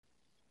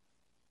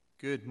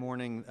Good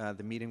morning.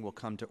 The meeting will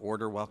come to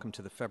order. Welcome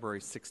to the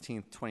February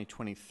 16th,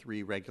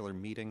 2023 regular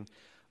meeting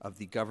of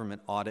the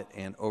Government Audit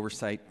and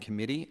Oversight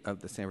Committee of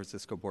the San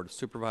Francisco Board of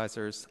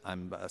Supervisors.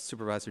 I'm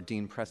Supervisor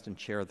Dean Preston,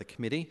 Chair of the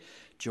committee,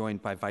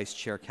 joined by Vice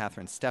Chair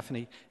Catherine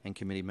Stefani and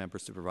Committee Member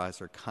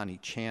Supervisor Connie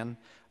Chan.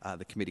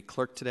 The committee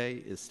clerk today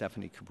is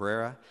Stephanie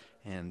Cabrera,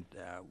 and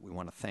we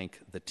want to thank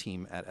the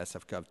team at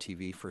SF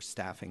TV for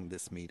staffing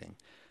this meeting.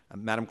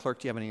 Madam Clerk,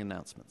 do you have any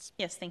announcements?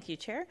 Yes, thank you,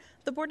 Chair.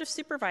 The Board of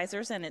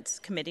Supervisors and its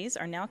committees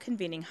are now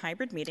convening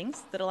hybrid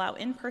meetings that allow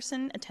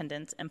in-person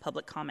attendance and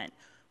public comment,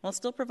 while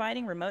still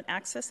providing remote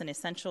access and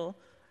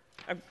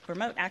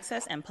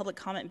public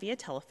comment via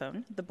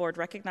telephone. The Board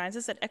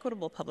recognizes that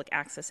equitable public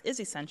access is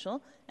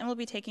essential and will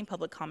be taking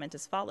public comment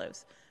as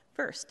follows.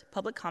 First,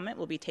 public comment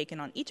will be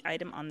taken on each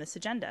item on this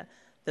agenda.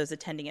 Those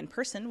attending in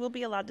person will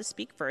be allowed to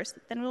speak first,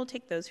 then we will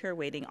take those who are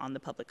waiting on the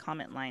public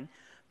comment line.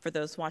 For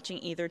those watching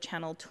either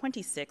channel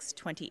 26,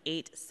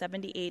 28,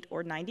 78,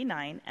 or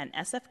 99 at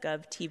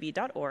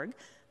sfgovtv.org,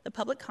 the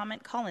public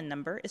comment call-in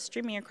number is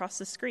streaming across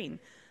the screen.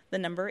 The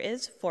number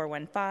is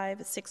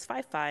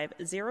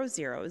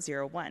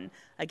 415-655-0001.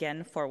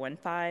 Again,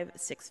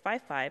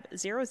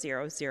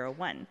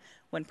 415-655-0001.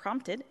 When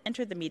prompted,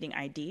 enter the meeting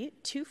ID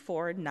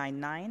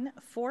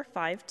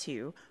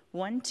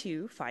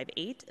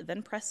 2499-452-1258,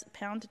 then press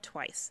pound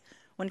twice.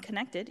 When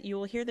connected, you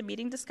will hear the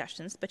meeting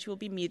discussions, but you will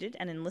be muted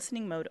and in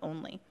listening mode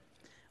only.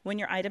 When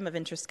your item of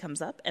interest comes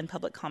up and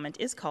public comment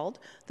is called,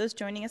 those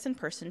joining us in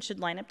person should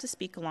line up to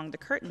speak along the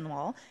curtain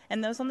wall,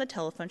 and those on the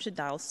telephone should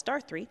dial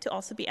 *3 to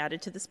also be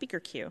added to the speaker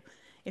queue.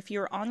 If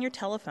you are on your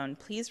telephone,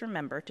 please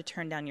remember to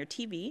turn down your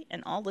TV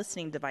and all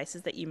listening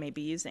devices that you may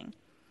be using.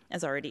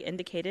 As already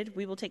indicated,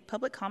 we will take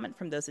public comment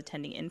from those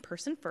attending in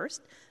person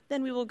first,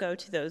 then we will go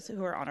to those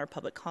who are on our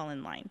public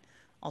call-in line.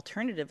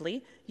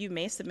 Alternatively, you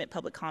may submit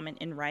public comment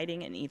in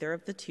writing in either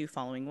of the two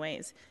following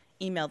ways.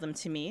 Email them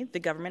to me, the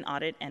Government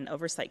Audit and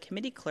Oversight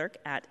Committee Clerk,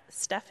 at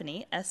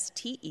Stephanie,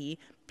 STEPHANIE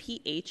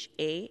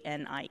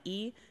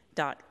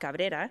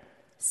 .Cabrera,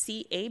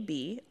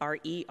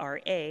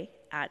 CABRERA,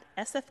 at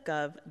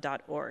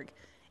sfgov.org.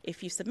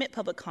 If you submit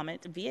public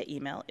comment via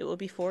email, it will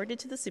be forwarded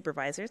to the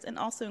supervisors and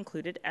also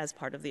included as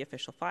part of the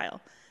official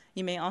file.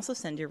 You may also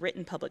send your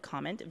written public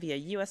comment via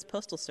U.S.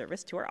 Postal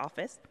Service to our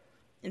office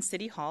in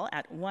City Hall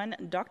at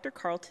 1 Dr.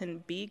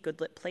 Carlton B.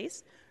 Goodlett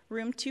Place,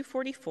 Room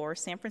 244,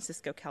 San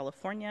Francisco,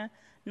 California,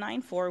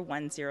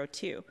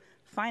 94102.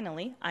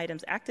 Finally,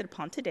 items acted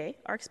upon today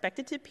are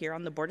expected to appear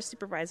on the Board of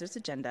Supervisors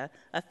agenda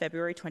of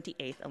February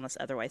 28th unless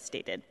otherwise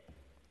stated.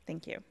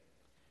 Thank you.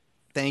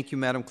 Thank you,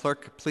 Madam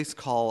Clerk. Please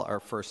call our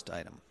first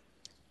item.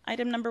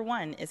 Item number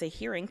 1 is a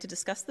hearing to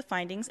discuss the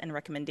findings and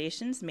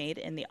recommendations made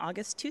in the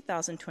August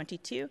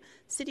 2022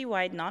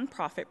 Citywide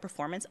Nonprofit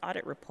Performance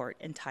Audit Report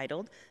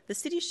entitled, "The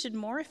City Should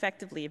More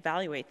Effectively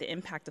Evaluate the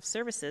Impact of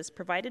Services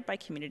Provided by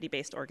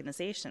Community-Based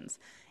Organizations,"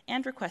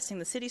 and requesting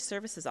the City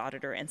Services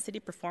Auditor and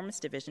City Performance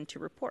Division to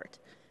report.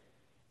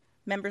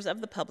 Members of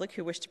the public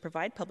who wish to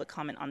provide public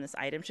comment on this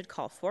item should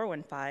call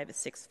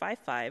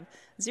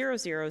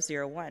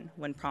 415-655-0001.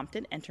 When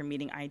prompted, enter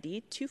meeting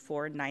ID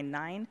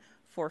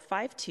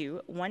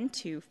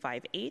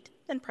 2499-452-1258,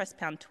 then press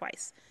pound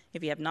twice.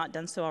 If you have not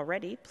done so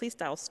already, please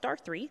dial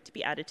 *3 to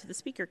be added to the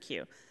speaker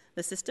queue.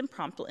 The system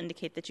prompt will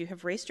indicate that you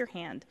have raised your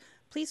hand.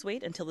 Please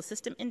wait until the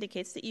system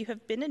indicates that you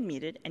have been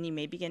unmuted, and you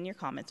may begin your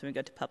comments when we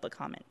go to public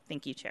comment.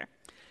 Thank you, Chair.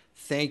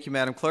 Thank you,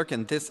 Madam Clerk.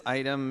 And this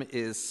item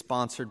is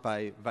sponsored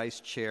by Vice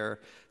Chair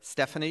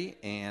Stefani.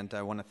 And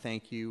I want to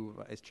thank you,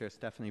 Vice Chair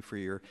Stefani, for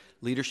your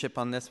leadership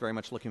on this. Very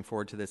much looking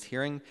forward to this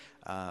hearing.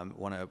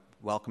 Want to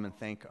welcome and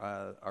thank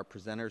our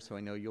presenters, who I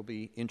know you'll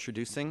be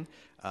introducing.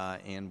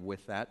 And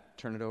with that,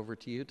 turn it over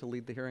to you to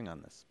lead the hearing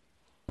on this.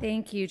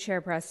 Thank you,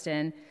 Chair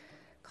Preston.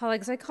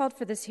 Colleagues, I called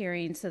for this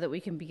hearing so that we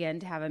can begin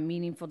to have a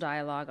meaningful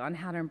dialogue on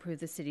how to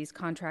improve the city's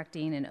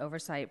contracting and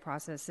oversight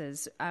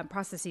processes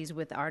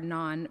with our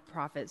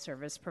nonprofit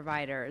service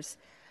providers.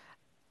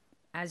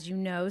 As you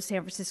know,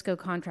 San Francisco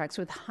contracts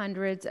with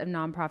hundreds of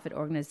nonprofit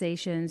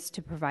organizations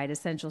to provide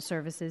essential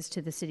services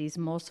to the city's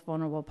most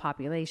vulnerable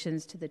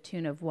populations to the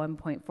tune of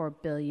 $1.4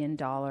 billion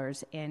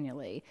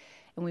annually.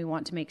 And we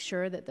want to make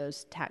sure that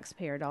those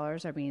taxpayer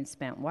dollars are being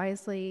spent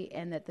wisely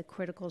and that the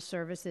critical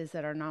services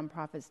that our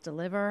nonprofits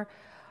deliver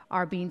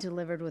are being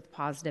delivered with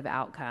positive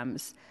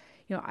outcomes.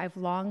 You know, I've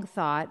long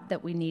thought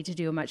that we need to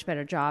do a much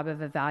better job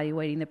of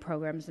evaluating the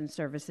programs and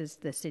services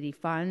the city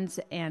funds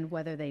and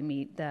whether they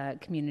meet the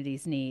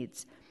community's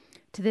needs.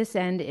 To this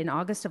end, in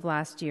August of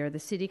last year, the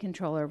City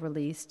Controller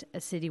released a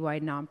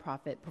citywide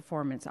nonprofit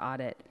performance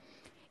audit.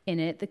 In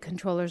it, the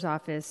Controller's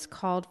Office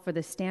called for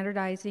the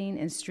standardizing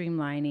and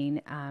streamlining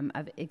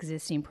of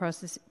existing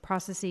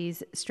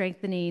processes,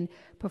 strengthening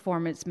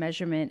performance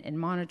measurement and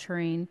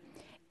monitoring,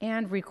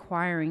 and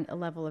requiring a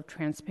level of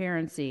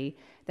transparency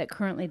that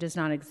currently does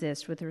not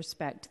exist with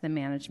respect to the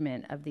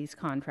management of these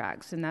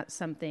contracts. And that's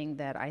something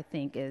that I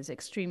think is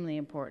extremely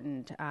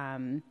important,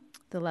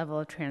 the level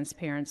of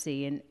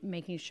transparency and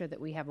making sure that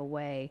we have a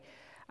way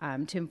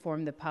to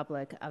inform the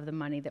public of the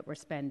money that we're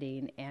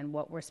spending and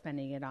what we're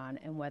spending it on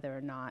and whether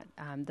or not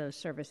those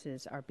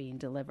services are being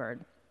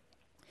delivered.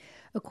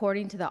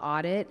 According to the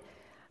audit,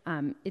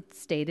 it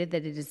stated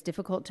that it is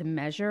difficult to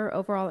measure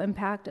overall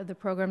impact of the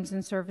programs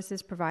and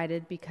services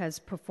provided because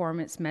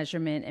performance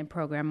measurement and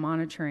program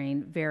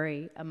monitoring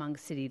vary among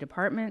city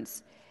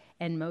departments,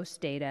 and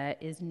most data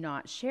is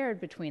not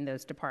shared between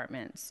those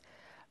departments.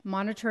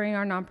 Monitoring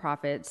our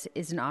nonprofits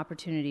is an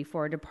opportunity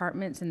for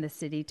departments in the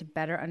city to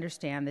better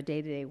understand the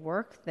day-to-day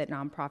work that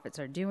nonprofits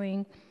are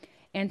doing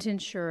and to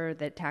ensure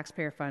that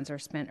taxpayer funds are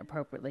spent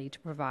appropriately to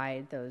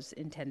provide those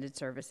intended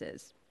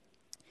services.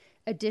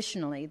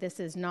 Additionally, this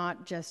is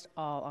not just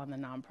all on the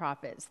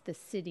nonprofits. The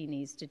city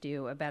needs to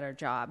do a better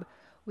job.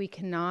 We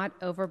cannot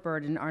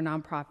overburden our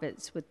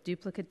nonprofits with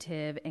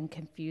duplicative and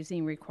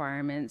confusing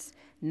requirements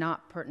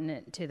not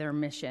pertinent to their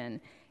mission.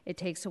 It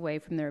takes away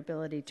from their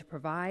ability to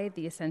provide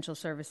the essential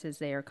services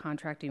they are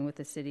contracting with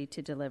the city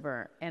to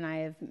deliver. And I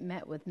have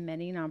met with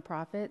many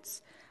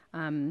nonprofits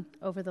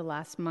over the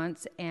last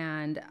months,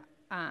 and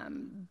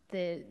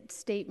the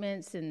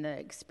statements and the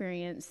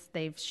experience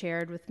they've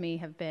shared with me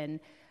have been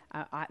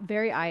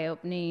very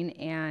eye-opening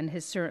and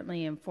has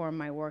certainly informed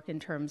my work in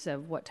terms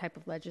of what type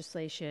of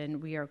legislation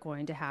we are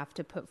going to have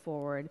to put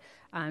forward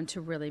to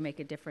really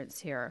make a difference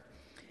here.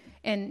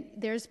 And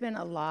there's been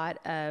a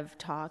lot of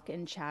talk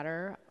and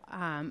chatter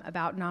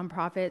about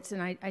nonprofits,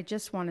 and I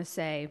just want to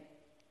say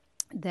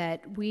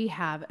that we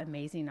have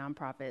amazing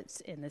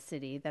nonprofits in the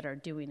city that are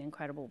doing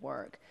incredible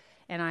work.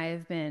 And I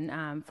have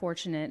been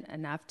fortunate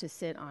enough to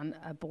sit on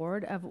a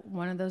board of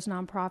one of those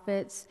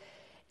nonprofits.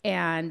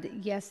 And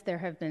yes, there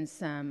have been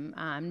some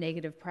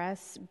negative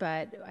press,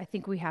 but I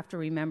think we have to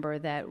remember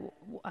that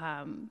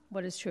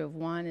what is true of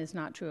one is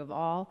not true of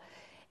all.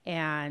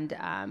 And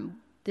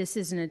this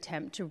is an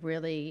attempt to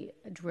really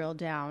drill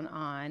down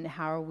on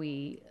how are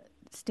we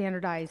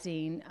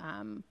standardizing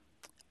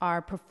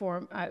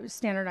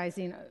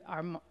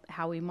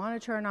how we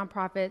monitor our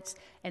nonprofits,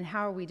 and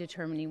how are we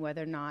determining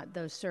whether or not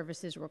those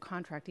services we're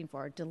contracting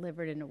for are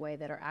delivered in a way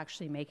that are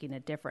actually making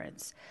a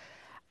difference.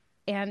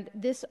 And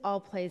this all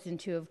plays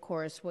into, of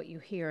course, what you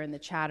hear in the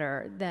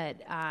chatter,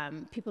 that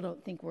people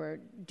don't think we're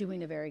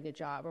doing a very good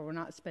job or we're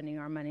not spending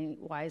our money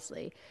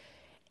wisely.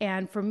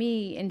 And for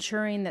me,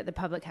 ensuring that the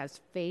public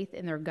has faith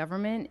in their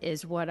government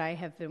is what I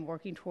have been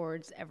working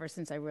towards ever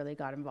since I really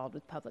got involved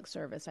with public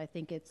service. I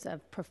think it's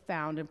of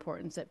profound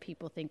importance that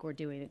people think we're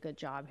doing a good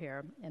job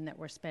here and that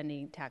we're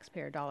spending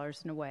taxpayer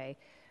dollars in a way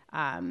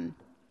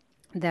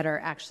that are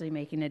actually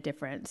making a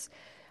difference.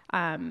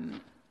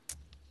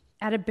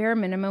 At a bare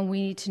minimum, we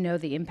need to know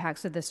the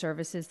impacts of the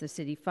services the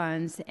city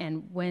funds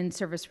and when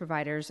service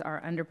providers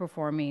are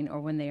underperforming or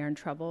when they are in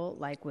trouble,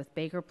 like with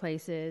Baker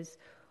Places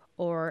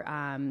or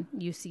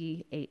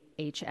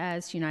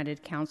UCHS,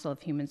 United Council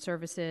of Human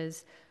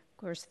Services. Of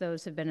course,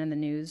 those have been in the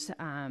news,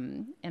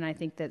 and I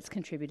think that's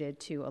contributed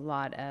to a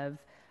lot of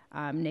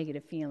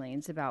negative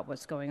feelings about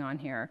what's going on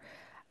here.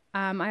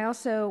 I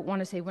also want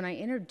to say when I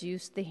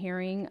introduced the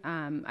hearing,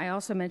 I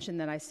also mentioned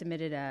that I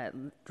submitted a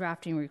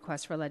drafting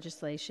request for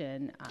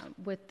legislation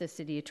with the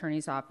City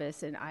Attorney's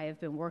Office, and I have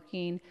been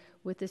working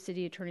with the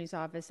City Attorney's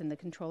Office and the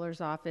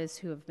Controller's Office,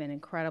 who have been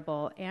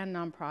incredible, and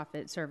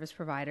nonprofit service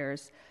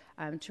providers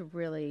to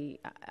really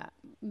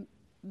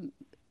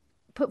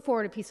put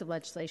forward a piece of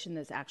legislation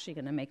that's actually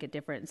going to make a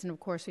difference. And of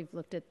course, we've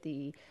looked at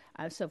the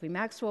Sophie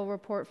Maxwell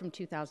report from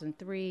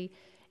 2003,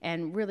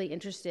 and really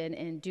interested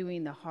in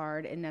doing the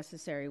hard and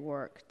necessary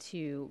work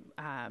to,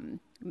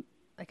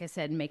 like I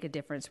said, make a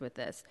difference with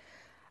this.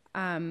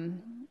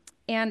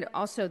 And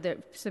also,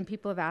 some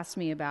people have asked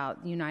me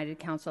about the United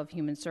Council of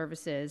Human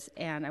Services,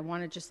 and I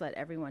want to just let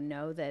everyone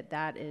know that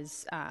that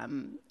is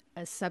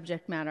a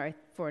subject matter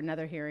for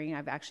another hearing.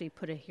 I've actually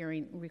put a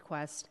hearing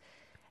request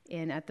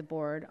in at the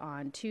board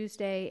on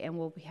Tuesday, and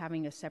we'll be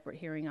having a separate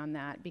hearing on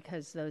that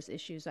because those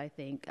issues, I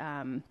think,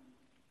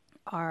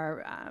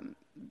 are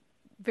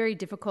very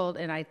difficult,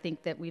 and I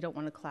think that we don't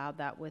want to cloud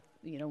that with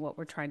what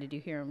we're trying to do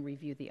here and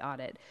review the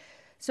audit.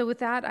 So with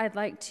that, I'd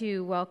like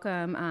to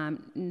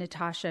welcome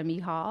Natasha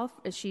Mihal.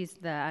 She's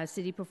the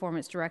City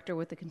Performance Director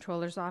with the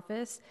Controller's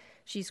Office.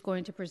 She's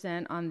going to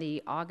present on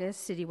the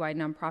August Citywide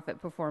Nonprofit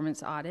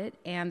Performance Audit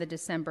and the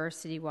December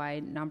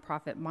Citywide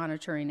Nonprofit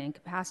Monitoring and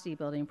Capacity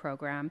Building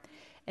Program.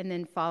 And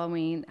then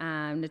following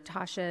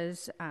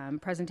Natasha's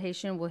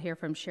presentation, we'll hear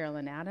from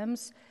Sherilyn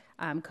Adams,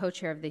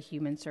 co-chair of the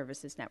Human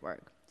Services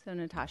Network. So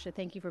Natasha,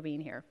 thank you for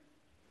being here.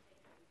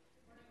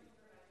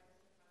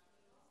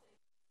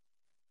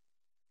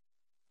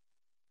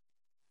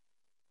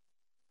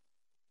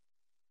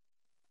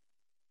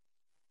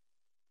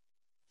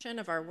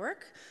 Of our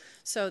work.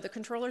 So the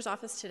Controller's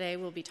Office today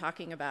will be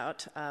talking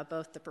about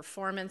both the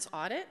performance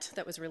audit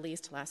that was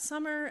released last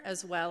summer,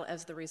 as well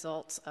as the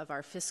results of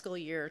our fiscal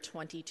year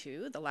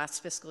 22, the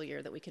last fiscal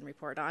year that we can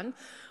report on,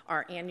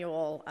 our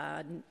annual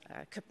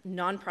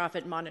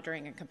nonprofit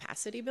monitoring and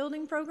capacity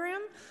building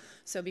program.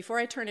 So before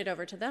I turn it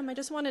over to them, I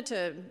just wanted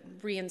to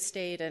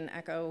reinstate and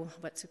echo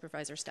what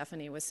Supervisor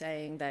Stephanie was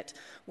saying, that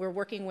we're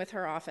working with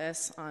her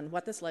office on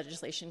what this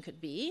legislation could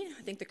be.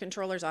 I think the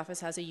Controller's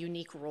Office has a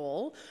unique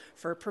role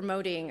for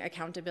promoting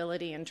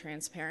accountability and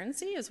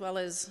transparency, as well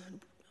as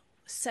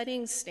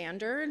setting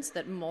standards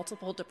that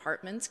multiple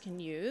departments can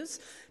use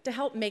to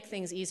help make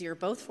things easier,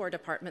 both for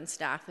department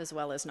staff as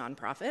well as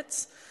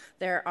nonprofits.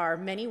 There are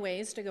many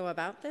ways to go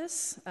about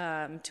this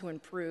to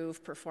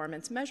improve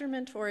performance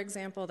measurement, for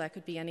example. That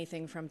could be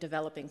anything from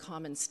developing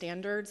common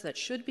standards that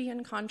should be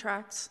in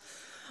contracts,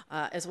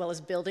 as well as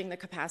building the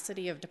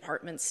capacity of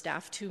department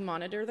staff to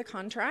monitor the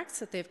contracts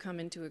that they've come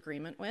into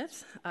agreement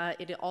with.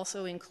 It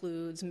also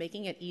includes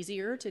making it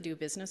easier to do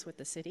business with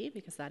the city,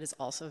 because that is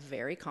also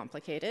very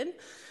complicated.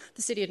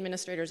 The city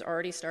administrator's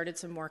already started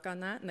some work on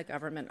that in the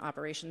government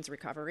operations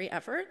recovery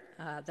effort,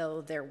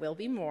 though there will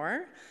be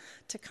more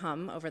to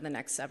come over the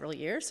next several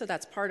years. So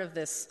that's part of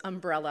this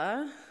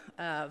umbrella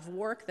of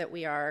work that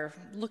we are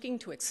looking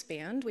to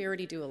expand. We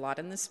already do a lot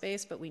in this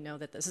space, but we know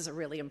that this is a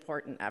really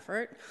important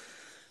effort.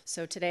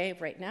 So today,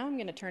 right now, I'm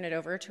going to turn it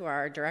over to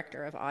our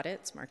Director of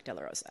Audits, Mark De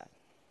La Rosa.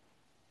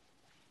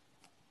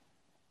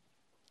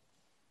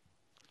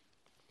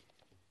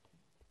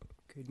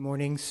 Good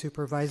morning,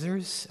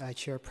 supervisors,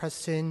 Chair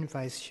Preston,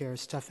 Vice Chair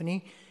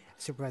Stephanie,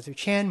 Supervisor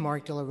Chan,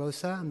 Mark De La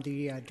Rosa. I'm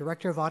the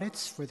Director of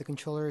Audits for the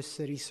Controller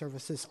City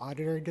Services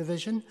Auditor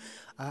Division.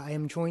 I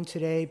am joined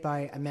today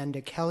by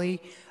Amanda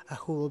Kelly,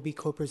 who will be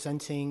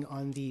co-presenting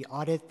on the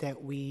audit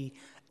that we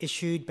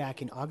issued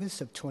back in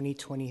August of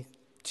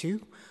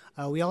 2022.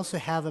 We also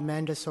have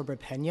Amanda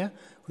Sobra-Pena,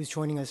 who's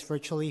joining us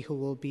virtually, who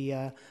will be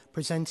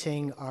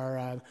presenting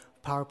our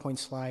PowerPoint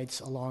slides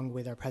along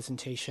with our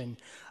presentation.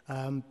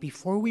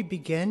 Before we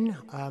begin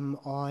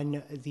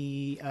on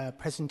the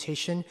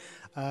presentation,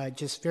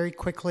 just very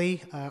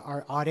quickly,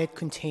 our audit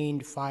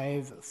contained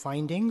 5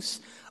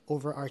 findings,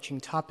 overarching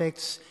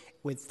topics,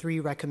 with 3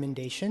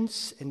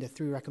 recommendations, and the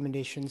 3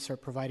 recommendations are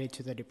provided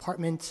to the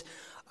department.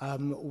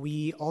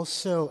 We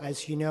also,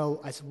 as you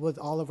know, as with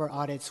all of our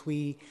audits,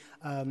 we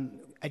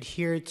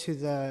adhere to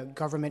the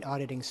government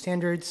auditing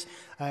standards,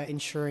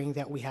 ensuring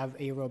that we have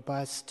a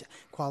robust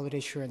quality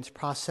assurance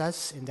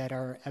process and that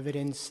our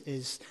evidence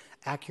is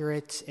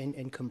accurate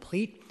and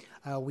complete.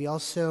 We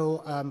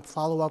also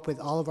follow up with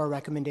all of our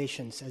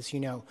recommendations, as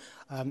you know,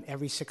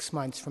 every 6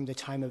 months from the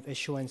time of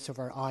issuance of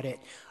our audit.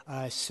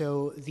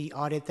 So the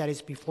audit that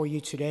is before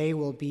you today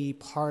will be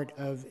part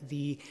of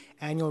the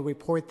annual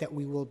report that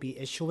we will be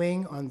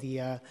issuing on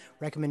the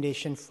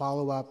recommendation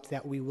follow-up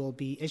that we will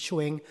be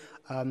issuing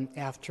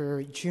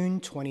after June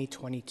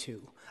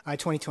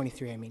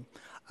 2023, I mean.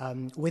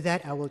 With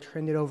that, I will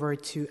turn it over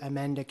to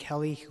Amanda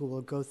Kelly, who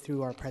will go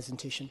through our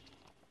presentation.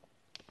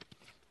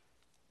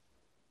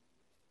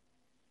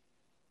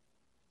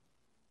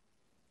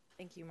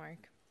 Thank you, Mark.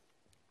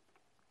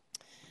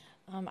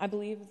 I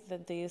believe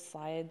that these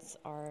slides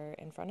are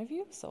in front of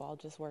you, so I'll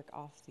just work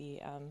off the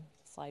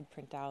slide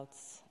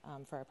printouts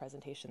for our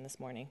presentation this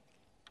morning.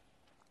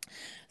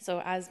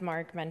 So as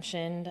Mark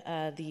mentioned,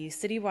 the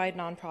citywide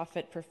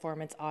nonprofit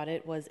performance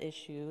audit was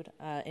issued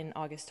in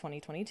August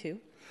 2022.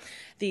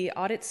 The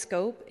audit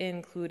scope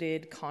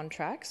included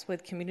contracts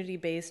with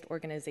community-based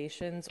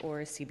organizations, or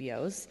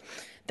CBOs,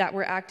 that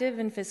were active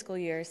in fiscal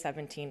year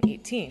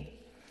 17-18.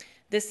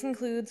 This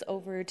includes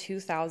over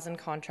 2,000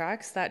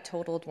 contracts that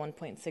totaled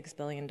 $1.6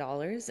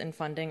 billion in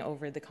funding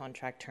over the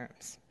contract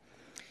terms.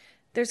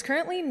 There's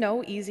currently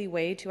no easy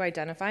way to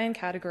identify and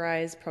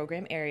categorize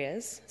program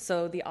areas,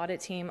 so the audit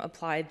team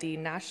applied the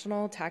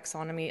National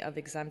Taxonomy of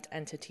Exempt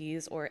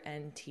Entities, or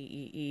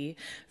NTEE,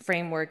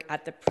 framework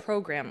at the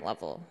program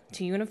level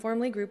to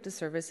uniformly group the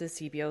services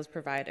CBOs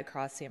provide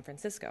across San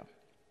Francisco.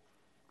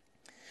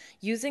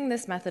 Using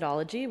this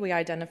methodology, we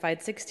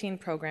identified 16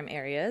 program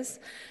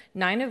areas,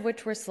 9 of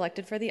which were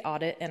selected for the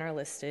audit and are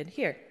listed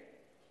here.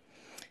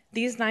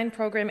 These 9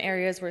 program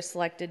areas were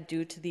selected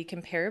due to the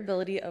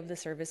comparability of the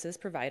services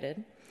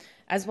provided,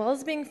 as well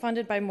as being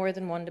funded by more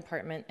than one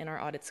department in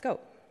our audit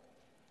scope.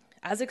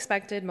 As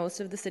expected, most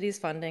of the city's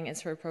funding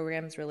is for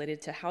programs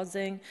related to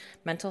housing,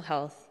 mental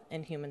health,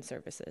 and human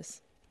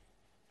services.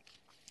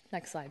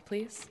 Next slide,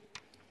 please.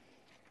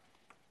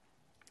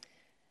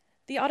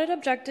 The audit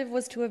objective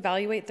was to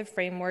evaluate the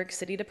framework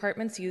city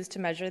departments use to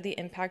measure the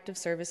impact of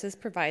services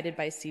provided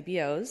by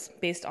CBOs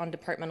based on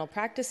departmental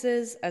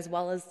practices as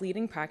well as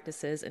leading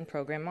practices in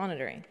program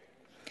monitoring.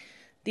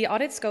 The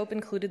audit scope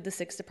included the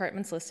 6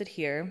 departments listed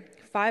here,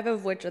 5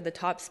 of which are the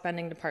top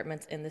spending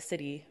departments in the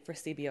city for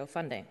CBO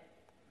funding.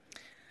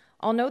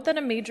 I'll note that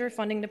a major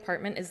funding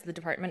department is the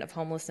Department of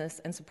Homelessness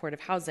and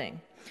Supportive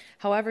Housing.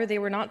 However, they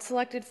were not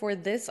selected for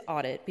this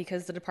audit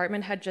because the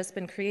department had just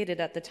been created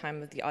at the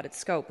time of the audit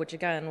scope, which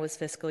again was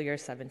fiscal year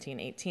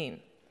 17-18.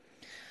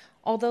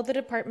 Although the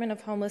Department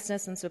of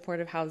Homelessness and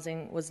Supportive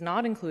Housing was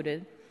not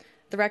included,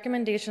 the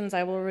recommendations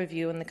I will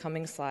review in the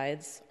coming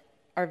slides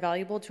are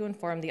valuable to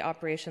inform the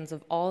operations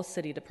of all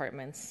city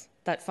departments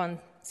that fund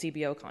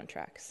CBO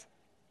contracts.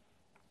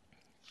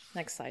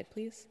 Next slide,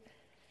 please.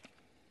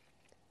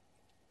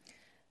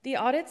 The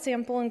audit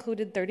sample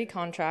included 30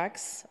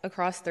 contracts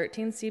across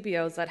 13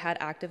 CBOs that had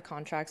active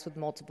contracts with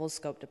multiple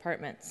scope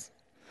departments.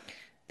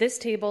 This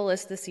table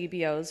lists the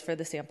CBOs for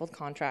the sampled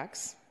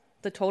contracts,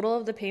 the total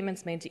of the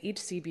payments made to each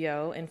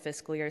CBO in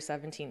fiscal year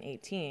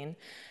 17-18,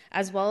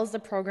 as well as the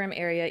program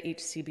area each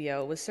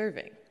CBO was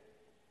serving.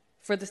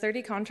 For the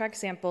 30 contracts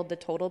sampled, the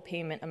total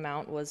payment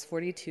amount was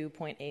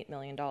 $42.8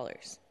 million.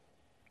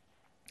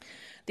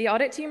 The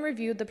audit team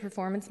reviewed the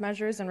performance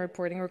measures and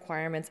reporting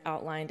requirements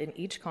outlined in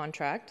each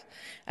contract,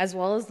 as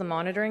well as the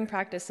monitoring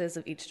practices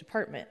of each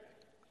department.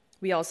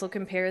 We also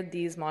compared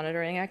these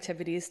monitoring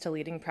activities to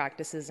leading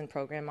practices in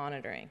program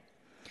monitoring.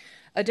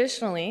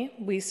 Additionally,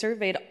 we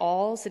surveyed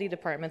all city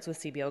departments with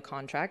CBO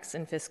contracts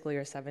in fiscal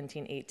year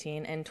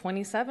 17-18, and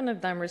 27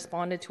 of them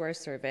responded to our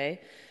survey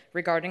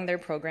regarding their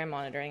program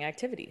monitoring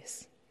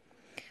activities.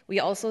 We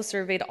also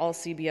surveyed all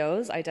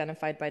CBOs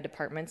identified by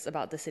departments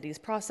about the city's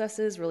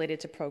processes related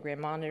to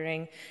program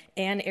monitoring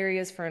and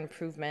areas for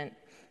improvement,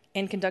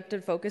 and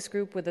conducted focus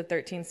group with the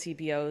 13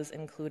 CBOs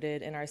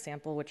included in our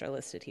sample, which are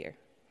listed here.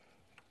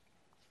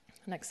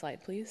 Next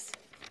slide, please.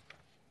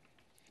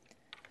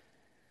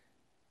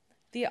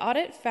 The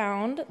audit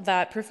found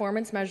that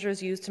performance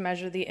measures used to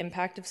measure the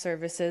impact of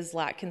services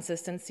lack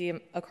consistency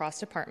across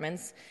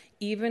departments,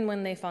 even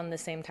when they fund the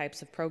same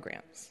types of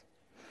programs.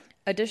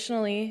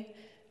 Additionally,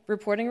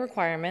 reporting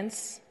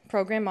requirements,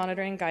 program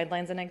monitoring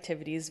guidelines, and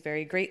activities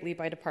vary greatly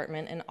by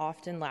department and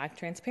often lack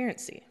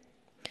transparency.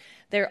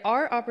 There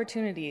are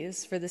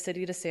opportunities for the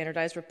city to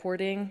standardize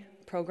reporting,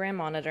 program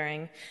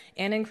monitoring,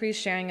 and increase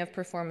sharing of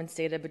performance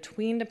data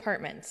between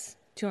departments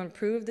to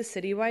improve the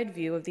citywide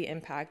view of the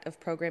impact of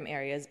program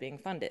areas being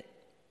funded.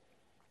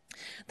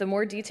 The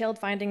more detailed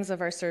findings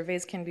of our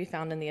surveys can be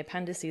found in the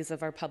appendices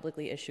of our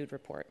publicly issued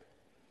report.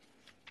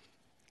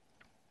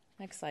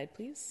 Next slide,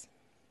 please.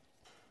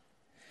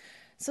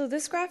 So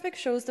this graphic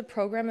shows the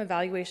program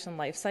evaluation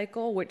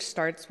lifecycle, which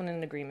starts when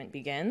an agreement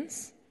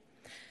begins.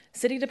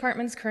 City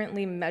departments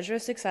currently measure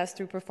success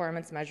through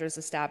performance measures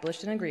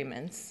established in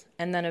agreements,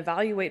 and then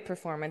evaluate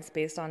performance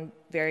based on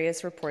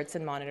various reports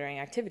and monitoring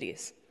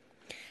activities.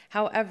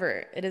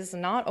 However, it is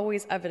not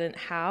always evident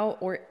how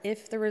or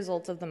if the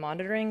results of the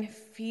monitoring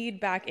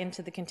feed back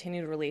into the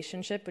continued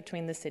relationship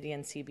between the city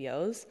and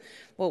CBOs,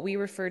 what we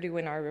refer to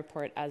in our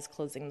report as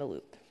closing the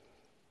loop.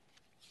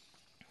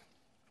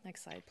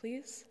 Next slide,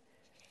 please.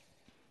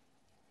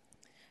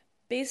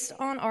 Based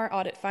on our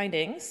audit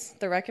findings,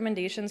 the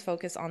recommendations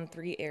focus on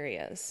 3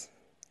 areas: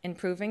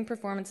 improving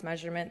performance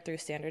measurement through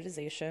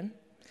standardization,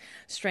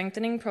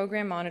 strengthening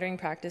program monitoring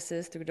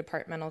practices through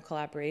departmental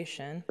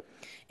collaboration,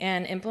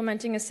 and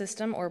implementing a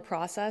system or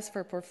process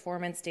for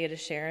performance data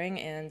sharing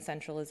and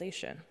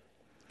centralization.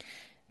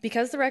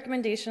 Because the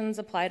recommendations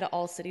apply to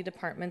all city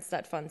departments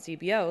that fund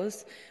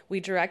CBOs, we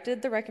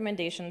directed the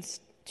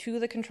recommendations to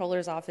the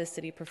Controller's Office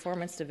City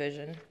Performance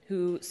Division,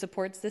 who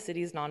supports the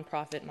city's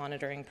nonprofit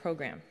monitoring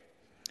program.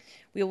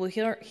 We will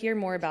hear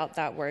more about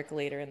that work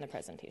later in the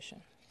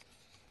presentation.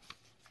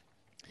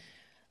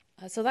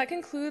 So that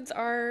concludes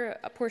our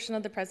portion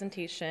of the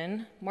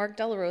presentation. Mark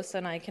De La Rosa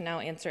and I can now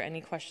answer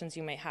any questions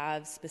you may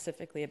have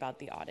specifically about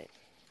the audit.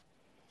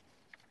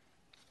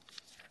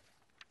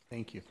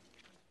 Thank you.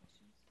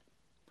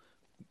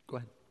 Go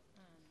ahead.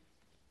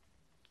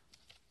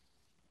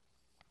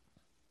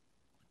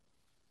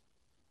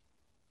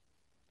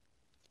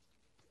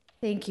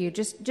 Thank you.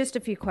 Just a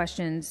few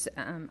questions.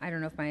 I don't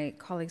know if my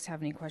colleagues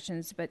have any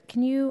questions, but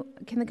can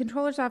the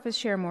Controller's Office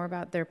share more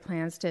about their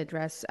plans to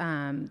address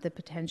the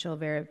potential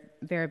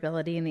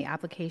variability in the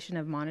application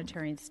of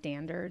monitoring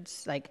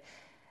standards? Like,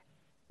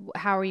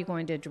 how are you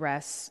going to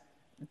address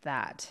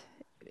that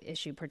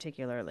issue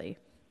particularly?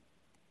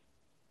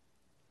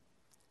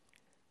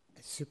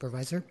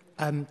 Supervisor?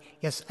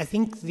 Yes, I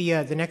think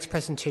the next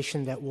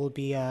presentation that will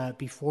be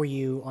before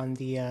you on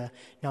the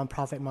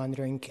nonprofit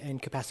monitoring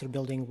and capacity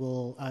building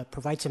will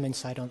provide some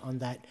insight on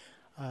that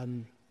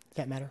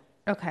that matter.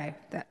 Okay,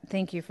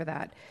 thank you for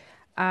that.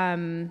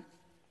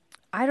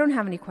 I don't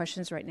have any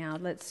questions right now.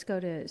 Let's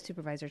go to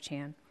Supervisor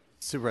Chan.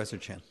 Supervisor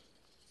Chan.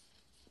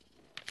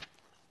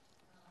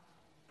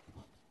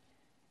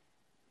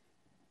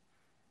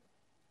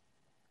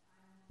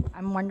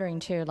 I'm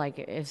wondering too, like,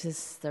 is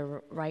this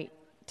the right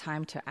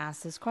time to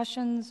ask these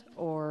questions?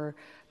 Or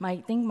I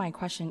think my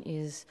question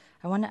is,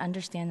 I want to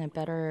understand it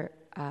better.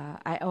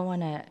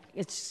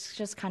 It's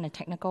just kind of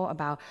technical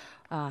about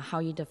how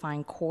you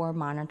define core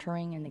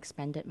monitoring and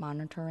expanded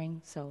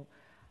monitoring. So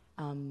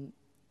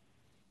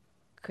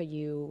could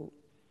you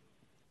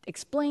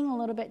explain a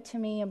little bit to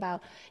me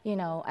about,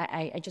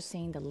 I just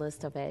seeing the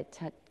list of it,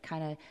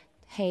 kind of,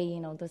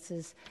 hey, this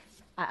is,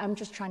 I'm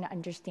just trying to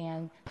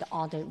understand the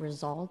audit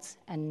results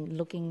and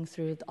looking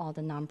through all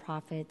the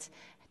nonprofits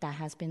that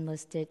has been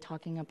listed,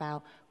 talking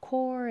about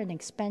core and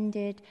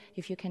expanded.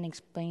 If you can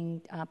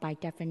explain by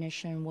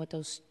definition what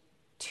those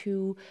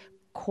two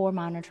core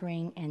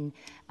monitoring and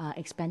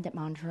expanded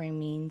monitoring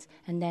means?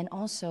 And then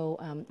also,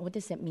 what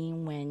does it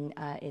mean when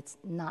it's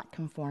not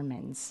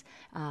conformance,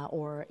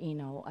 or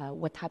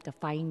what type of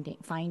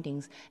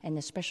findings, and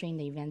especially in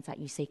the events that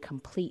you say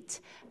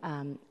complete,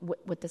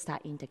 what does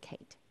that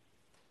indicate?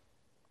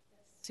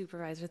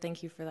 Supervisor,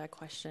 thank you for that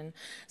question.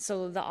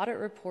 So the audit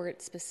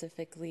report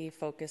specifically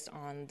focused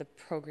on the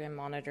program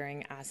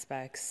monitoring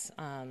aspects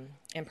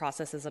and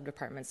processes of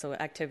departments. So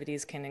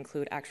activities can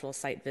include actual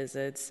site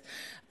visits,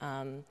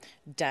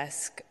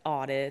 desk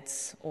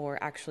audits,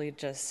 or actually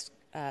just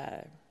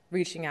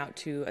reaching out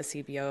to a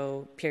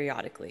CBO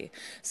periodically.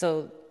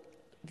 So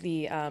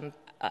the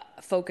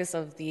focus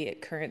of the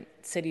current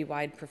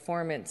citywide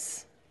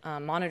performance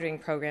monitoring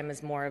program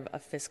is more of a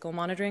fiscal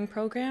monitoring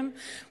program,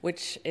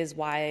 which is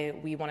why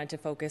we wanted to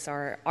focus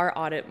our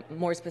audit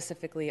more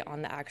specifically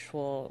on the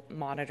actual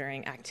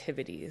monitoring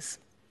activities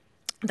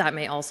that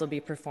may also be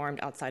performed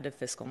outside of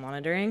fiscal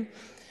monitoring.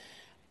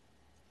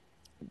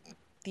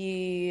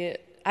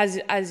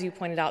 As you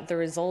pointed out, the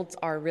results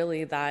are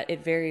really that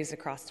it varies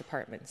across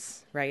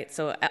departments, right?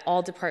 So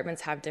all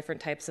departments have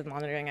different types of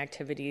monitoring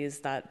activities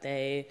that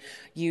they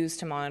use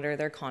to monitor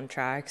their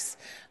contracts.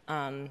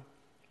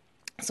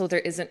 So there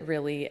isn't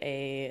really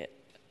a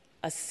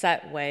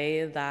set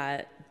way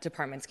that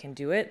departments can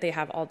do it. They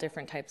have all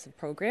different types of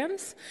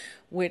programs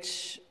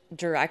which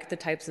direct the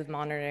types of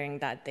monitoring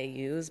that they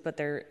use, but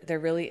there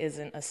really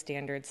isn't a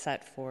standard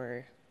set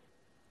for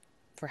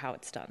how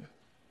it's done.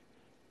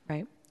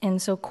 Right.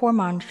 And so core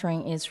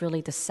monitoring is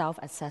really the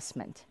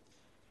self-assessment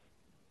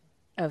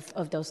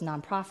of those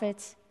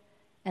nonprofits,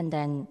 and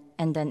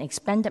then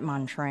expanded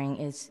monitoring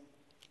is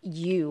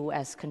you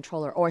as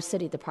controller or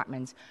city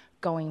departments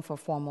going for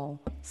formal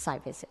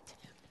site visit.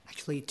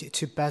 Actually,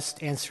 to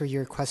best answer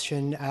your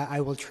question, I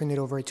will turn it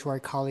over to our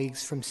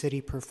colleagues from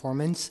City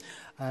Performance,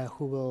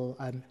 who will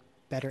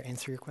better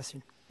answer your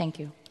question. Thank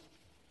you.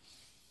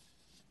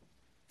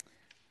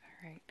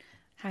 All right.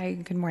 Hi,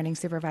 good morning,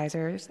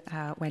 supervisors.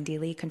 Wendy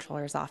Lee,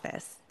 Controller's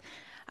Office.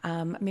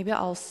 Maybe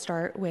I'll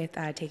start with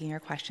taking your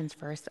questions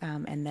first,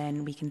 and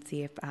then we can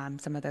see if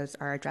some of those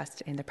are addressed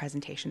in the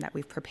presentation that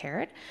we've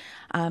prepared.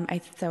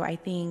 So I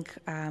think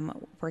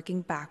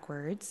working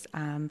backwards,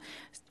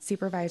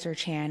 Supervisor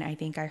Chan, I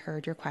think I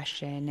heard your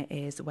question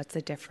is what's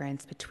the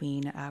difference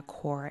between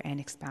core and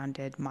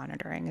expanded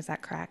monitoring? Is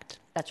that correct?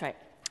 That's right.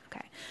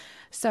 Okay.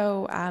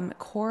 So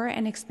core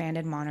and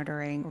expanded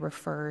monitoring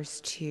refers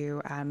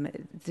to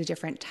the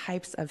different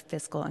types of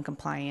fiscal and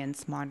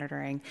compliance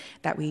monitoring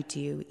that we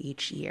do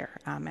each year.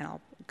 And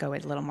I'll go a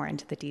little more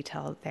into the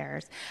detail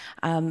there.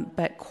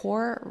 But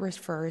core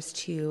refers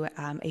to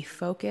a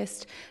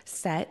focused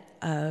set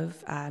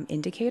of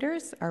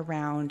indicators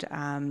around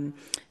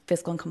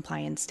fiscal and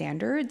compliance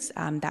standards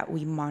that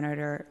we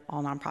monitor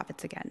all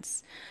nonprofits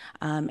against.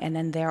 And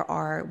then there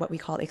are what we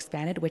call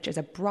expanded, which is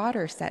a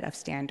broader set of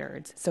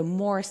standards, so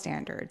more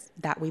standards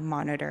that we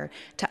monitor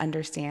to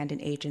understand an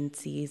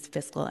agency's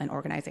fiscal and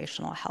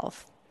organizational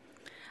health.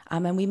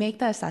 And we make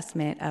the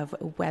assessment of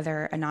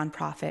whether a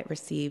nonprofit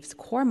receives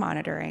core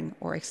monitoring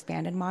or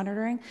expanded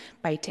monitoring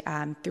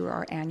through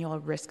our annual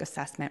risk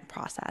assessment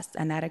process,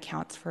 and that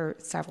accounts for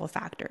several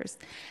factors.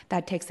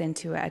 That takes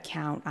into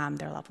account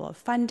their level of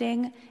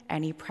funding,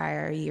 any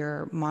prior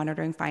year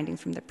monitoring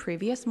findings from the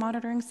previous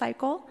monitoring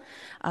cycle.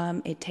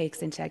 It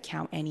takes into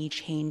account any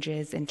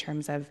changes in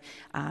terms of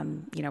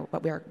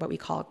what we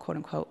call quote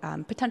unquote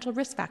potential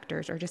risk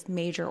factors, or just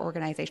major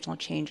organizational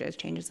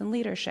changes in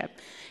leadership,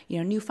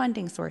 new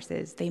funding sources.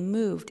 They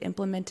moved,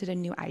 implemented a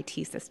new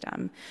IT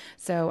system.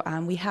 So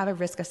we have a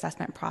risk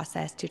assessment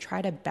process to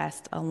try to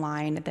best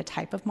align the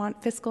type of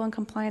fiscal and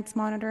compliance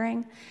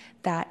monitoring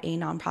that a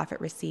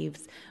nonprofit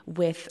receives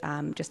with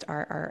just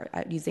our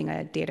using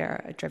a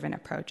data-driven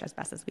approach as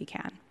best as we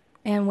can.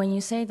 And when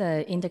you say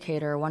the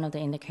indicator, one of the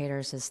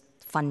indicators is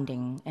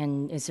funding,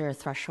 and is there a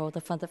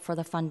threshold for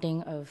the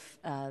funding of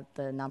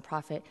the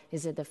nonprofit?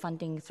 Is it the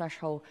funding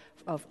threshold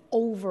of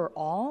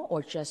overall,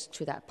 or just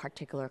to that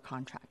particular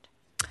contract?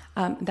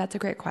 That's a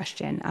great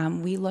question.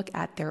 We look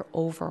at their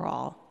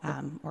overall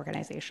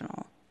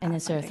organizational. And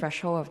is there a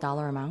threshold of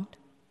dollar amount?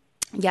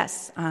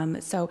 Yes.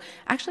 So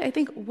actually, I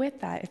think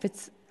with that, if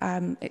it's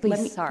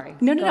sorry.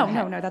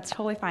 No, that's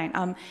totally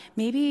fine.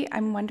 Maybe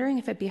I'm wondering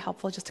if it'd be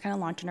helpful just to kind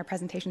of launch in our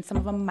presentation. Some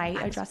of them might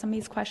address some of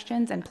these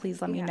questions, and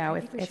please let me know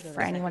if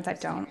for any ones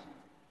that don't.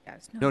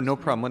 No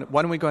problem.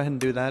 Why don't we go ahead and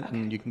do that,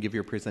 and you can give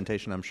your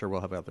presentation. I'm sure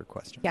we'll have other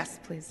questions. Yes,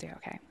 please do.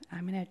 Okay.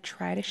 I'm going to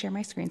try to share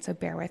my screen, so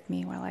bear with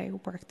me while I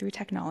work through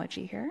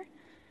technology here.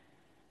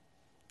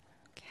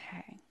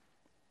 Okay.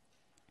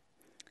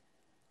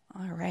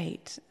 All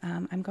right.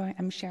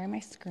 I'm sharing my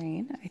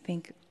screen. I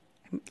think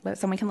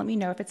someone can let me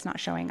know if it's not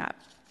showing up.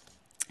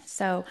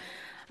 So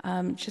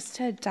just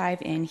to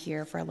dive in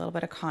here for a little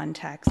bit of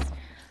context,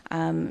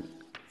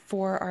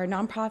 for our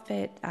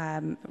nonprofit,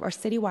 our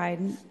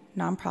citywide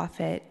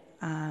nonprofit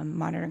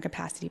monitoring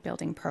capacity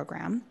building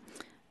program.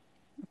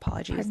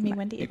 Apologies. Pardon me,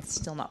 Wendy, it's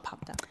still not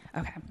popped up.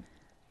 Okay.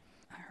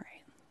 All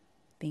right.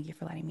 Thank you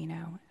for letting me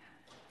know.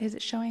 Is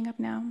it showing up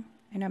now?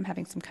 I know I'm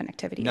having some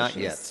connectivity Not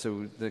issues. yet.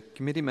 So the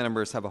committee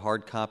members have a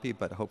hard copy,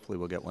 but hopefully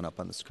we'll get one up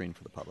on the screen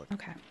for the public.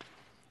 Okay.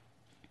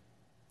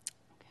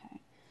 Okay.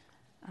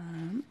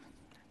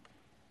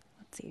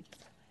 Let's see.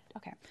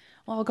 Okay.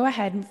 Well, I'll go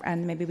ahead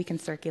and maybe we can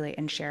circulate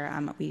and share.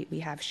 We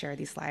have shared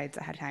these slides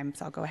ahead of time,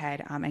 so I'll go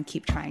ahead and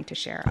keep trying to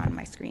share on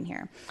my screen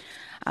here.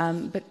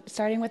 But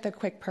starting with a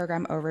quick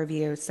program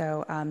overview,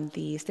 so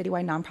the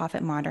Citywide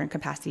Nonprofit Monitoring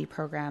Capacity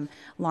Program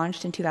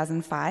launched in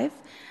 2005.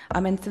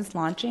 And since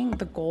launching,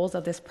 the goals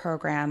of this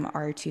program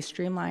are to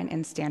streamline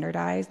and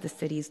standardize the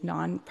city's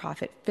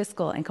nonprofit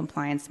fiscal and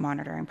compliance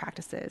monitoring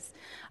practices,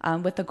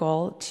 with the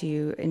goal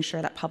to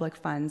ensure that public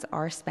funds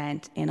are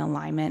spent in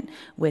alignment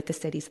with the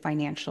city's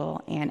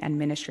financial and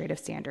administrative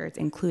standards,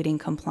 including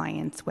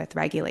compliance with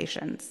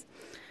regulations.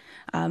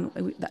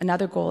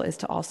 Another goal is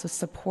to also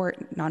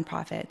support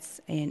nonprofits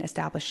in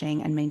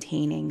establishing and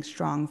maintaining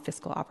strong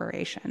fiscal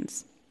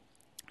operations.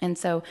 And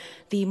so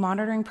the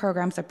monitoring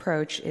program's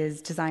approach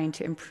is designed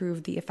to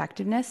improve the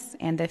effectiveness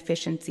and the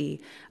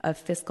efficiency of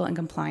fiscal and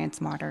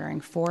compliance monitoring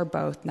for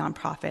both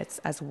nonprofits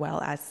as well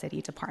as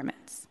city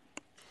departments.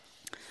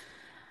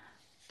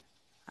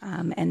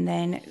 And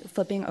then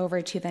flipping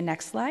over to the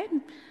next slide,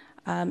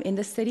 in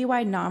the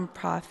Citywide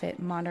Nonprofit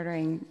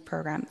Monitoring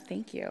Program,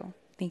 thank you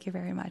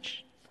very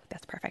much.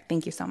 That's perfect.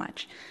 Thank you so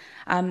much.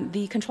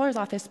 The Controller's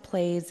Office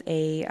plays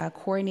a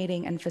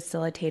coordinating and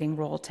facilitating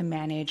role to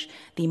manage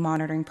the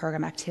monitoring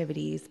program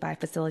activities by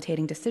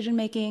facilitating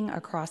decision-making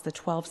across the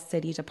 12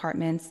 city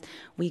departments.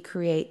 We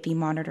create the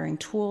monitoring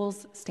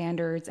tools,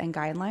 standards, and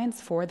guidelines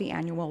for the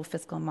annual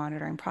fiscal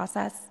monitoring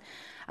process.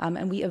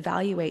 And we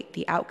evaluate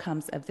the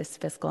outcomes of this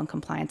fiscal and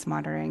compliance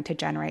monitoring to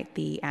generate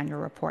the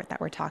annual report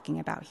that we're talking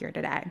about here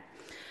today.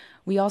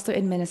 We also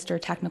administer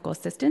technical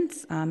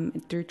assistance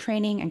through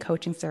training and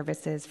coaching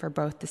services for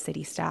both the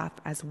city staff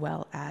as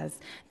well as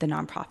the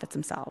nonprofits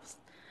themselves.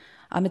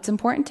 It's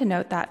important to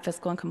note that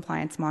fiscal and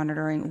compliance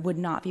monitoring would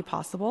not be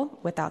possible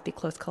without the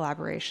close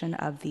collaboration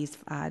of these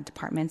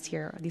departments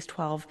here, these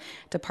 12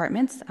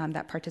 departments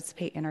that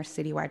participate in our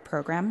citywide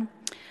program.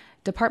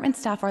 Department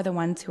staff are the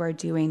ones who are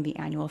doing the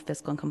annual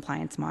fiscal and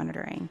compliance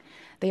monitoring.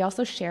 They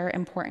also share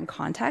important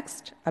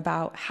context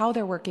about how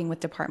they're working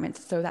with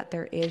departments so that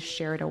there is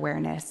shared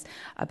awareness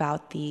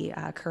about the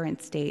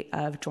current state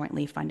of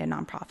jointly funded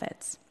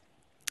nonprofits.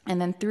 And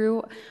then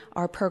through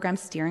our program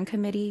steering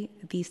committee,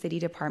 the city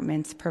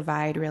departments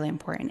provide really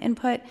important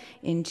input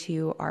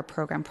into our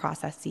program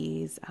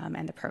processes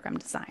and the program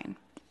design.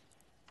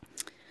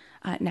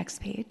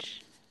 Next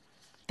page.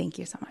 Thank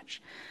you so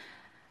much.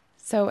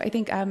 So I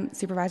think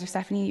Supervisor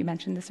Stephanie, you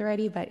mentioned this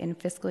already, but in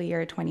fiscal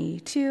year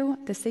 22,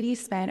 the city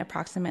spent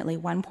approximately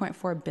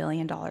 $1.4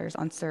 billion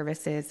on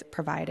services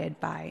provided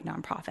by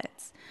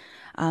nonprofits.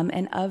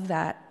 And of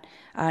that,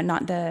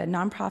 the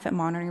nonprofit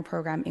monitoring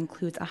program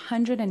includes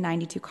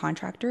 192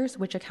 contractors,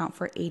 which account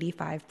for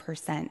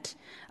 85%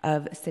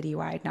 of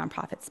citywide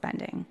nonprofit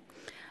spending.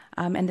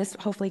 And this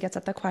hopefully gets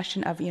at the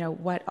question of,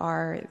 what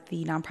are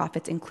the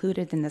nonprofits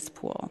included in this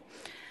pool?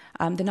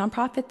 The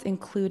nonprofits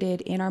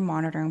included in our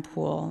monitoring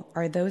pool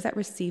are those that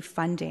receive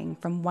funding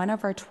from one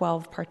of our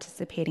 12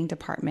 participating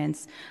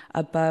departments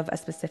above a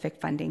specific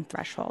funding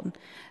threshold.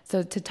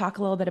 So to talk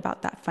a little bit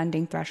about that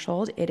funding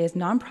threshold, it is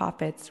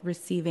nonprofits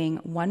receiving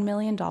 $1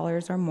 million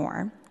or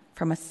more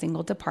from a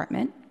single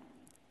department,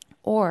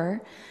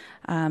 or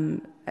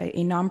a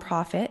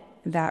nonprofit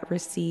that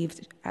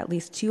received at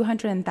least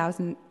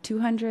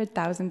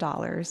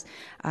 $200,000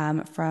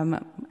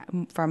 from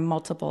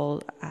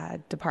multiple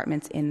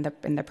departments in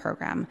the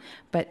program,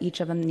 but each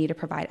of them need to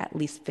provide at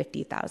least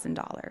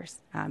 $50,000.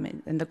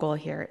 And the goal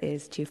here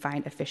is to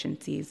find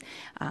efficiencies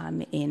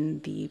in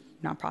the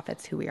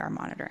nonprofits who we are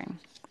monitoring.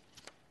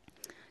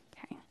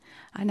 Okay,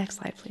 next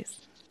slide, please.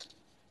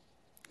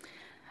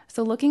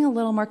 So looking a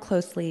little more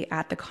closely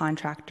at the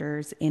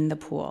contractors in the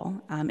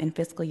pool, in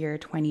fiscal year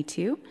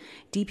 22,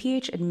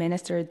 DPH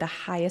administered the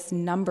highest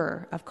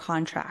number of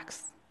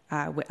contracts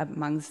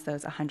amongst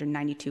those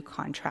 192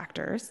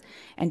 contractors,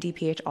 and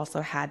DPH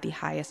also had the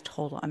highest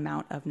total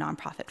amount of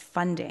nonprofit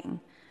funding,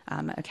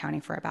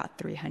 accounting for about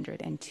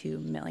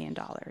 $302 million.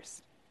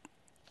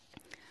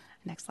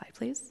 Next slide,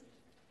 please.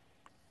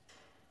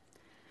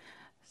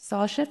 So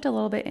I'll shift a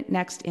little bit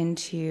next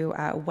into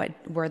what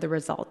were the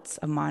results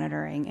of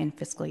monitoring in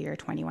fiscal year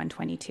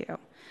 21-22.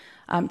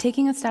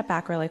 Taking a step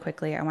back really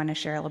quickly, I want to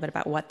share a little bit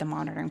about what the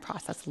monitoring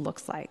process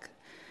looks like.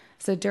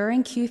 So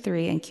during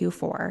Q3 and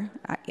Q4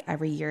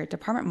 every year,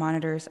 department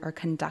monitors are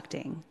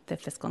conducting the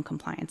fiscal and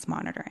compliance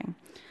monitoring.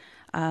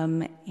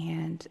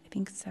 And I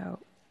think so.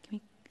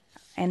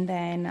 And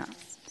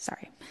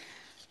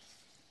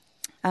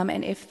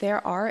if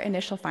there are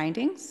initial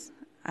findings,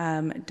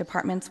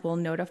 departments will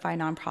notify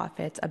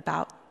nonprofits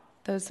about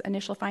those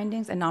initial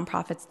findings, and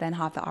nonprofits then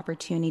have the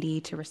opportunity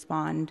to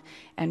respond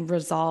and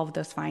resolve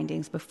those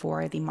findings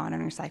before the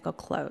monitoring cycle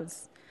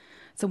closes.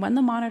 So when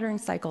the monitoring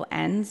cycle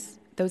ends,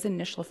 those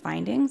initial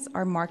findings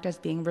are marked as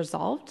being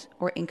resolved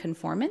or in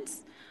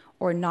conformance,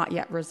 or not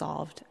yet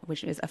resolved,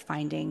 which is a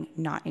finding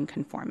not in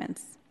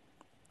conformance.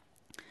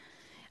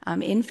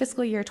 In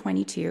fiscal year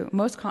 22,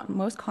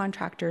 most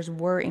contractors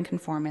were in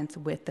conformance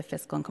with the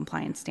fiscal and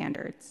compliance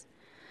standards.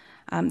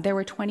 There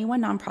were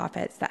 21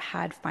 nonprofits that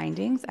had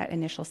findings at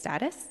initial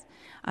status,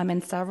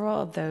 and several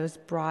of those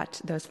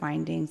brought those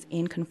findings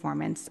in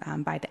conformance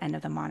by the end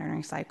of the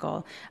monitoring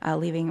cycle,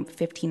 leaving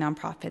 15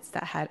 nonprofits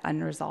that had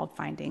unresolved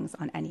findings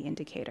on any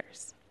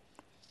indicators.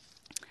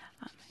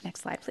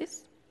 Next slide,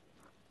 please.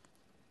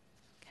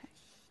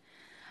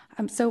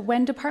 So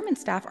when department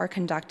staff are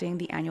conducting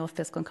the annual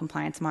fiscal and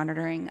compliance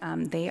monitoring,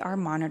 they are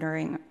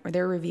monitoring or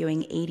they're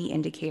reviewing 80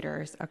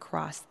 indicators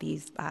across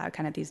these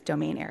these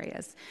domain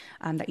areas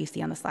that you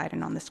see on the slide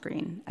and on the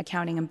screen: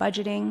 accounting and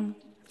budgeting,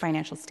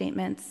 financial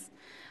statements,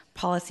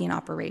 policy and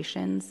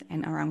operations,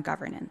 and around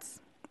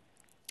governance.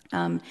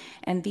 And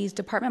these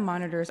department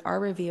monitors are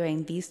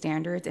reviewing these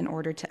standards in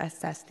order to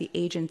assess the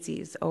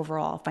agency's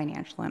overall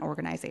financial and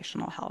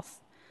organizational health.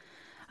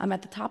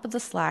 At the top of the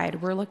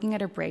slide, we're looking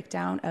at a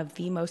breakdown of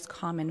the most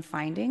common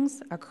findings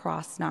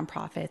across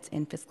nonprofits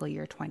in fiscal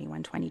year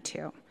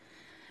 21-22.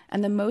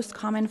 And the most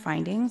common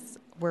findings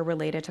were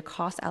related to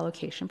cost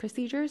allocation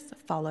procedures,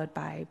 followed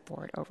by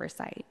board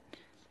oversight.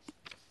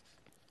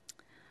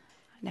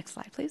 Next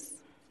slide, please.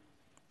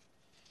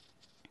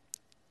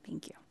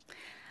 Thank you.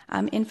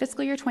 In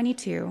fiscal year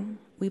 22,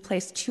 we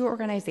placed 2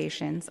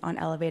 organizations on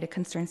elevated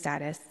concern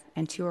status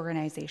and 2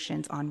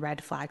 organizations on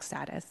red flag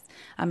status.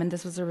 And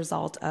this was a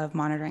result of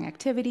monitoring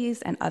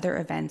activities and other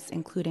events,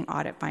 including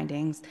audit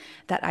findings,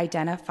 that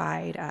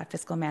identified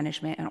fiscal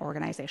management and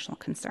organizational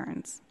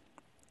concerns.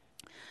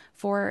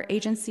 For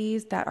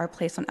agencies that are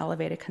placed on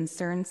elevated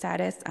concern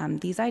status,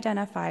 these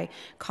identify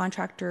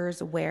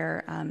contractors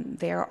where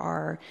there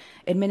are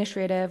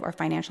administrative or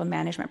financial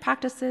management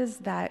practices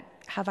that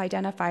have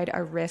identified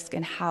a risk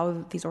in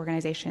how these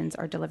organizations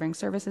are delivering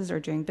services or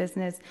doing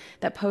business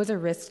that pose a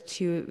risk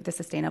to the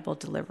sustainable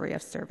delivery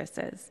of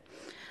services.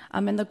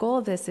 And the goal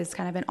of this is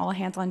kind of an all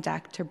hands on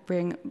deck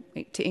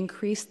to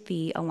increase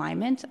the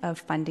alignment of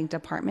funding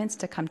departments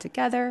to come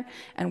together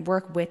and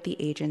work with the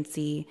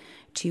agency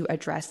to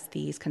address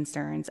these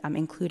concerns,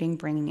 including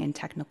bringing in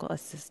technical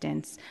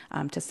assistance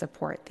to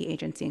support the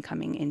agency in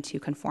coming into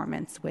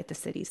conformance with the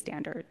city's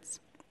standards.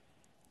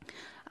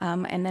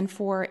 And then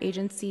for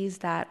agencies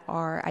that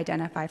are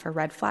identified for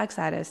red flag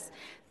status,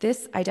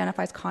 this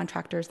identifies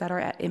contractors that are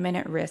at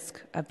imminent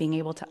risk of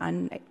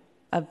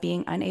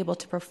being unable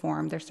to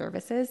perform their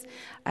services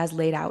as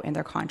laid out in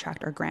their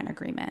contract or grant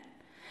agreement.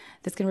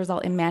 This can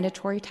result in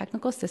mandatory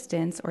technical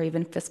assistance or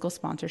even fiscal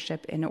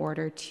sponsorship in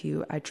order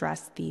to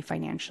address the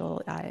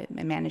financial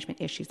and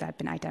management issues that have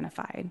been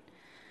identified.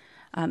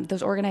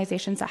 Those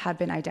organizations that have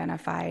been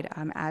identified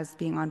as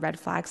being on red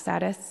flag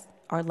status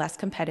are less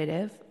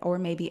competitive or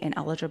may be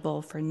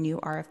ineligible for new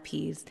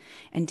RFPs,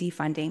 and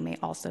defunding may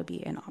also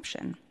be an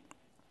option.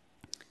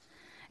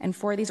 And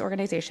for these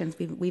organizations,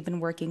 we've been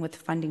working with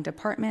funding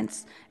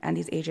departments and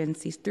these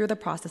agencies through the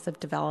process of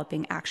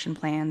developing action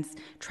plans,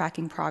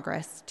 tracking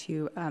progress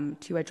to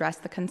address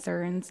the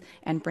concerns,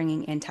 and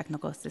bringing in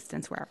technical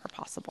assistance wherever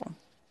possible.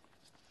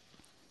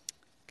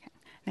 Okay,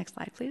 next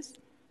slide, please.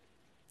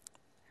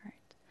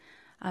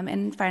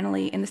 And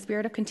finally, in the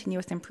spirit of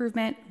continuous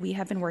improvement, we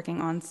have been working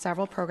on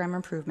several program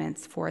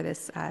improvements for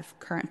this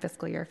current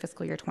fiscal year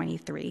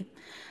 23.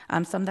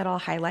 Some that I'll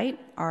highlight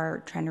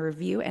are trying to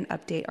review and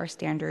update our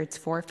standards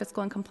for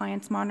fiscal and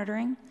compliance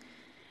monitoring,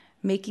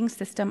 making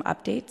system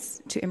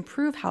updates to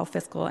improve how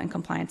fiscal and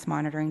compliance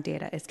monitoring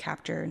data is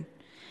captured,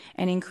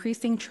 and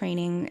increasing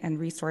training and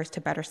resource to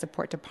better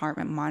support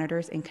department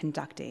monitors in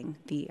conducting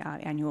the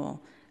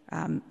annual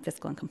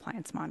fiscal and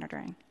compliance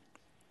monitoring.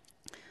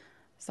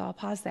 So I'll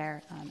pause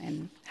there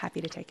and happy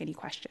to take any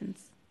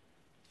questions.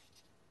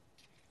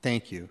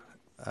 Thank you.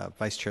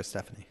 Vice Chair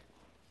Stephanie.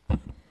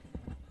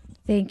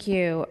 Thank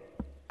you.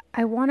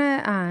 I want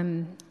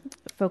to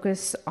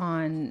focus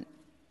on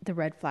the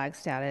red flag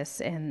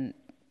status and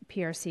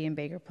PRC and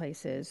Baker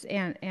Places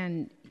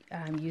and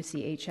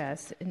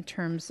UCHS in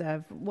terms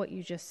of what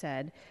you just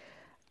said.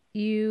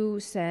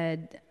 You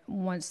said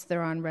once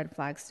they're on red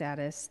flag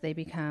status, they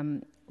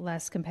become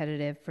less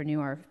competitive for new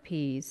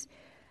RFPs.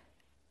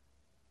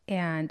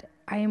 And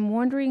I am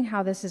wondering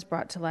how this is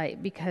brought to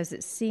light, because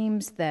it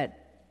seems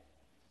that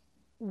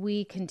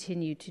we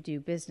continue to do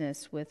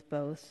business with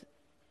both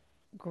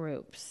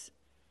groups,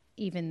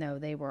 even though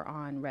they were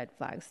on red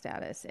flag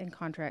status, and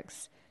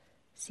contracts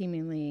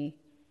seemingly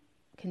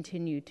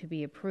continue to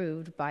be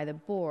approved by the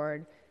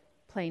board,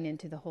 playing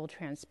into the whole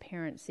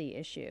transparency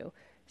issue.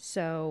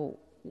 So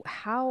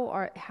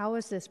how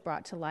is this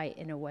brought to light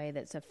in a way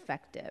that's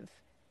effective?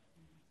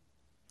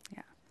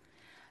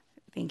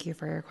 Thank you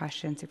for your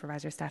question,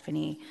 Supervisor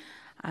Stephanie.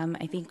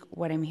 I think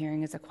what I'm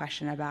hearing is a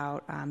question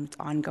about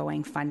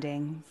ongoing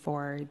funding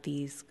for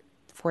these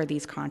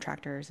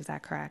contractors. Is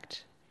that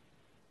correct?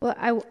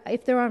 Well,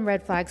 if they're on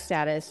red flag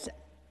status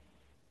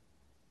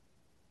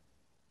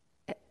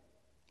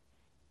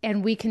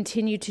and we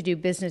continue to do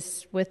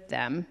business with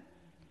them,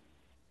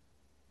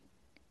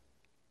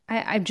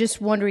 I'm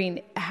just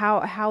wondering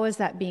how is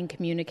that being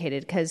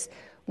communicated? Because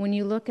when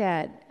you look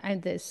at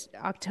this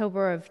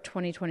October of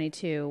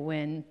 2022,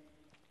 when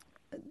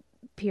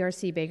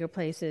PRC Baker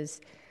Places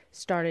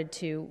started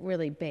to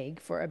really beg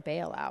for a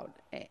bailout,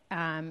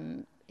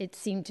 it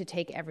seemed to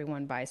take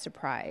everyone by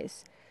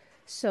surprise.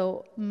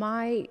 So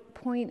my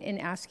point in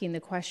asking the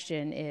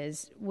question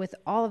is, with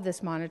all of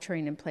this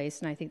monitoring in place,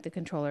 and I think the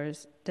controller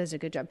does a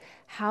good job,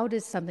 how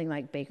does something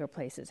like Baker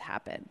Places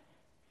happen?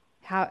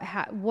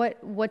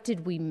 What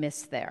did we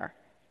miss there?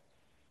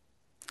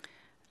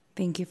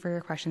 Thank you for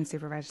your question,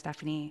 Supervisor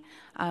Stephanie.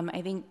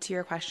 I think to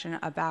your question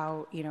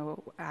about,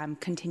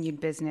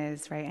 continued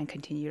business, right, and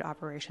continued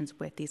operations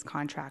with these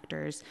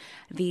contractors,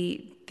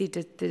 the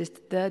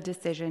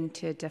decision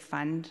to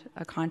defund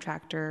a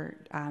contractor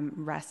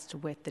rests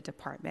with the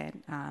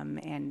department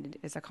and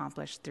is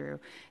accomplished through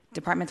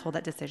departments hold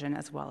that decision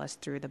as well as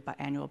through the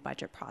annual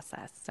budget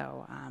process.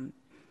 So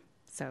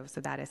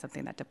that is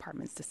something that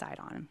departments decide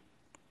on.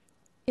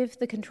 If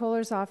the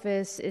controller's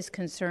office is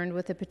concerned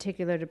with a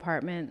particular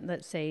department,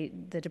 let's say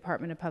the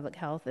Department of Public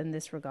Health in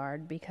this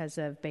regard because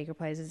of Baker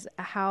Places,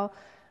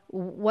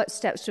 what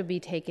steps would be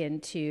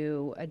taken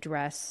to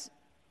address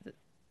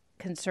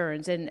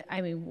concerns? And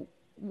I mean,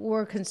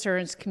 were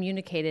concerns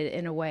communicated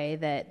in a way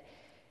that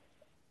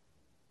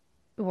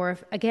were,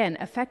 again,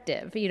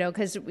 effective?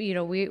 Because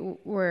we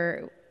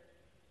were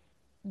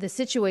the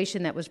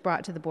situation that was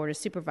brought to the Board of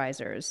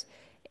Supervisors,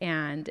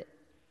 and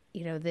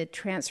the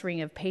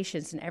transferring of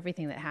patients and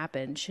everything that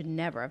happened should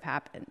never have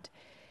happened.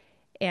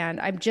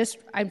 And I'm just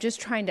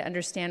trying to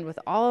understand, with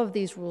all of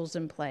these rules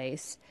in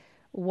place,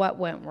 what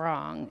went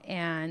wrong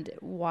and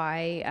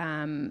why,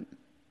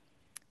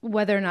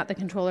 whether or not the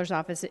controller's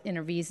office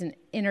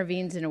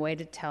intervenes in a way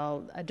to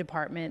tell a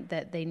department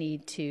that they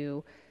need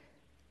to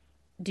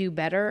do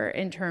better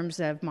in terms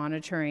of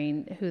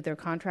monitoring who they're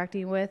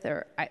contracting with.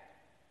 Or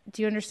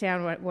do you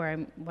understand what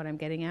I'm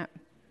getting at?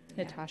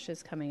 Yeah.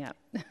 Natasha's coming up.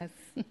 Yes.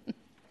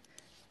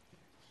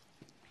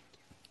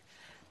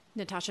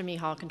 Natasha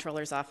Mihal,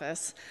 Controller's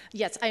Office.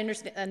 Yes, I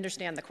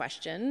understand the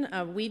question.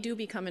 We do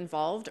become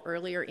involved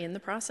earlier in the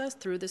process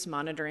through this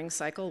monitoring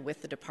cycle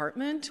with the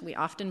department. We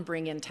often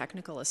bring in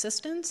technical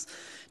assistance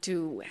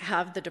to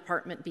have the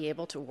department be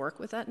able to work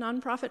with that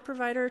nonprofit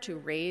provider to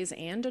raise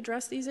and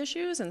address these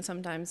issues, and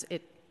sometimes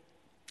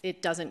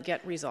it doesn't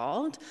get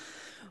resolved.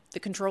 The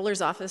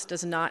Controller's Office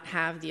does not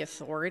have the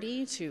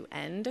authority to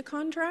end a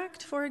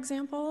contract, for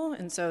example,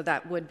 and so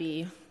that would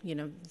be,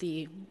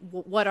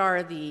 what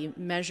are the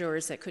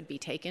measures that could be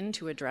taken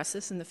to address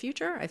this in the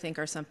future, I think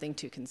are something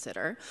to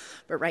consider.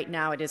 But right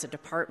now it is a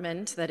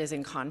department that is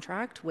in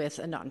contract with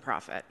a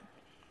nonprofit.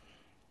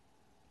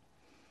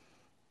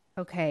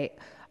 Okay.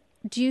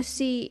 Do you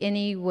see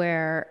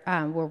anywhere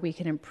where we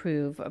can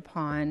improve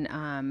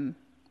upon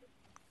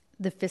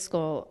the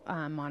fiscal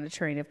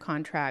monitoring of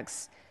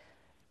contracts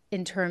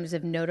in terms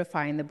of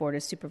notifying the Board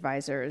of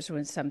Supervisors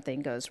when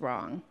something goes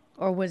wrong,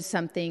 or when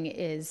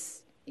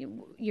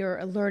you're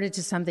alerted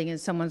to something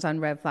and someone's on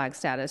red flag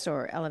status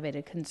or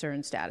elevated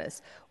concern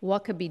status?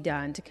 What could be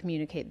done to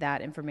communicate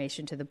that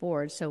information to the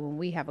board so when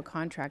we have a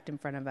contract in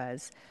front of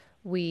us,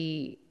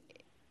 we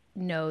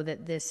know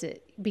that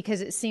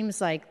because it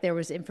seems like there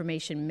was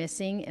information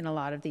missing in a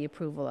lot of the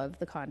approval of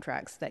the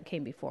contracts that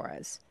came before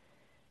us.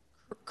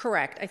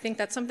 Correct. I think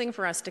that's something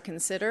for us to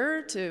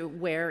consider, to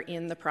where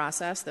in the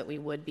process that we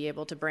would be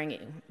able to bring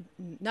in,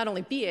 not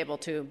only be able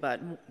to, but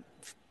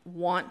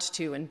want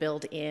to and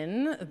build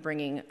in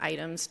bringing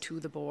items to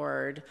the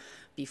board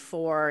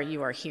before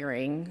you are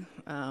hearing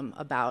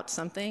about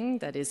something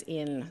that is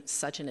in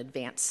such an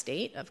advanced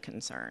state of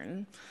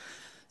concern.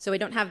 So we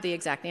don't have the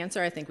exact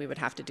answer. I think we would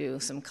have to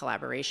do some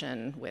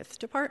collaboration with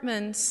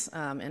departments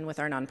and with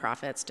our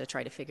nonprofits to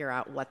try to figure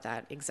out what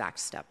that exact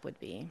step would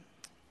be.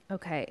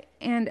 Okay,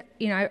 and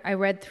I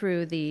read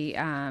through the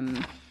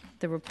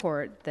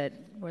report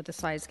where the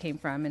slides came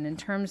from, and in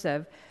terms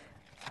of,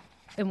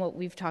 and what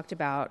we've talked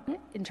about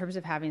in terms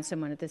of having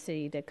someone at the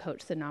city to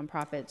coach the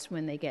nonprofits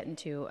when they get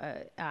into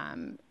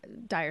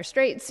dire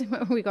straits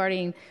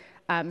regarding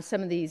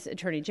some of these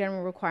Attorney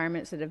General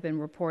requirements that have been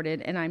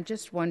reported, and I'm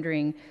just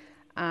wondering,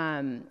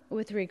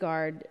 with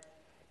regard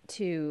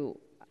to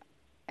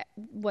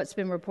what's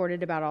been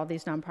reported about all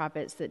these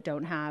nonprofits that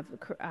don't have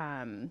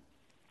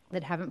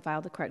that haven't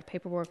filed the correct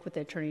paperwork with the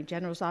Attorney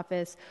General's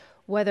office,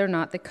 whether or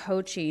not the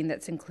coaching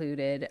that's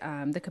included,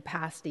 the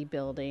capacity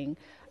building,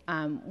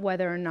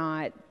 whether or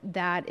not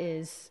that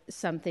is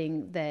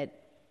something that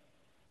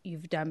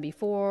you've done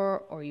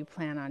before or you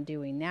plan on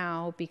doing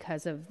now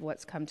because of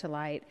what's come to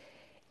light.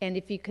 And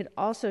if you could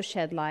also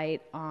shed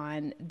light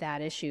on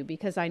that issue,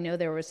 because I know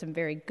there were some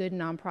very good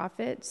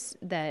nonprofits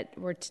that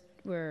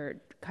were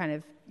kind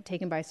of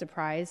taken by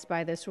surprise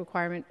by this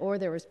requirement, or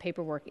there was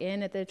paperwork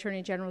in at the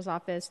Attorney General's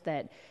office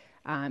that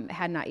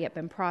had not yet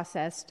been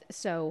processed.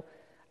 So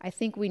I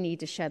think we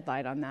need to shed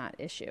light on that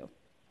issue.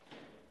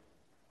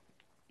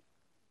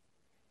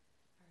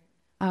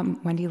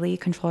 Wendy Lee,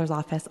 Controller's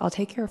Office. I'll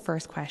take your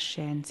first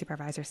question,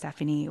 Supervisor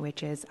Stephanie,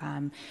 which is,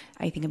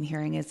 I think I'm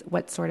hearing is,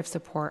 what sort of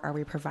support are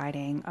we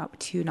providing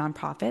to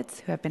nonprofits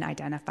who have been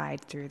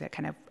identified through the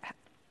kind of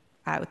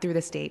through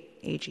the state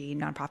AG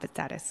nonprofit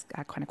status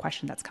kind of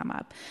question that's come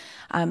up.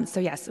 So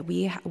yes,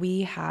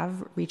 we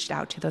have reached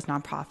out to those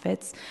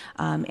nonprofits,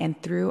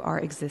 and through our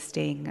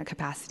existing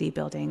capacity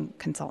building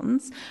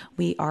consultants,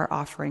 we are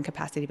offering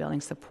capacity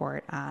building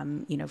support,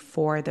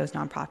 for those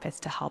nonprofits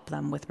to help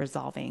them with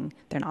resolving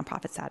their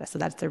nonprofit status. So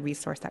that's the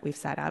resource that we've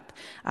set up.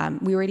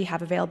 We already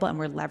have available, and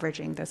we're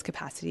leveraging those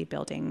capacity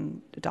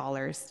building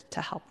dollars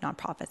to help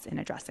nonprofits in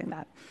addressing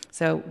that.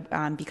 So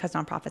because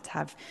nonprofits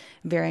have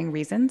varying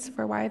reasons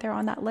for why they're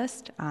on that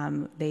list,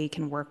 they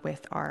can work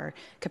with our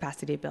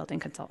capacity building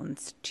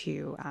consultants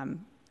to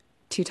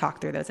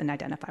talk through those and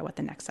identify what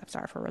the next steps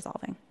are for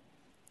resolving.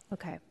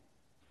 Okay.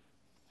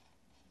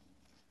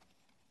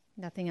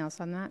 Nothing else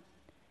on that?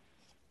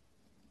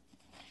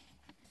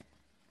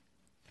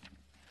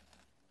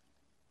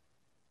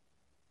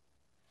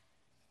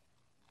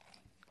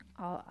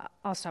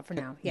 I'll stop for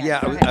now.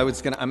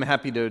 I'm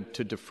happy to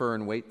defer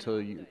and wait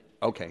till you.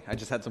 Okay, I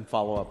just had some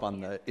follow-up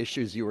on the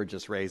issues you were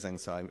just raising,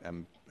 so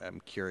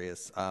I'm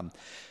curious.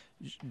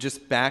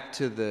 Just back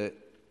to the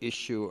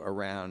issue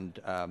around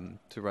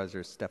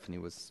Supervisor Stefani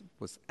was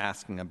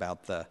asking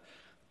about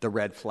the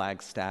red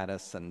flag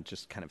status and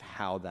just kind of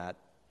how that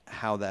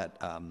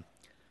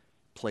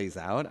plays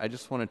out. I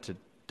just wanted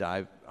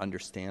to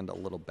understand a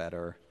little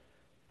better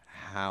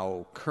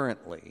how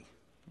currently,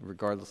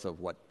 regardless of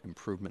what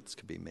improvements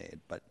could be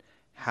made, but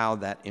how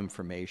that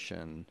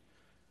information.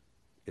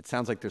 It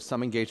sounds like there's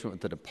some engagement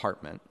with the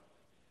department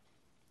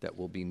that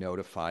will be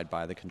notified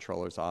by the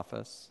controller's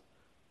office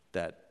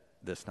that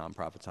this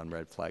nonprofit's on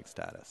red flag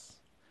status.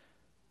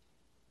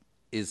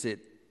 Is it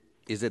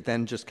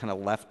then just kind of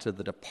left to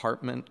the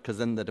department? Because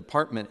then the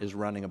department is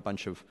running a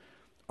bunch of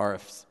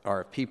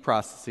RFP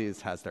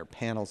processes, has their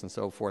panels and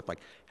so forth. Like,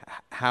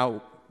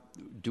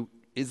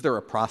 is there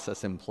a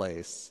process in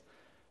place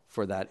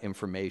for that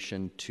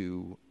information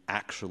to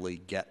actually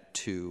get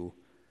to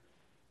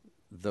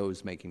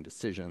those making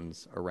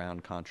decisions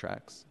around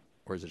contracts,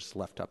 or is it just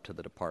left up to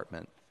the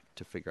department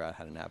to figure out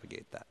how to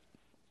navigate that?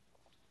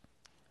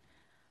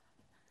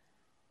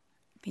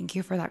 Thank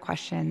you for that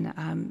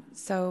question.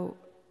 So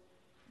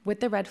with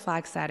the red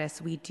flag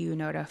status, we do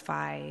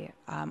notify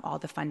all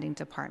the funding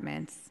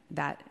departments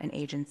that an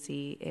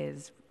agency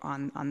is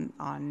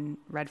on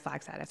red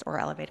flag status or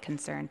elevated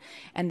concern,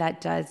 and that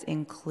does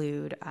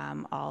include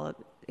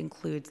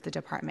includes the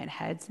department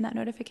heads in that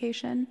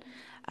notification,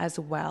 as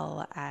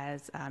well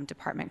as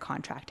department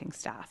contracting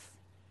staff.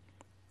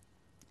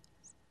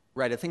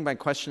 Right. I think my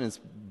question is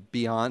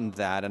beyond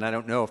that, and I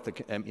don't know if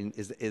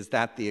is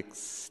that the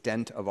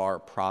extent of our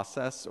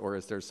process, or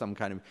is there some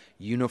kind of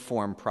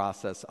uniform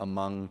process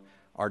among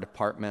our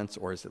departments,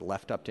 or is it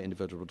left up to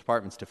individual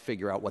departments to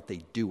figure out what they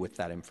do with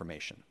that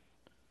information?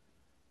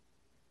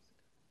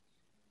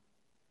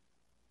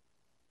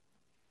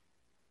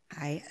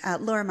 Hi,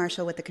 Laura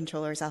Marshall with the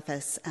Controller's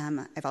Office.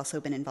 I've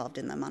also been involved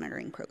in the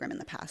monitoring program in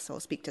the past, so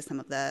I'll speak to some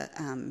of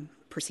the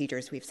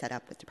procedures we've set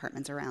up with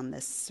departments around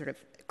this sort of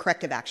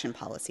corrective action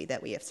policy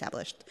that we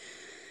established.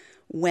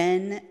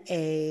 When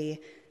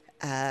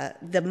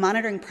the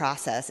monitoring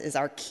process is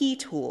our key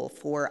tool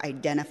for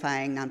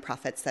identifying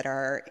nonprofits that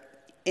are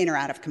in or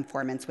out of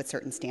conformance with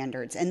certain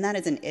standards, and that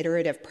is an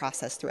iterative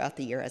process throughout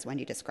the year, as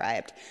Wendy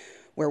described,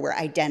 where we're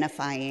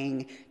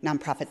identifying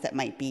nonprofits that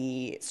might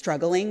be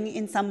struggling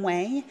in some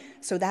way.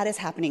 So that is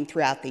happening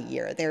throughout the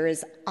year. There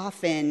is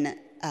often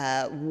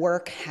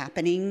work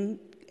happening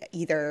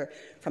either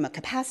from a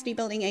capacity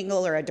building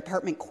angle or a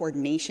department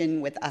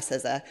coordination with us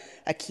as a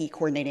key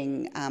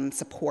coordinating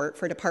support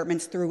for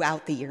departments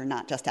throughout the year,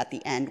 not just at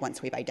the end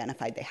once we've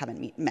identified they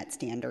haven't met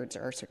standards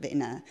or sort of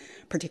in a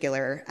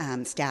particular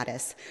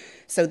status.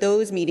 So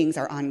those meetings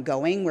are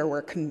ongoing, where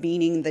we're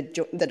convening the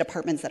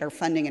departments that are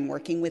funding and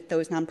working with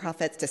those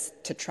nonprofits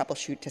to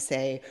troubleshoot, to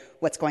say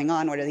what's going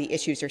on, what are the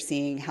issues you're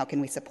seeing, how can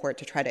we support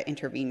to try to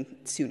intervene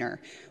sooner.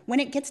 When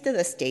it gets to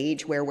the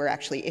stage where we're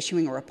actually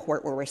issuing a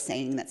report where we're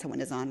saying that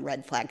someone is on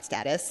red flag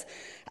status,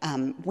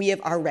 we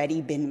have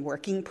already been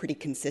working pretty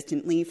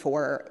consistently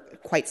for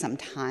quite some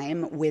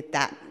time with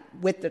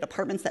the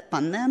departments that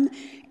fund them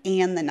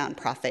and the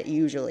nonprofit,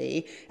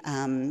 usually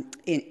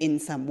in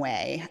some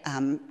way.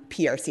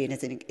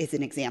 PRC is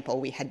an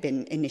example. We had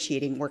been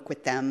initiating work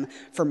with them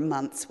for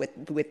months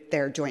with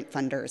their joint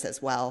funders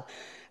as well,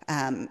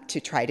 to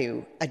try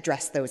to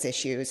address those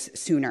issues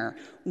sooner.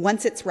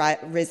 Once it's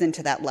risen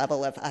to that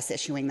level of us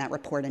issuing that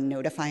report and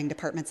notifying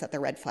departments at the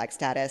red flag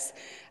status,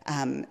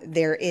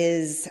 there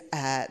is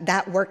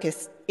that work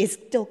is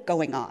still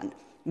going on.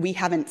 We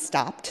haven't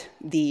stopped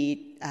the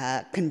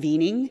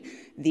convening,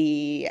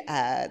 the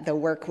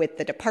work with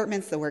the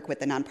departments, the work with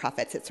the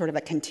nonprofits. It's sort of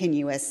a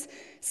continuous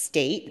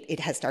state. It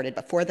has started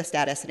before the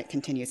status and it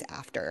continues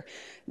after.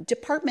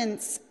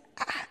 Departments,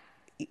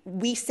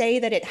 we say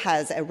that it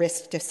has a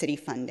risk to city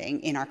funding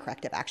in our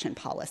corrective action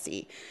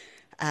policy.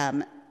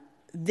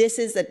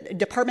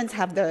 Departments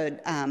have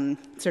the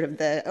sort of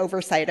the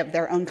oversight of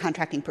their own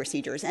contracting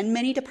procedures, and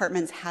many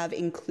departments have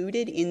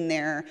included in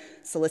their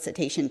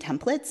solicitation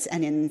templates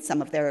and in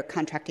some of their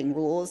contracting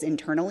rules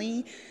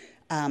internally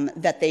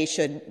that they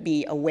should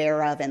be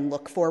aware of and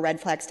look for red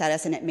flag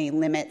status, and it may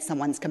limit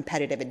someone's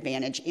competitive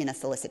advantage in a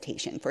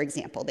solicitation. For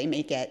example, they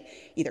may get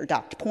either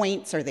docked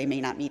points or they may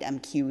not meet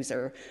MQs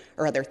or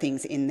other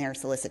things in their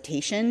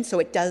solicitation. So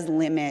it does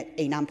limit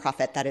a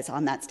nonprofit that is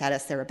on that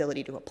status their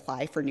ability to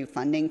apply for new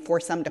funding for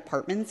some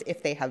departments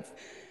if they have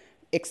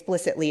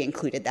explicitly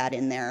included that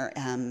in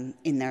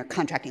their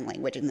contracting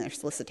language, in their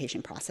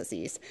solicitation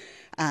processes.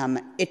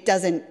 It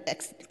doesn't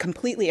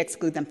completely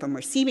exclude them from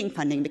receiving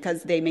funding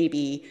because they may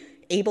be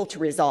able to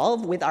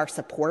resolve with our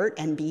support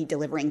and be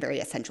delivering very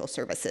essential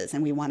services,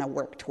 and we want to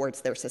work towards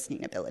their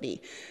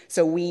sustainability.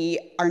 So we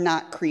are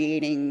not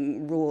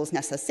creating rules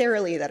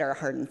necessarily that are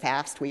hard and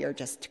fast. We are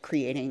just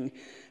creating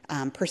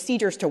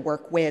procedures to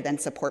work with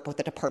and support both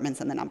the departments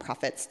and the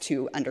nonprofits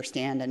to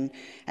understand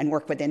and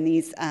work within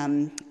these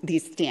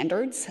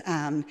standards.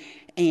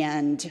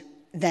 And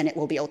then it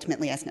will be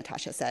ultimately, as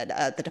Natasha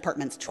said, the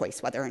department's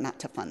choice whether or not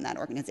to fund that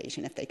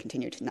organization if they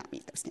continue to not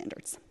meet those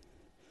standards.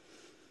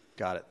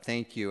 Got it.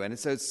 Thank you. And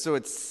so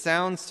it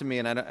sounds to me,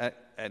 and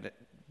I'm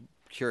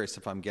curious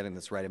if I'm getting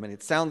this right. I mean,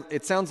 it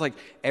sounds like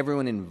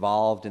everyone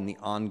involved in the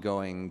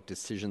ongoing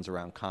decisions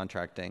around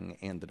contracting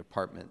and the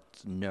department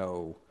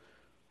know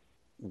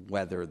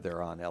whether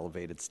they're on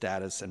elevated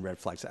status and red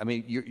flags. I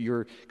mean,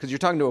 because you're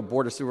talking to a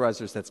board of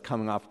supervisors that's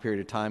coming off a period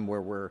of time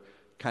where we're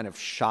kind of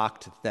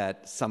shocked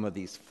that some of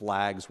these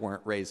flags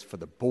weren't raised for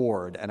the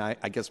board. And I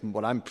guess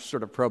what I'm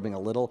sort of probing a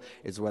little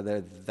is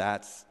whether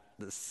that's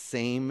the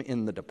same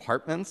in the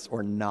departments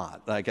or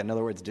not. Like, in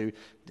other words,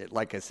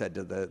 like I said,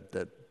 do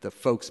the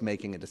folks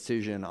making a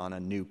decision on a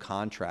new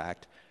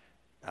contract,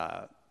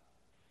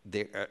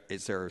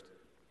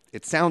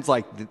 it sounds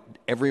like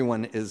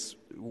everyone is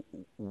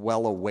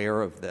well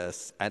aware of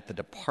this at the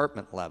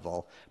department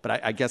level,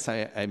 but I guess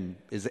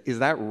is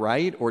that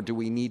right, or do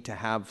we need to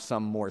have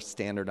some more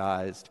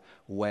standardized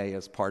way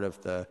as part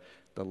of the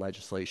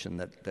legislation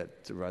that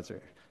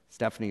Supervisor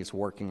Stefani is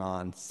working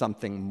on,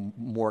 something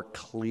more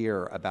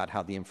clear about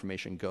how the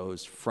information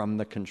goes from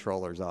the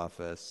controller's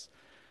office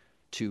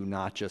to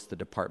not just the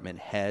department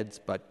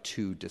heads, but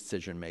to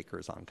decision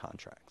makers on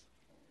contracts?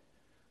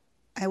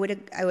 I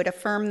would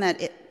affirm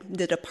that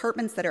the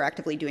departments that are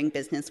actively doing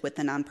business with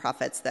the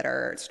nonprofits that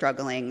are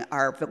struggling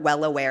are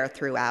well aware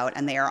throughout,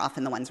 and they are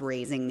often the ones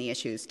raising the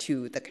issues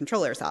to the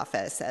controller's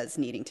office as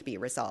needing to be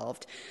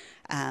resolved.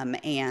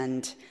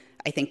 And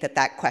I think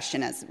that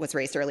question, as was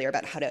raised earlier,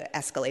 about how to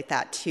escalate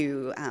that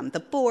to the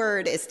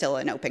board is still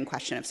an open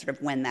question of sort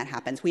of when that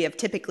happens. We have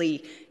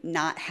typically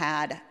not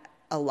had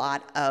a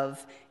lot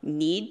of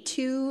need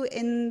to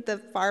in the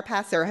far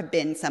past. There have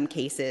been some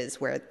cases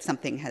where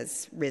something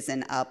has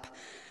risen up,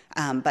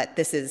 but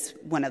this is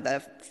one of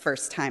the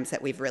first times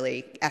that we've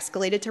really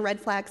escalated to red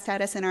flag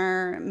status in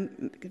our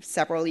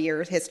several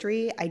years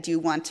history. I do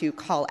want to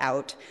call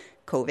out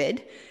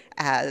COVID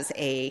as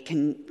a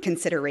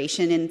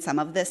consideration in some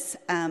of this,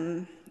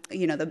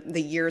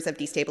 the years of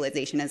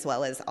destabilization, as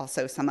well as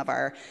also some of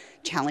our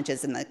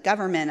challenges in the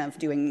government of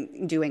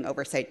doing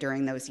oversight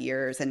during those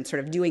years and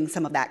sort of doing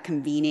some of that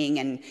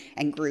convening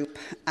and group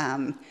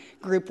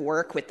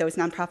work with those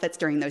nonprofits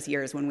during those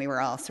years when we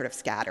were all sort of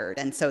scattered.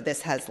 And so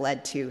this has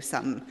led to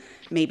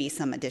maybe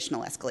some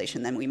additional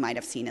escalation than we might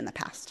have seen in the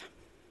past.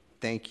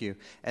 Thank you.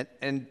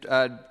 And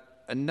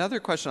another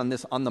question on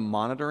this, on the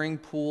monitoring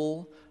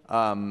pool.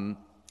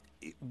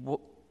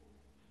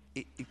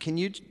 Can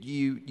you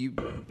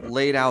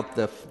laid out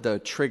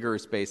the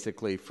triggers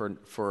basically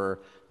for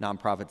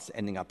nonprofits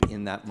ending up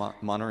in that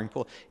monitoring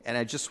pool, and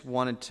I just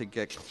wanted to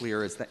get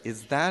clear: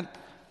 is that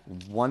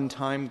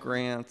one-time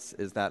grants?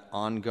 Is that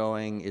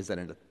ongoing? Is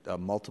that a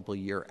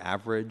multiple-year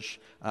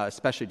average?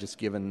 Especially just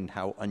given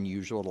how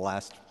unusual the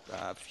last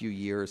few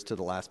years to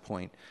the last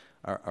point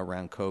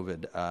around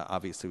COVID.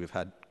 Obviously, we've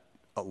had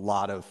a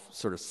lot of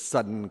sort of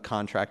sudden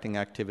contracting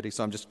activity.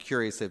 So I'm just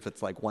curious if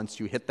it's like once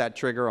you hit that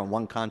trigger on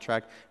one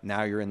contract,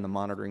 now you're in the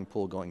monitoring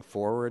pool going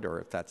forward, or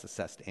if that's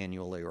assessed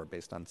annually or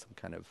based on some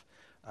kind of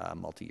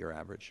multi-year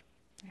average.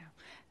 Yeah,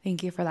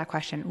 thank you for that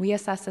question. We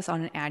assess this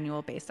on an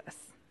annual basis.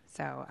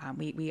 So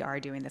we are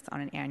doing this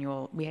on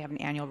we have an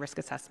annual risk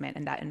assessment,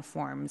 and that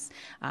informs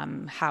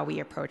how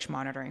we approach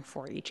monitoring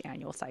for each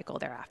annual cycle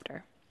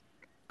thereafter.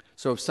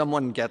 So if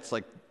someone gets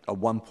like a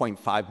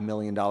 $1.5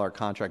 million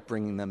contract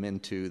bringing them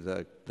into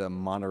the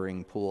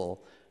monitoring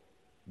pool,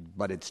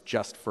 but it's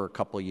just for a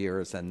couple of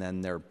years and then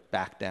they're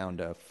back down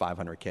to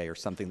 $500K or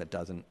something that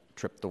doesn't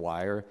trip the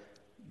wire,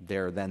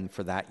 then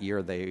for that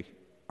year they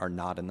are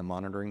not in the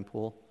monitoring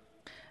pool?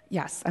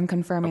 Yes, I'm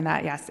confirming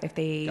that, yes.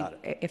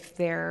 If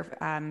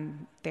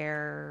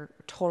their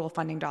total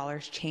funding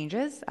dollars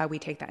changes, we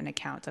take that into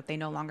account. So if they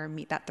no longer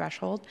meet that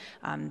threshold,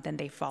 then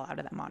they fall out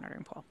of that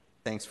monitoring pool.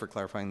 Thanks for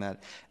clarifying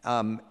that.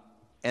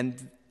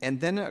 And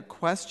then a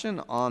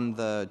question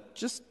on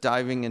just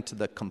diving into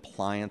the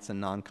compliance and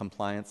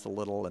non-compliance a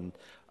little, and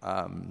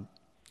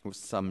with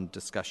some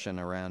discussion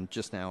around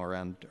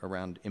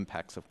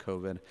impacts of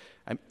COVID.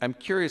 I'm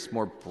curious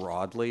more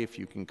broadly if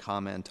you can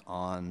comment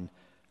on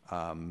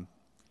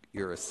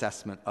your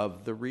assessment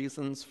of the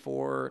reasons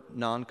for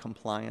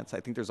non-compliance. I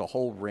think there's a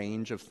whole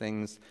range of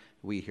things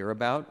we hear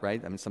about, right?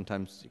 I mean,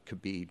 sometimes it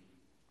could be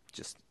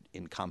just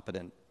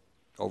incompetent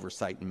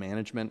oversight and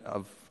management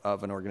of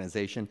an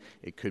organization.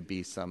 It could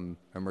be some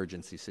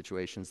emergency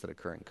situations that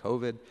occur in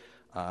COVID.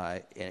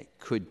 It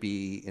could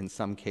be, in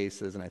some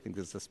cases, and I think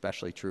this is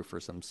especially true for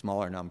some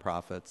smaller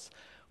nonprofits,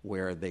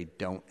 where they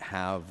don't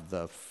have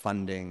the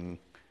funding,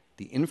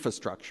 the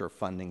infrastructure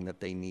funding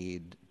that they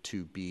need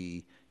to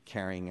be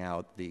carrying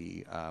out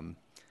the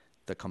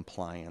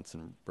compliance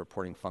and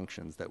reporting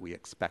functions that we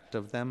expect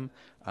of them.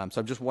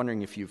 So I'm just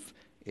wondering if you've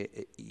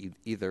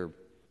either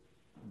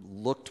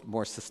looked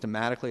more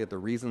systematically at the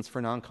reasons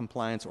for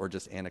non-compliance, or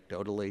just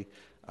anecdotally,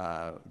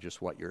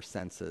 just what your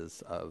sense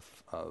is of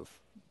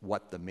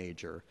what the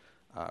major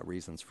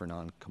reasons for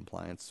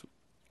non-compliance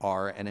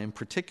are, and in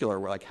particular,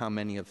 like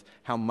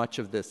how much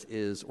of this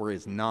is or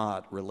is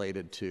not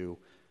related to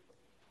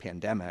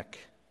pandemic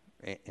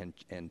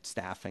and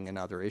staffing and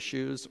other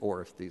issues,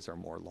 or if these are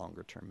more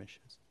longer-term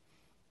issues.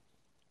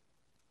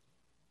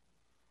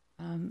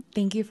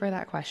 Thank you for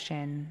that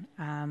question.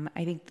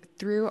 I think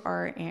through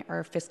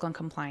our fiscal and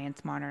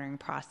compliance monitoring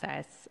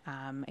process,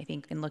 I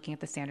think in looking at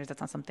the standards,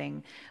 that's not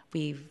something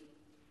we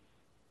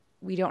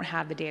don't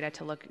have the data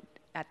to look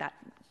at that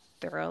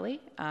thoroughly.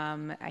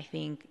 I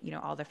think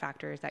all the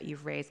factors that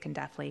you've raised can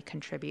definitely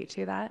contribute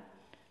to that.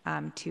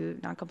 To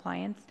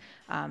noncompliance,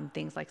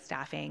 things like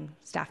staff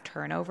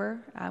turnover,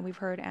 we've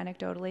heard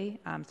anecdotally.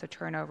 So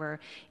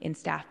turnover in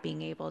staff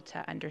being able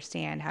to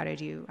understand how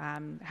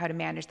to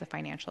manage the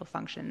financial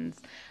functions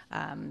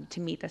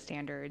to meet the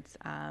standards.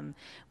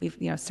 We've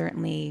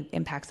certainly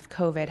impacts of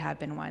COVID have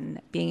been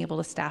one. Being able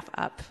to staff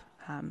up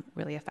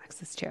really affects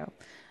this too.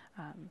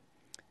 So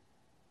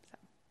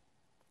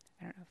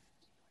I don't know if you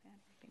want to add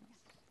anything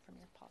else from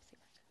your policy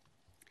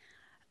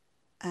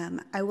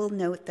work. I will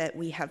note that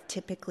we have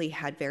typically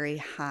had very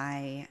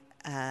high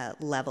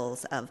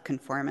levels of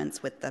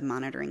conformance with the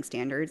monitoring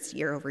standards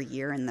year over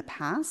year in the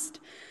past.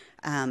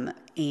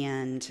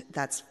 And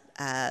that's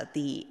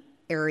the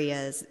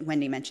areas,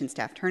 Wendy mentioned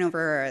staff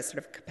turnover, a sort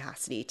of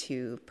capacity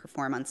to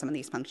perform on some of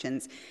these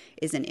functions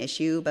is an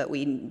issue, but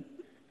we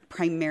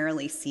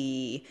primarily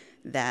see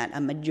that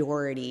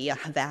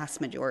a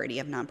vast majority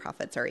of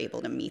nonprofits are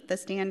able to meet the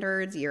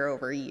standards year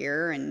over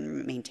year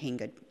and maintain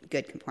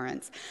good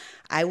conformance.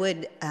 I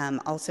would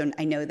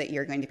I know that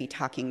you're going to be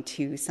talking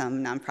to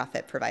some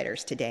nonprofit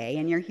providers today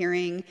in your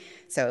hearing,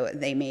 so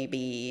they may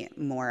be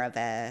more of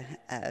a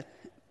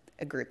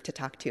group to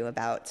talk to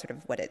about sort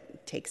of what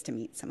it takes to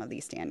meet some of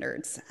these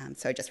standards.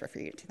 So I just refer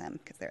you to them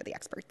because they're the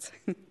experts.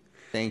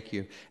 Thank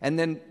you. And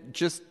then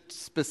just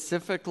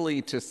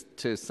specifically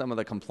to some of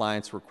the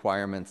compliance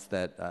requirements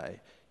that,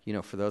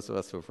 for those of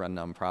us who have run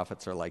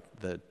nonprofits are like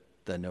the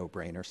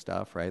no-brainer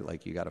stuff, right?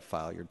 Like you got to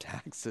file your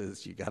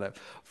taxes, you got to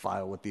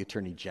file with the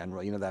Attorney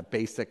General, that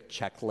basic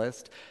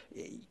checklist.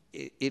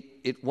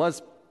 It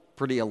was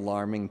pretty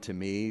alarming to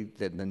me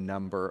that the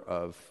number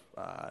of,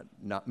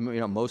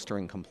 most are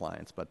in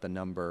compliance, but the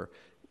number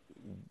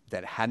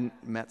that hadn't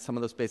met some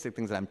of those basic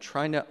things. And I'm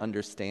trying to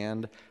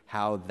understand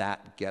how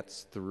that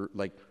gets through,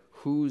 like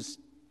whose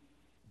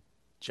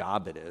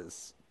job it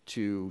is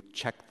to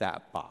check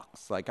that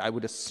box. Like I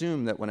would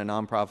assume that when a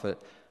nonprofit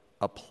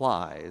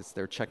applies,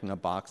 they're checking a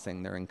box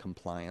saying they're in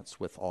compliance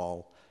with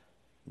all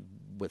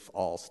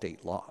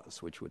state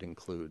laws, which would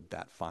include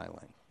that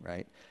filing,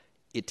 right?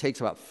 It takes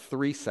about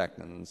 3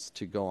 seconds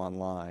to go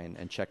online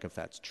and check if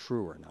that's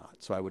true or not.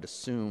 So I would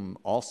assume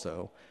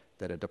also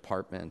that a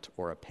department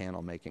or a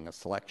panel making a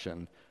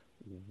selection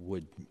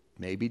would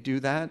maybe do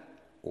that,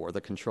 or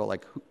the control,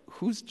 like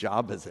whose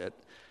job is it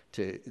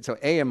to, so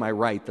A, am I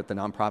right that the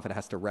nonprofit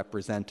has to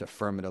represent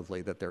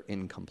affirmatively that they're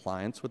in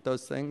compliance with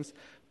those things,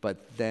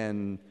 but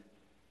then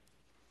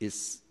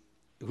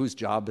whose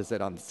job is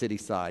it on the city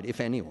side, if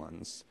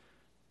anyone's,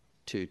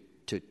 to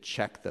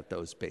check that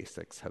those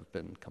basics have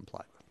been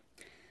complied with?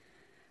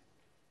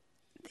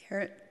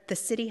 The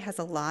city has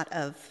a lot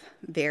of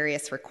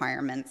various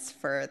requirements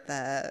for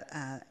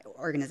the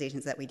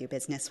organizations that we do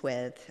business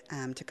with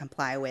to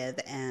comply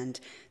with, and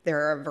there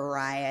are a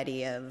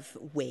variety of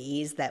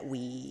ways that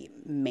we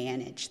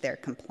manage their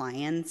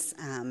compliance.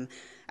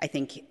 I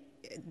think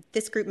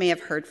this group may have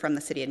heard from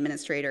the city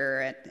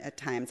administrator at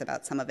times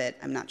about some of it,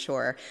 I'm not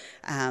sure,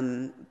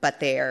 but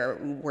they are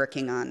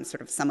working on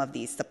sort of some of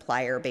these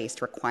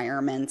supplier-based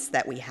requirements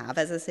that we have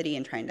as a city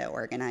and trying to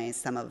organize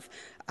some of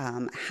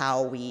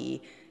how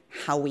we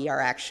are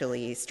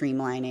actually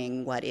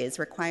streamlining what is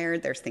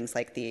required. There's things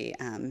like the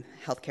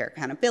healthcare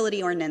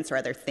accountability ordinance or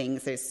other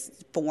things.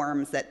 There's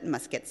forms that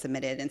must get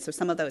submitted. And so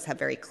some of those have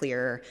very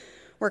clear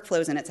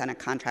workflows, and it's on a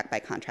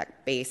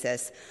contract-by-contract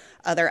basis.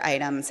 Other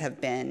items have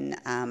been,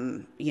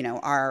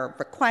 are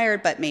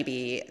required, but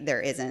maybe there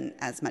isn't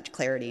as much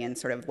clarity in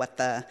sort of what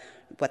the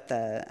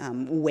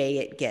way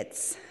it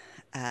gets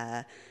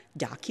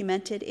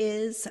documented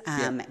is.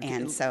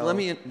 And so let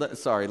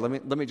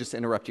me just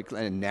interrupt you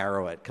and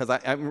narrow it, because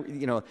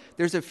I'm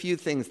there's a few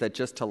things that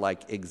just to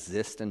like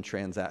exist and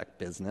transact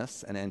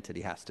business an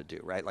entity has to do,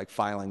 right? Like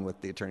filing with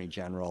the Attorney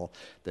General,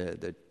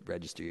 the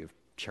Registry of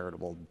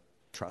Charitable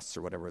Trusts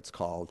or whatever it's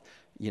called,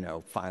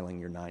 filing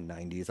your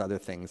 990s, other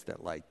things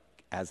that like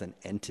as an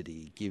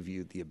entity give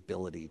you the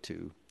ability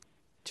to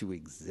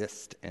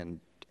exist and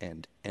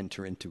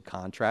enter into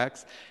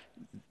contracts.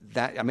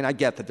 That, I mean, I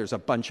get that there's a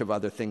bunch of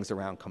other things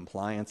around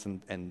compliance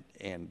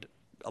and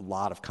a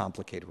lot of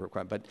complicated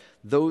requirements, but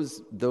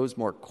those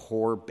more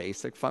core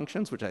basic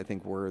functions, which I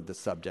think were the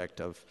subject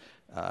of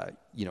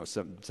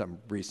some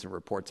recent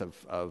reports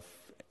of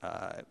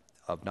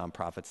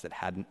nonprofits that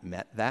hadn't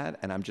met that,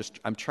 and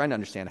I'm trying to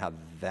understand how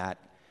that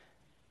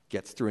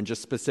gets through. And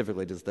just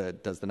specifically, does the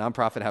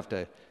nonprofit have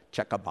to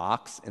check a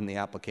box in the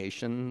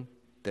application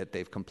that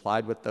they've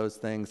complied with those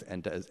things,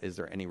 and is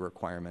there any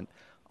requirement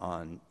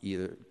on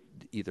either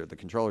the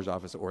controller's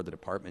office or the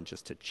department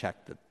just to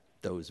check that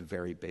those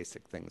very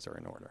basic things are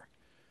in order?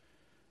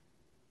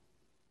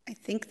 I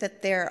think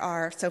that there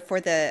are, so for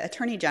the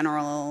Attorney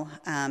General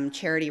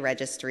Charity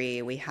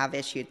Registry, we have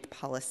issued the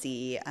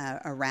policy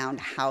around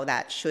how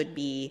that should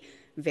be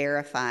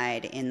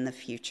verified in the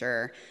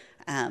future.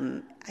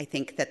 I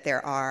think that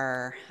there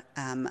are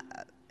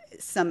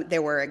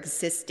there were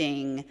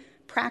existing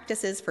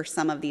practices for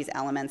some of these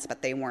elements,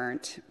 but they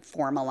weren't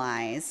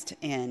formalized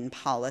in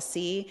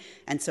policy,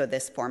 and so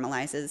this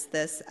formalizes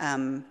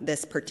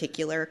this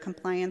particular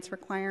compliance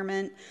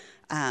requirement.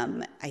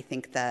 I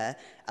think the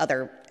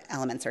other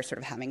elements are sort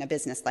of having a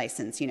business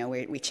license.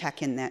 We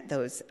check in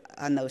those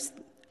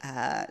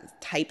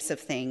types of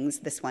things.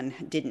 This one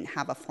didn't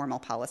have a formal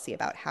policy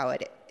about how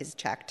it is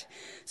checked,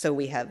 so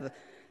we have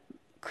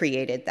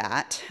created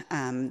that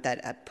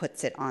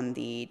puts it on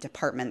the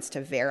departments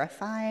to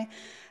verify.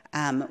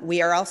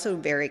 We are also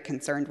very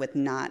concerned with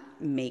not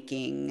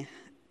making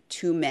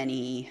too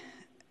many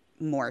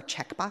more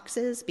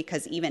checkboxes,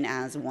 because even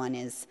as one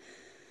is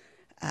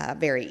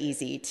very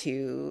easy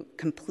to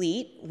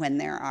complete, when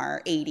there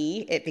are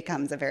 80, it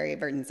becomes a very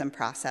burdensome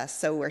process.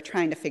 So we're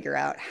trying to figure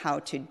out how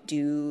to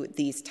do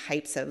these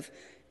types of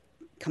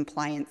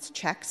compliance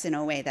checks in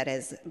a way that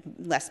is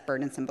less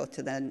burdensome both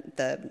to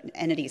the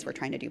entities we're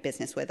trying to do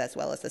business with, as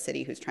well as the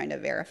city who's trying to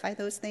verify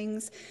those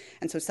things.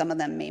 And so some of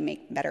them may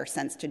make better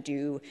sense to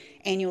do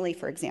annually,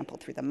 for example,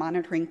 through the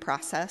monitoring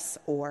process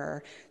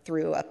or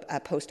through a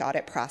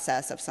post-audit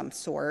process of some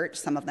sort.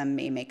 Some of them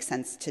may make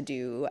sense to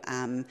do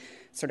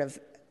sort of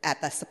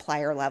at the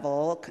supplier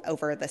level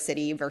over the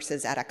city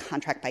versus at a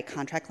contract by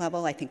contract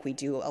level. I think we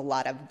do a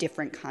lot of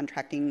different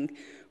contracting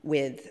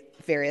with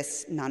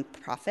various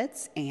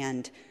nonprofits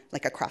and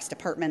like across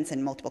departments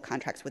and multiple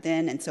contracts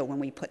within. And so when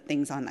we put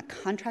things on a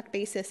contract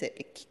basis,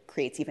 it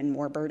creates even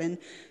more burden.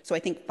 So I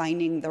think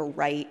finding the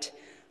right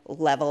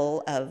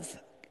level of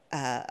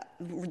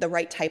the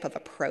right type of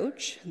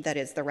approach that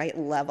is the right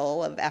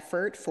level of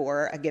effort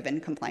for a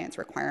given compliance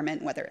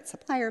requirement, whether it's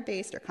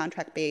supplier-based or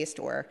contract-based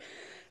or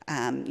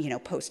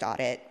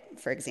post-audit,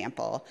 for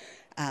example,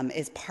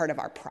 is part of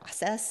our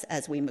process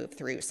as we move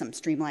through some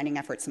streamlining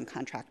efforts, some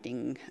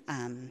contracting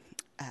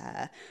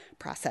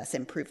process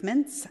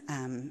improvements.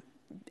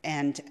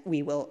 And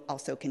we will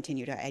also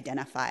continue to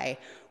identify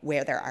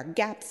where there are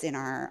gaps in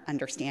our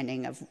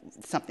understanding of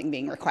something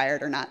being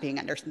required or not being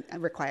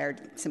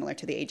required, similar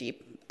to the AG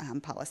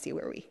policy,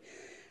 where we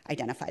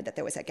identified that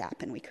there was a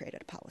gap and we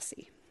created a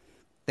policy.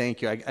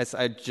 Thank you.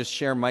 I just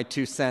share my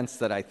 2 cents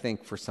that I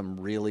think for some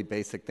really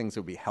basic things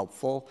it would be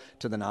helpful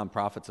to the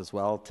nonprofits as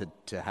well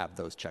to have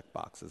those check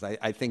boxes.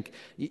 I think,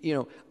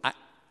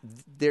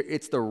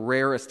 it's the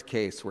rarest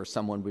case where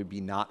someone would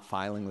be not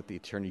filing with the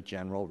Attorney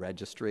General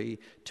Registry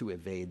to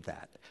evade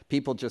that.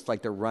 People just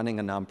like they're running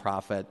a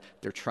nonprofit,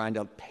 they're trying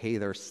to pay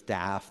their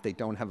staff, they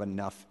don't have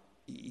enough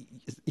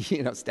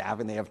staff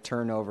and they have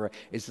turnover.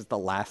 It's just the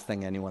last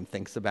thing anyone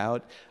thinks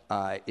about.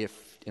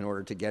 If in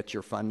order to get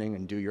your funding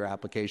and do your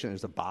application,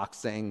 there's a box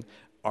saying,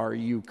 are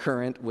you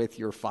current with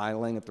your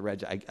filing at the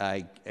reg?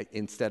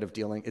 Instead of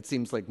dealing, it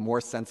seems like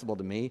more sensible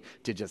to me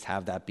to just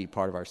have that be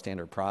part of our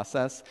standard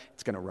process.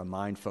 It's going to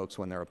remind folks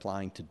when they're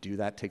applying to do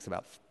that. It takes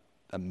about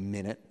a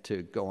minute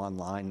to go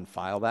online and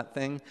file that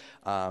thing.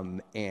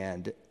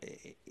 And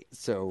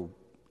so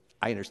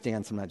I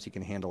understand sometimes you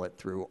can handle it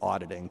through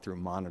auditing, through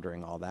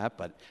monitoring, all that,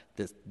 but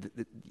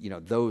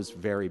those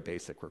very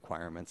basic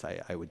requirements,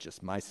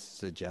 my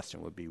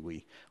suggestion would be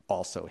we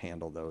also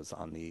handle those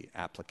on the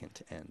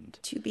applicant end.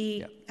 To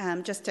be,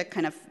 just to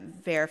kind of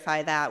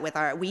verify that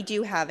we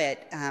do have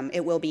it,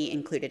 it will be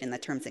included in the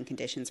terms and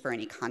conditions for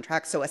any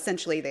contract. So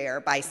essentially they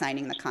are, by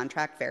signing the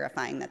contract,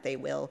 verifying that they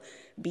will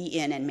be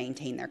in and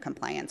maintain their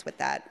compliance with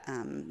that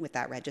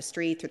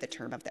registry through the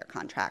term of their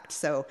contract.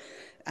 So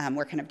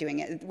we're kind of doing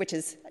it, which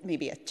is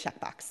maybe a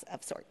checkbox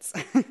of sorts.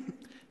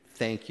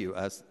 Thank you.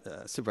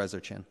 Supervisor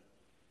Chan.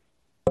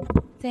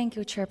 Thank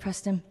you, Chair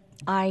Preston.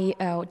 I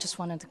just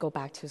wanted to go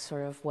back to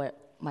sort of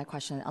what my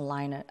question, a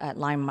line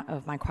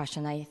of my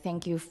question. I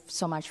thank you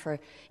so much for,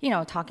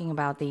 talking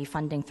about the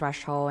funding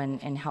threshold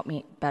and help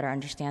me better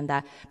understand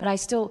that. But I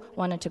still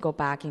wanted to go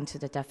back into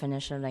the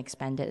definition of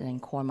expanded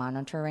and core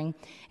monitoring,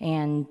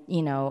 and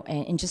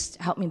and just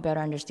help me better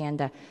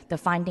understand the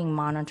finding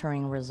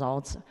monitoring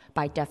results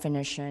by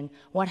definition.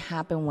 What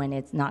happened when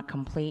it's not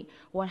complete?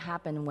 What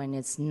happened when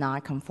it's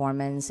not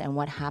conformance? And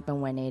what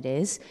happened when it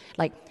is?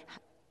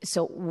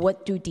 So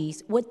what do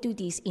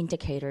these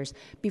indicators,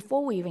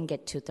 before we even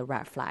get to the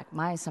red flag,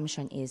 my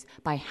assumption is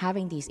by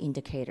having these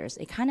indicators,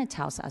 it kind of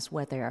tells us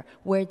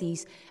where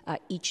these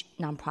each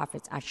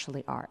nonprofits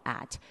actually are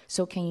at.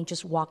 So can you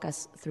just walk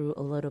us through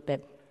a little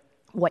bit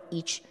what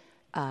each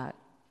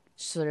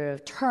sort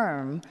of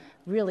term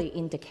really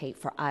indicate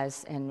for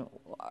us? And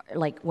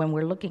when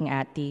we're looking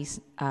at this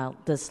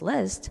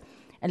list,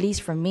 at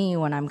least for me,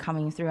 when I'm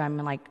coming through, I'm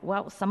like,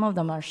 well, some of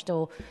them are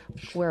still,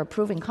 we're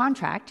approving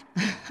contract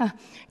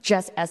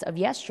just as of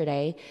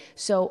yesterday.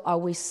 So are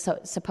we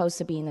supposed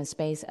to be in a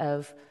space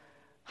of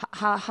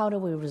how do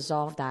we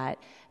resolve that?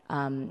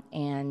 And,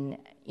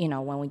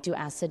 when we do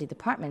ask city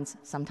departments,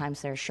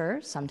 sometimes they're sure,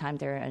 sometimes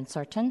they're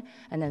uncertain,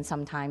 and then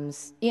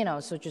sometimes,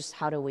 so just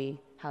how do we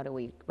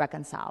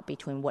reconcile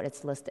between what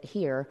is listed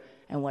here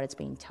and what is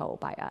being told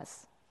by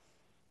us?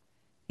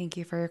 Thank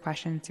you for your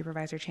question,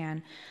 Supervisor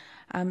Chan.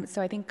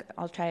 So I think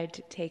I'll try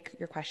to take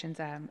your questions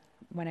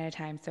one at a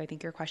time. So I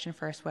think your question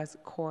first was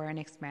core and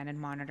expanded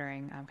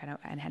monitoring,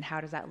 and how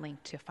does that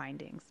link to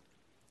findings?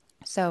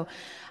 So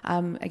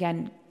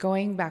again,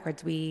 going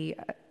backwards,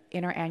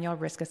 in our annual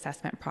risk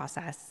assessment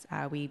process,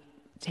 we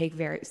take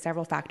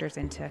several factors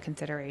into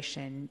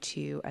consideration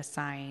to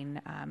assign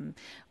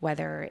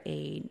whether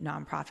a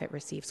nonprofit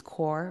receives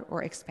core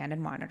or expanded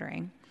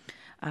monitoring.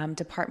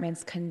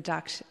 Departments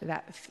conduct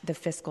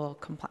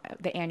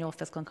the annual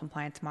fiscal and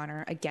compliance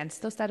monitor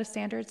against those set of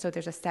standards. So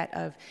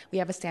we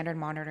have a standard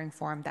monitoring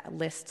form that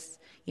lists,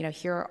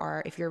 if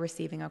you're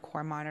receiving a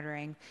core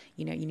monitoring,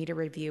 you need to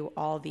review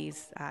all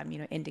these,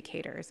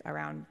 indicators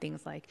around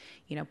things like,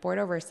 board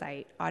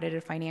oversight,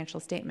 audited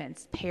financial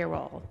statements,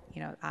 payroll,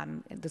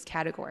 those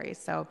categories.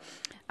 So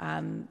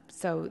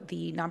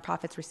the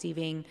nonprofits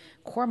receiving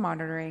core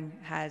monitoring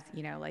has,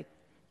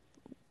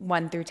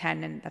 1 through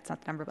 10, and that's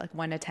not the number, but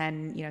 1 to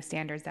 10,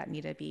 standards that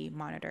need to be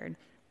monitored.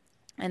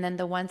 And then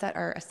the ones that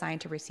are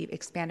assigned to receive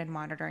expanded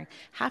monitoring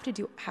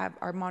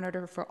are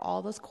monitored for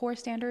all those core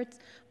standards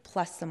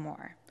plus some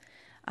more.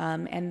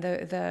 And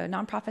the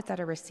nonprofits that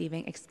are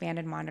receiving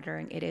expanded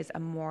monitoring, it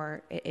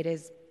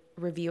is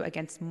review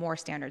against more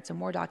standards. So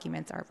more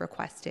documents are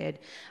requested,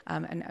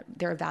 and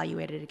they're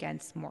evaluated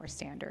against more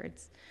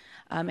standards.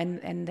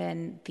 And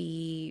then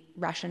the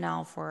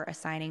rationale for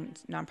assigning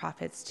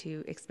nonprofits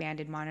to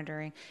expanded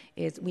monitoring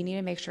is we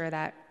make sure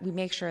that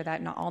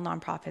not all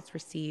nonprofits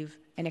receive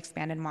an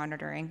expanded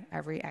monitoring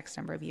every X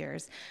number of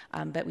years,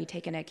 but we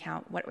take into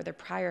account what their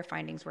prior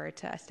findings were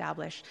to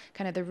establish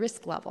kind of the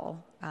risk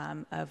level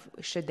of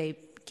do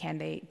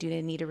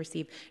they need to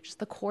receive just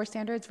the core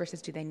standards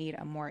versus do they need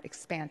a more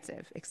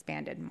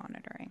expanded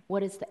monitoring?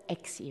 What is the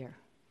X year?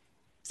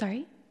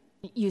 Sorry?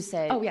 You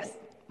said... Oh, yes.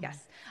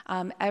 Yes.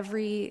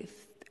 Every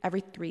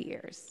 3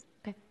 years.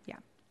 Okay. Yeah.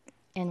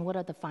 And what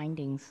are the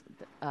findings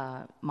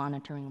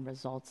monitoring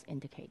results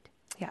indicate?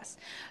 Yes.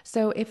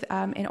 So if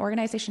an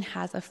organization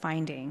has a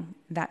finding,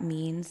 that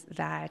means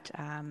that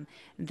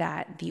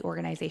the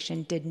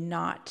organization did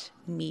not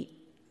meet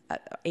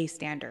a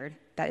standard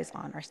that is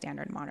on our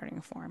standard monitoring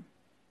form.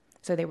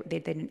 So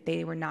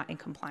they were not in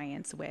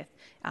compliance with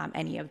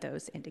any of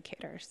those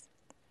indicators.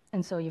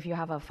 And so if you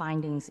have a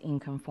findings in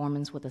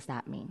conformance, what does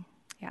that mean?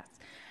 Yes.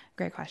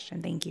 Great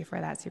question. Thank you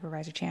for that,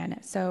 Supervisor Chan.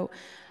 So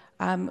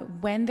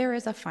when there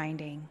is a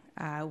finding,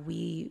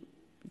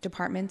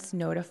 departments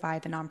notify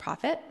the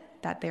nonprofit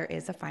that there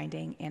is a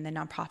finding, and the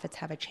nonprofits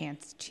have a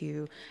chance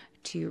to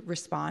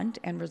respond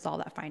and resolve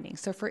that finding.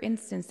 So for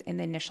instance, in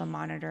the initial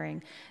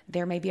monitoring,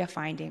 there may be a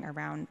finding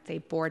around, say,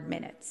 board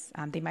minutes.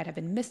 They might have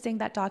been missing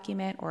that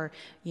document, or,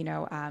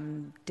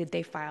 did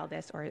they file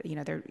this, or,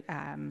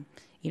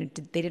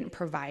 they didn't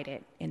provide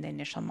it in the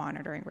initial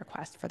monitoring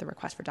request for the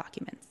request for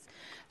documents.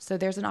 So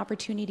there's an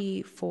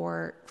opportunity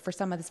for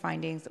some of these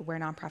findings where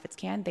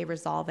nonprofits they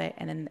resolve it,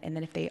 and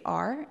then if they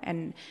are,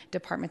 and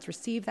departments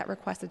receive that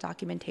requested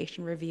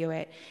documentation, review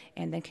it,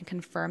 and then can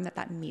confirm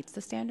that meets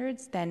the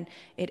standards, then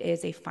it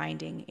is a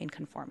finding in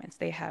conformance.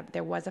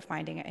 There was a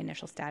finding at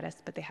initial status,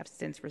 but they have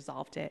since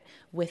resolved it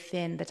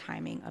within the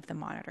timing of the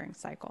monitoring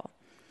cycle.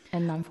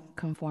 And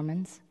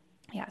non-conformance?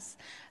 Yes.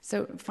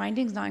 So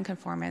findings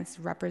non-conformance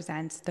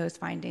represents those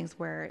findings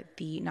where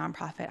the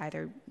nonprofit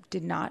either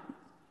did not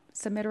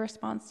submit a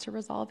response to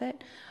resolve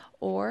it,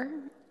 or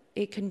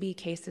it can be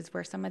cases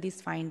where some of these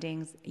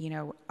findings,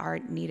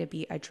 need to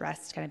be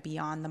addressed kind of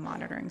beyond the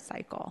monitoring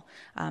cycle.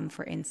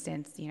 For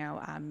instance,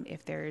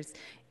 if there's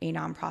a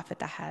nonprofit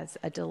that has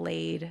a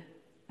delayed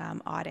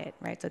audit,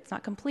 right? So it's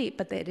not complete,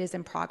 but it is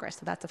in progress.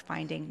 So that's a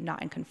finding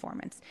not in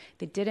conformance.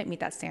 They didn't meet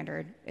that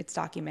standard. It's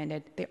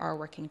documented. They are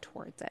working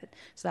towards it.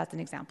 So that's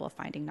an example of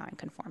finding not in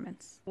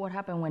conformance. What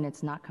happened when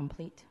it's not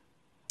complete?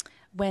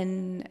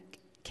 When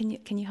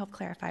Can you help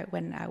clarify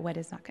when what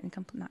is not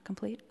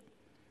complete?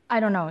 I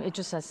don't know. It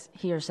just says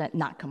here said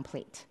not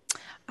complete.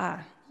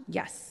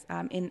 Yes.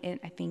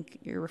 I think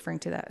you're referring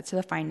to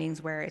the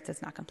findings where it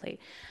says not complete.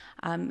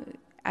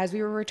 As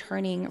we were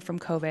returning from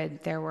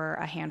COVID, there were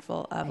a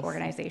handful of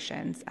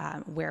organizations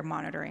where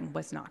monitoring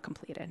was not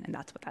completed, and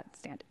that's what that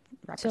standard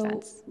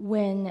represents. So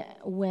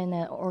when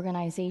an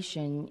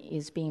organization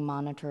is being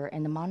monitored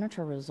and the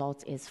monitor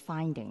results is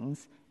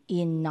findings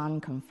in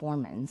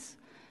non-conformance,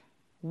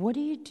 what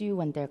do you do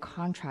when their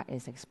contract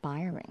is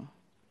expiring?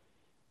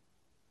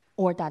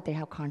 Or that they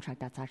have contract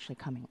that's actually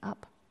coming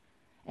up?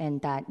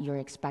 And that you're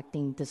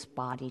expecting this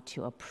body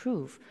to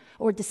approve,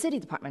 or the city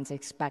department's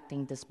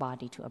expecting this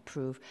body to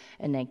approve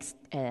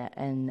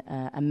an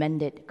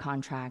amended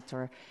contract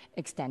or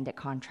extended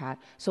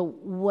contract. So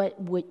what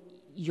would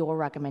your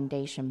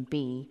recommendation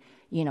be,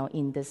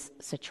 in this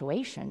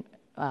situation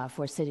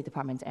for city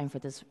departments and for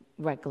this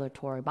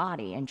regulatory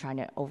body and trying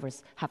to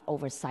have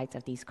oversight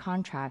of these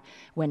contracts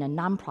when a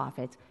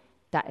nonprofit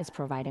that is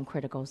providing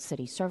critical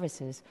city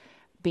services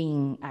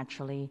being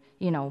actually,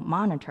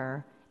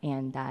 monitored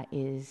and that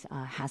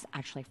has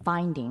actually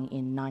finding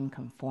in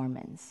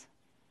non-conformance.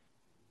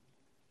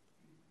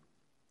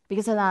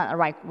 Because it's not a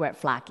red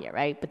flag here,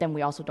 right? But then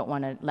we also don't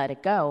want to let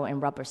it go and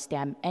rubber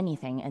stamp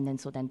anything, and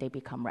then they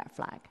become red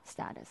flag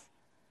status.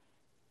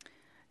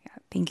 Yeah,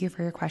 thank you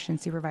for your question,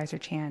 Supervisor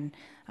Chan.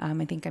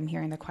 I think I'm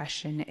hearing the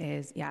question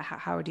is,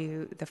 how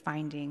do the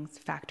findings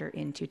factor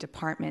into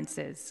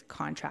departments'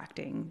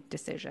 contracting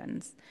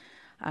decisions?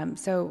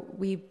 So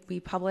we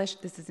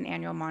published, this is an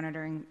annual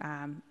monitoring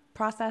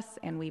process,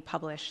 and we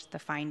publish the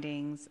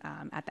findings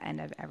at the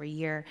end of every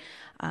year.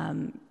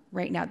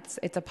 Right now,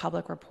 it's a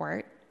public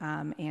report,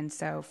 and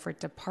so for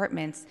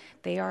departments,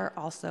 they are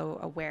also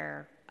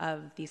aware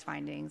of these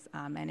findings,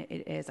 and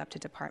it is up to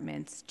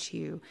departments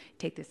to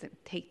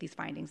take these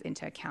findings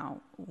into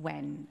account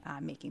when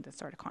making this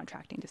sort of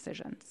contracting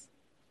decisions.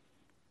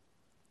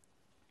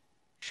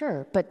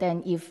 Sure, but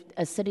then if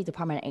a city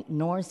department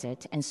ignores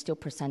it and still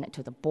present it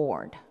to the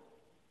board,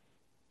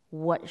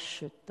 what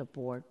should the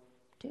board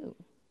do?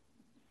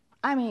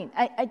 I mean,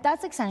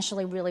 that's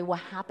essentially really what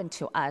happened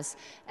to us.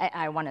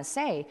 I want to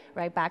say,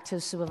 right, back to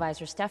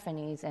Supervisor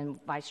Stephanie's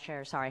and Vice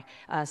Chair,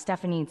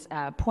 Stephanie's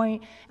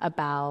point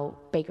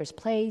about Baker's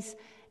Place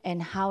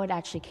and how it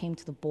actually came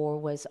to the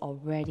board was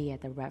already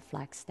at the red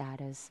flag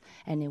status.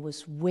 And it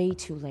was way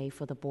too late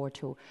for the board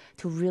to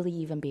really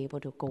even be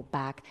able to go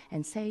back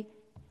and say,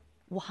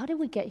 well, how did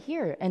we get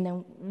here? And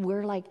then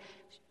we're like,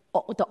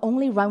 the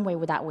only runway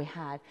that we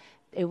had,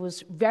 it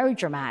was very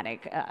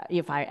dramatic,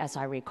 as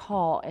I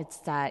recall. It's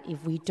that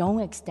if we don't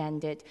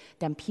extend it,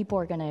 then people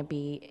are going to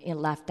be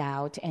left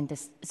out, and the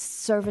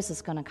service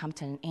is going to come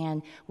to an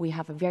end. We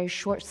have a very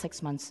short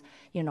 6 months,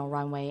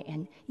 runway,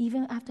 and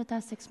even after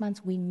that 6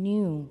 months, we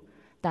knew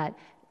that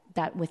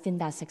within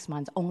that 6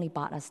 months only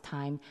bought us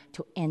time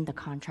to end the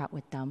contract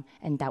with them,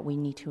 and that we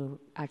need to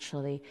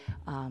actually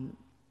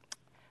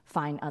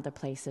find other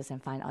places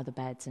and find other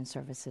beds and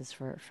services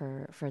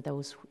for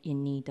those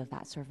in need of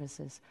that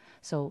services.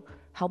 So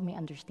help me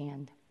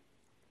understand.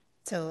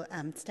 So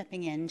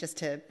stepping in just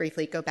to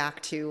briefly go back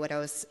to what I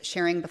was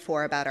sharing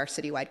before about our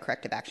citywide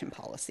corrective action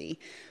policy.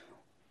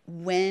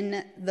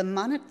 When the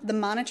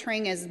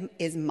monitoring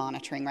is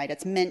monitoring, right?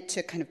 It's meant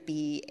to kind of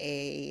be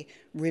a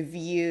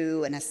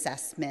review, an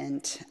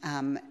assessment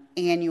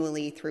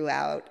annually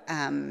throughout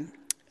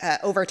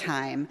over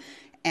time,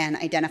 and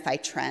identify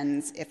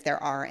trends if there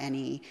are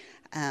any.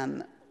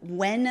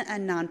 When a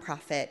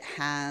nonprofit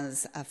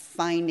has a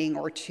finding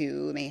or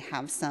two, may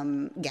have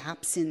some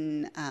gaps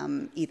in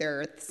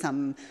either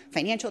some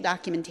financial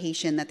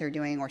documentation that they're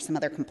doing or some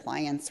other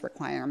compliance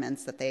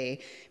requirements that they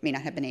may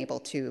not have been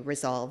able to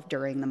resolve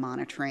during the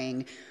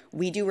monitoring,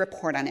 we do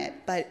report on it.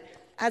 But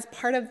as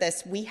part of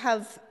this, we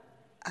have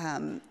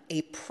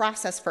a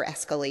process for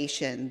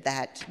escalation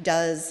that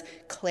does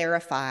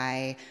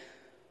clarify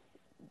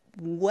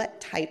what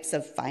types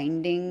of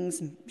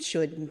findings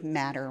should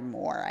matter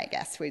more, I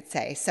guess we'd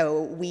say.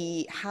 So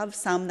we have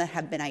some that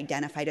have been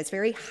identified as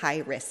very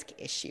high-risk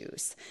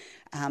issues,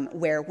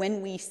 where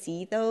when we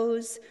see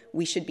those,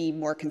 we should be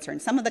more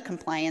concerned. Some of the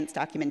compliance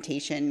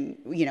documentation,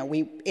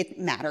 it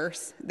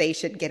matters. They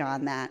should get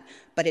on that,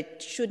 but it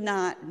should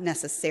not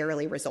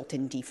necessarily result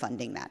in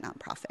defunding that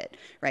nonprofit,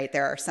 right?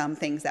 There are some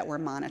things that we're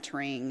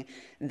monitoring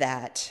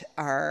that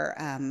are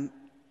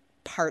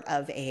part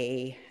of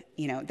a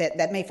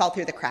that may fall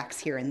through the cracks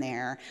here and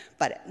there,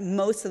 but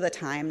most of the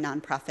time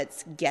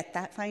nonprofits get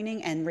that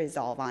finding and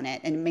resolve on it.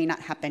 And it may not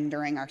happen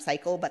during our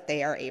cycle, but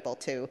they are able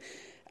to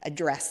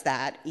address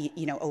that,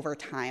 over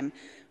time.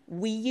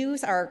 We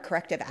use our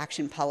corrective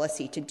action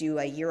policy to do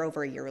a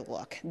year-over-year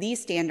look.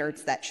 These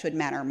standards that should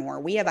matter more,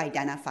 we have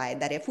identified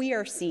that if we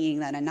are seeing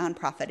that a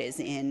nonprofit is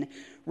in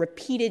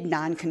repeated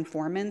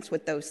nonconformance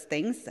with those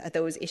things,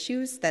 those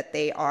issues, that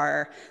there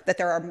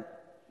are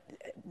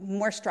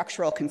more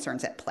structural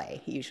concerns at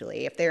play,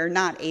 usually, if they're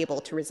not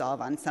able to resolve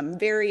on some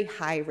very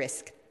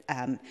high-risk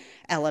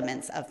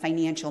elements of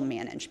financial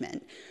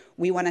management.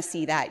 we want to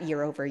see that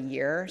year over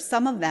year.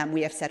 Some of them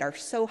we have said are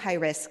so high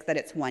risk that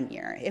it's 1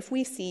 year. If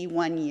we see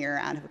 1 year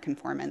out of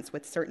conformance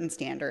with certain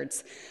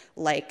standards,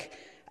 like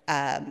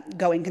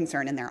going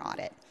concern in their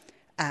audit,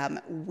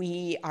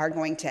 we are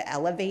going to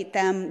elevate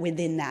them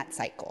within that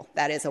cycle.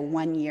 That is a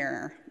 1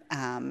 year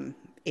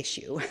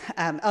issue.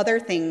 Other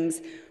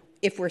things,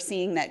 if we're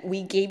seeing that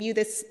we gave you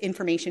this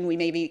information, we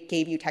maybe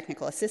gave you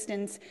technical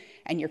assistance,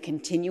 and you're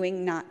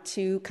continuing not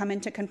to come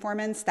into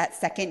conformance, that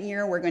second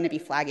year we're going to be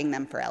flagging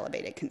them for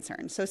elevated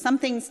concern. So some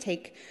things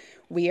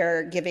we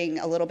are giving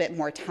a little bit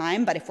more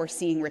time, but if we're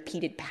seeing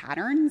repeated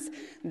patterns,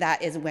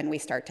 that is when we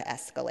start to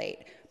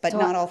escalate. But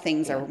not all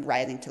things are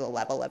rising to the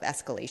level of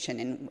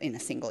escalation in a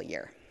single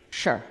year.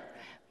 Sure.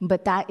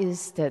 But that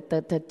is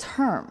the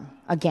term,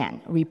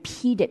 again,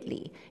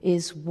 repeatedly,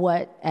 is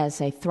what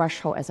as a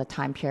threshold, as a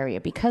time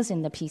period. Because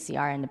in the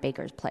PCR and the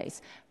Baker's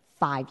Place,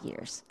 5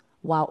 years,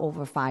 well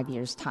over 5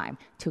 years' time,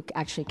 to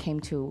actually came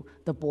to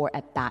the board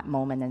at that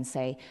moment and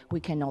say, we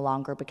can no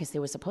longer, because they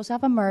were supposed to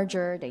have a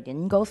merger, they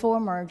didn't go for a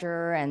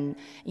merger, and,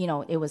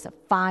 it was a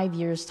 5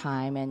 years'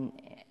 time,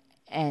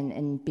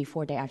 and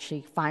before they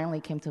actually finally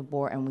came to the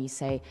board and we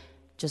say,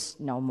 just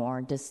no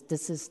more,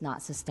 this is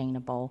not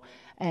sustainable.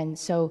 And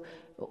so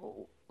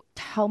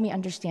help me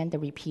understand the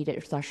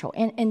repeated threshold.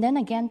 And then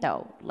again,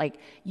 though, like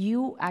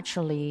you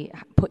actually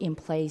put in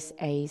place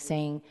a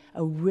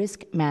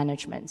risk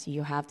management.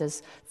 You have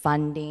this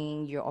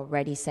funding, you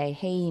already say,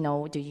 hey,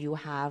 do you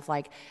have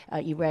like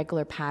an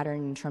irregular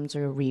pattern in terms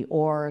of your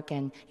reorg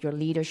and your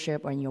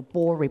leadership and your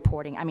board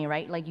reporting? I mean,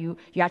 right? Like you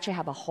actually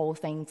have a whole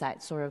thing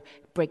that sort of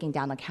breaking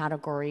down the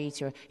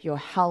categories, your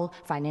health,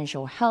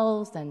 financial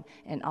health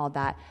and all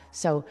that.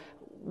 So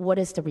what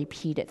is the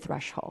repeated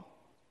threshold?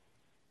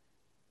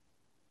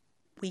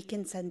 We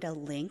can send a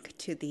link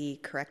to the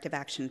corrective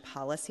action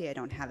policy. I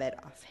don't have it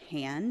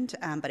offhand,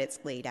 but it's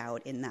laid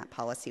out in that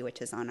policy,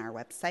 which is on our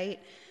website,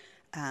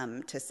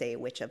 to say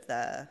which of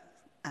the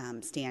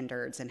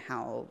standards and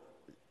how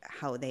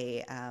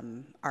they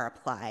are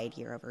applied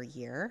year over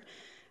year,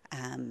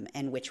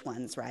 and which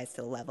ones rise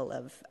to the level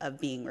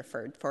of being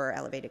referred for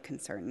elevated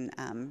concern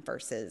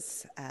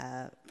versus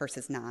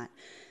not.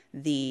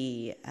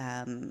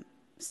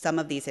 Some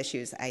of these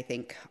issues, I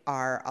think,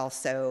 are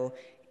also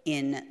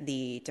in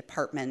the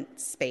department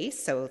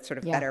space, so sort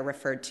of better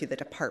referred to the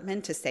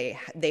department to say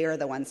they are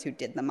the ones who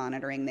did the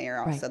monitoring. They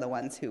are also the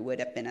ones who would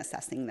have been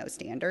assessing those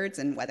standards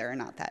and whether or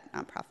not that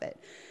nonprofit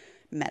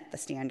met the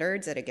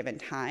standards at a given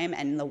time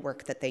and the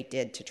work that they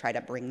did to try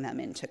to bring them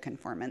into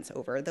conformance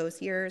over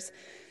those years.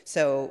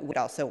 So we'd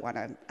also want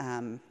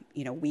to,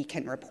 we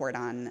can report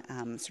on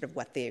sort of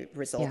what the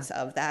results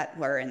of that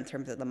were in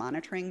terms of the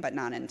monitoring, but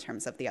not in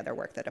terms of the other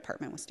work the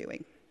department was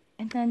doing.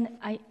 And then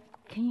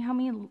can you help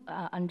me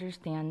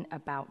understand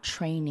about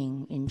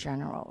training in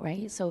general,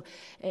 right? So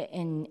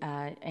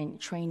in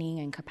training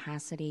and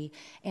capacity,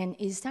 and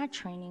is that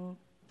training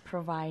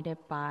provided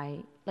by,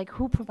 like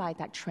who provide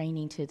that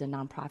training to the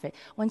nonprofit?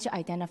 Once you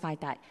identify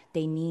that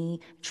they need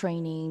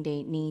training,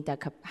 they need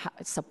the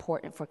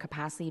support for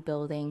capacity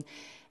building,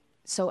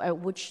 so at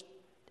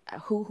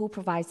who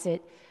provides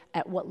it,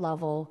 at what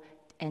level,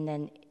 and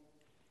then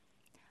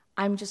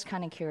I'm just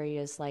kind of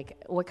curious,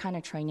 like, what kind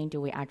of training do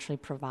we actually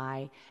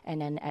provide,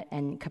 and then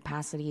and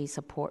capacity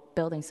support,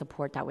 building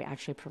support that we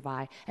actually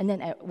provide, and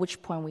then at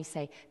which point we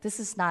say this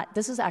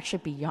is actually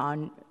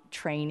beyond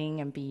training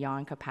and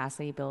beyond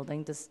capacity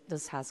building.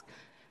 This has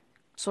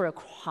sort of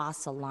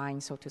crossed the line,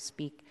 so to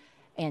speak,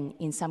 and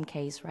in some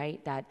case,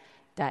 right, that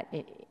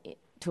it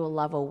to a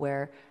level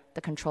where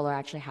the controller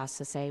actually has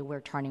to say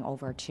we're turning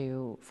over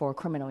for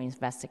criminal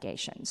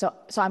investigation. So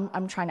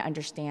I'm trying to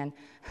understand.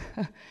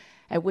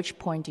 At which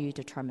point do you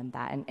determine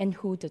that, and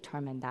who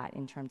determined that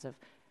in terms of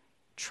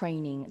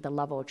training, the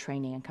level of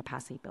training and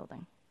capacity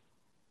building?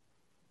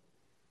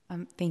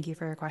 Thank you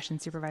for your question,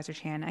 Supervisor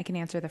Chan. I can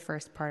answer the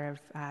first part of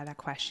that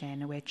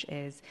question, which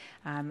is,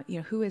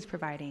 who is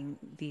providing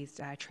these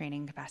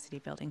training capacity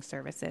building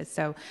services?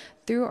 So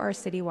through our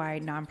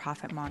citywide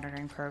nonprofit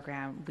monitoring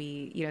program,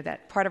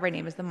 that part of our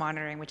name is the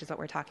monitoring, which is what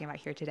we're talking about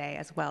here today,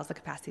 as well as the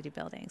capacity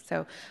building.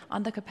 So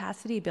on the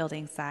capacity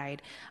building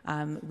side,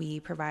 we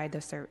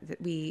provide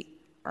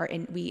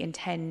we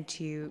intend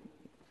to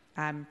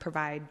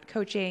provide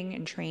coaching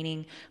and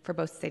training for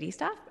both city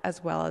staff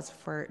as well as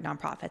for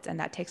nonprofits, and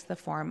that takes the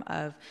form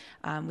of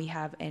we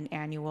have an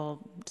annual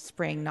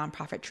spring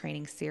nonprofit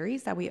training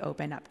series that we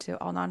open up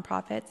to all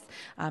nonprofits,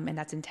 and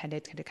that's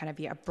intended to kind of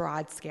be a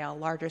broad scale,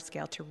 larger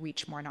scale, to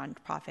reach more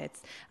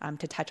nonprofits,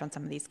 to touch on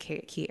some of these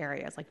key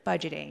areas like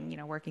budgeting,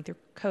 working through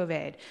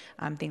COVID,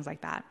 things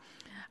like that.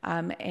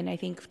 And I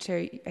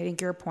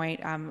think your point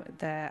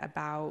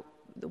about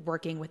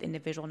working with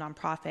individual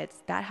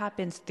nonprofits, that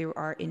happens through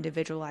our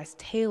individualized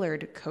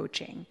tailored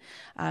coaching.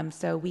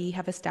 So we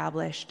have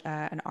established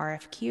an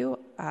RFQ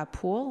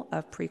pool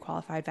of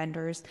pre-qualified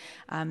vendors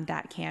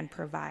that can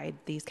provide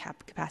these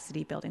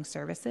capacity building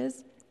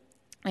services.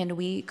 And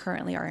we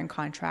currently are in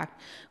contract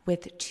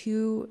with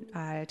two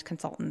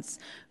consultants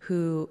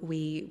who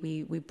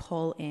we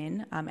pull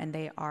in, and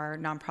they are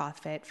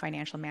nonprofit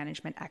financial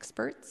management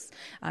experts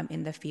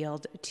in the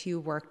field to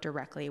work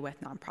directly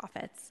with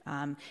nonprofits.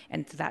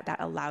 And so that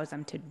allows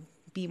them to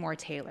be more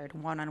tailored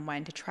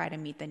one-on-one to try to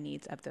meet the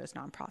needs of those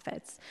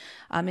nonprofits.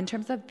 In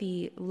terms of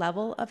the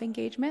level of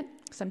engagement,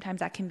 sometimes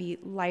that can be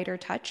lighter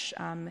touch,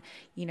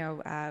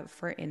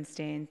 for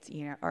instance,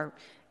 or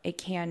it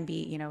can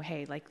be,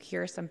 hey, like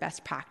here are some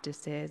best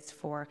practices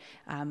for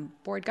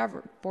board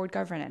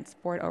governance,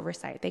 board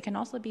oversight. They can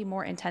also be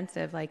more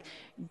intensive, like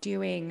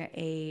doing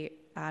a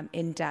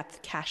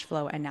in-depth cash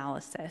flow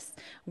analysis,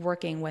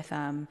 working with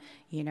them,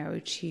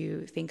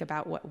 to think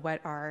about what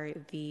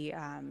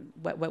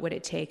would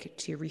it take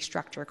to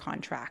restructure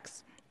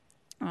contracts.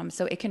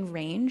 So it can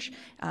range,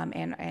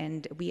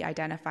 and we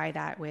identify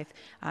that with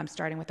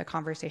starting with a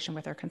conversation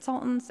with our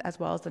consultants as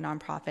well as the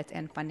nonprofits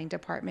and funding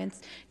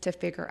departments to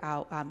figure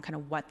out kind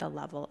of what the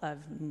level of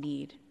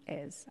need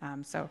is.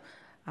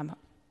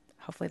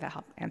 Hopefully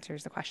that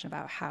answers the question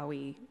about how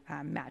we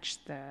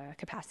match the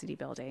capacity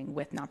building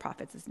with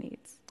nonprofits'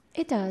 needs.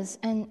 It does,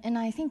 and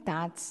I think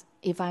that's,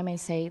 if I may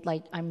say,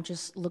 like I'm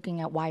just looking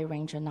at wide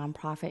range of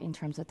nonprofit in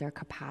terms of their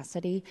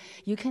capacity.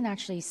 You can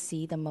actually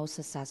see the most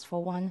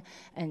successful one,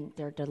 and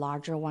they're the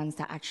larger ones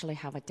that actually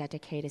have a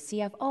dedicated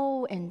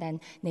CFO, and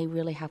then they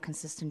really have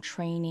consistent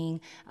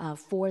training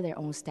for their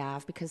own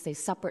staff, because they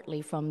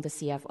separately from the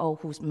CFO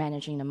who's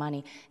managing the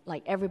money,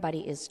 like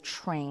everybody is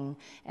trained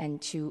and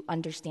to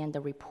understand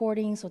the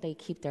reporting, so they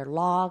keep their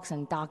logs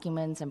and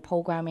documents and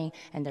programming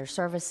and their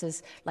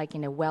services like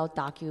in a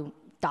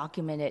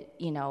documented,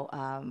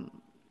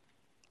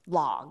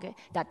 log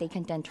that they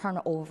can then turn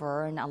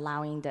over and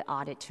allowing the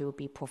audit to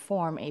be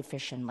performed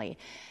efficiently.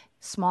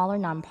 Smaller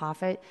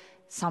nonprofit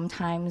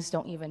sometimes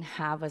don't even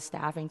have a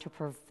staffing to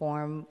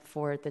perform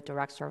for the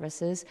direct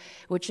services,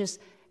 which is,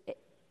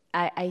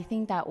 I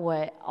think that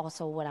what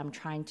I'm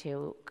trying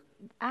to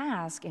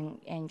ask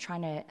and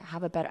trying to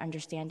have a better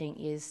understanding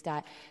is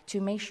that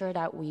to make sure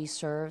that we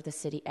serve the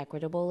city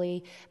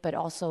equitably, but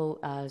also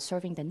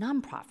serving the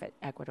nonprofit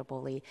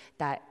equitably,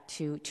 that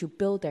to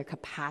build their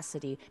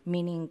capacity,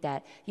 meaning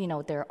that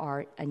there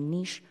are a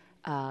niche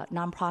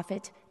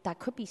nonprofit that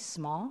could be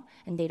small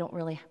and they don't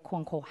really quote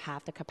unquote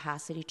have the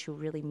capacity to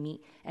really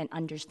meet and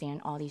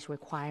understand all these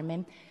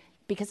requirements.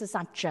 Because it's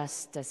not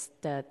just the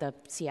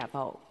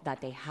CFO that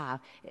they have,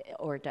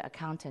 or the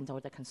accountant or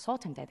the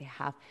consultant that they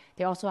have.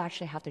 They also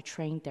actually have to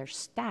train their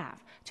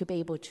staff to be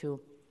able to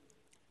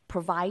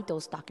provide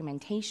those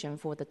documentation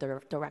for the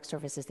direct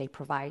services they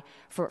provide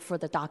for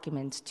the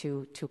documents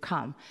to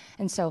come.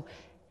 And so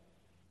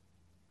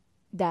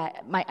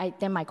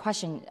my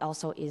question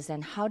also is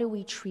then, how do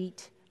we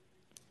treat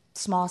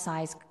small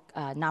size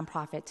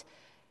nonprofit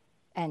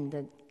and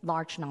the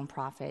large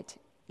nonprofit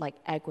like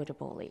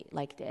equitably,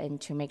 and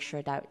to make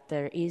sure that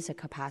there is a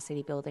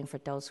capacity building for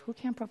those who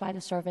can provide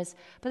a service,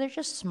 but they're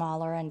just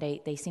smaller and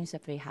they seem to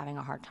be having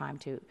a hard time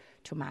to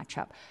match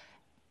up.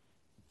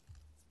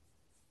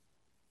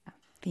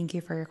 Thank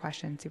you for your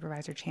question,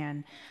 Supervisor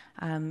Chan.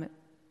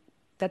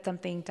 That's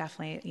something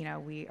definitely,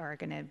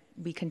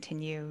 we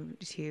continue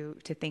to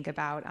think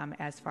about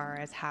as far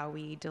as how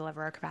we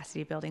deliver our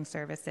capacity building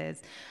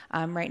services.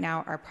 Right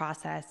now, our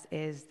process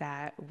is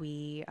that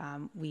we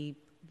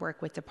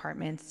work with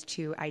departments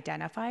to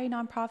identify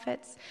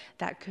nonprofits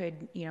that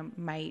could,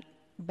 might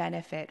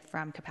benefit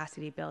from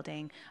capacity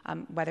building,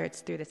 whether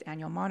it's through this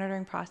annual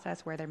monitoring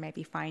process where there may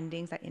be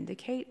findings that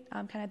indicate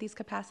kind of these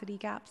capacity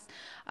gaps,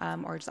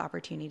 or just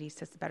opportunities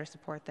to better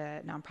support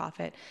the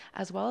nonprofit,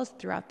 as well as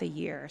throughout the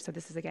year. So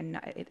this is, again,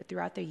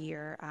 throughout the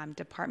year,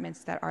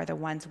 departments that are the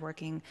ones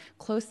working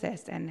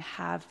closest and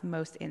have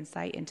most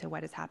insight into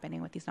what is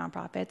happening with these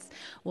nonprofits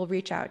will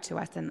reach out to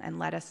us and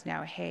let us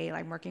know, hey,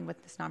 I'm working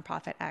with this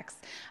nonprofit X.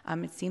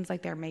 It seems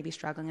like they're maybe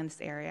struggling in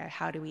this area.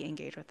 How do we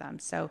engage with them?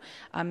 So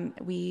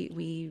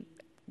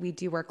we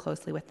do work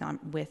closely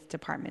with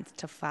departments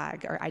to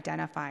flag or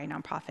identify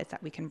nonprofits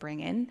that we can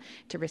bring in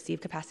to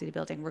receive capacity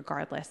building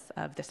regardless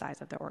of the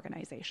size of the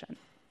organization.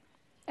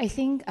 I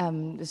think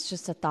it's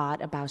just a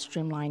thought about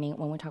streamlining.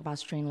 When we talk about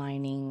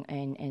streamlining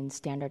and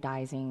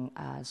standardizing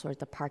sort of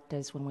the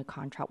practice when we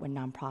contract with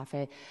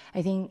nonprofit,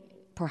 I think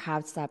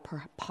perhaps that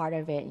part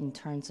of it in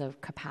terms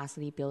of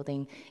capacity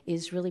building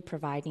is really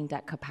providing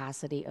that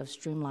capacity of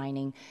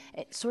streamlining,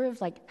 sort of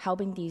like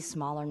helping these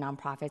smaller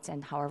nonprofits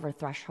and however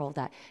threshold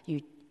that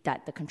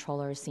the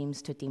controller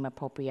seems to deem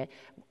appropriate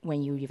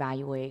when you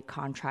evaluate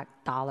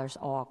contract dollars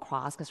all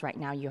across, because right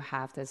now you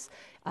have this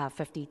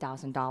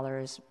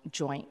 $50,000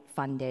 jointly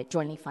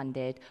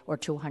funded, or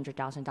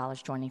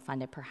 $200,000 jointly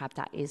funded. Perhaps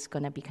that is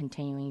going to be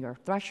continuing your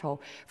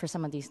threshold for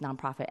some of these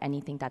nonprofit.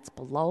 Anything that's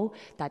below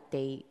that,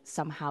 they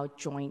somehow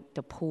join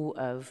the pool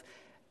of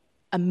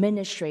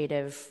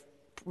administrative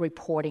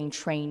reporting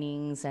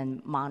trainings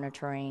and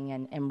monitoring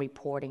and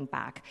reporting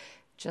back.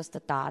 Just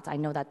the thoughts. I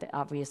know that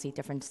obviously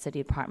different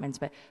city departments,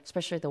 but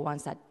especially the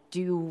ones that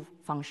do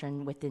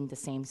function within the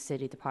same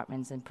city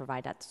departments and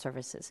provide that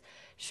services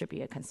should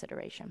be a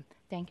consideration.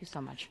 Thank you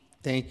so much.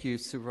 Thank you,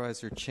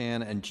 Supervisor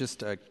Chan. And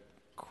just a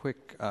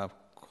quick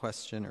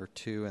question or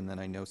two, and then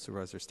I know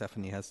Supervisor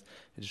Stefani has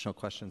additional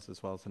questions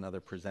as well as another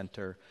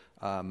presenter.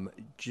 The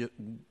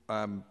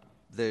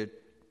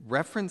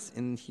reference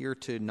in here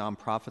to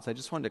nonprofits, I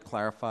just wanted to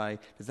clarify,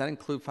 does that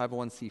include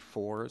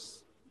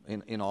 501c4s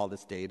in all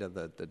this data,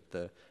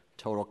 the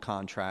total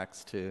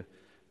contracts to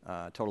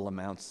total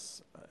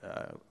amounts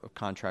of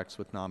contracts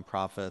with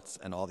nonprofits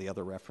and all the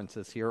other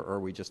references here, or are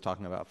we just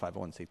talking about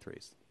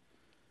 501c3s?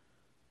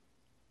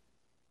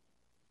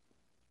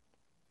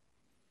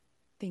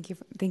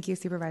 Thank you,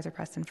 Supervisor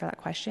Preston, for that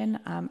question.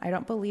 I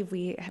don't believe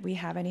we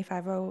have any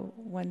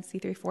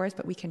 501c3-4s,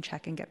 but we can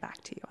check and get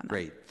back to you on that.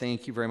 Great,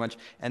 thank you very much.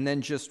 And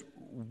then just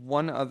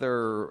one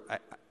other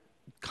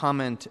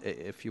comment,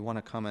 if you want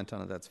to comment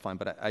on it, that's fine.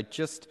 But I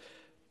just,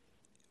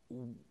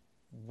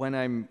 when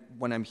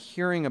I'm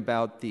hearing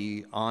about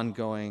the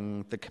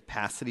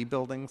capacity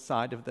building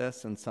side of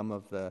this and some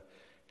of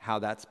how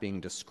that's being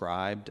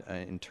described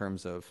in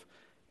terms of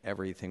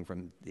everything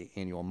from the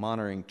annual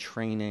monitoring,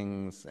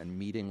 trainings, and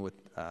meeting with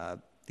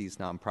these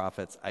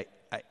nonprofits,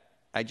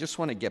 I just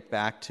want to get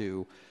back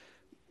to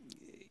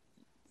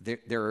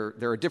there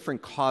are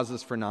different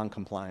causes for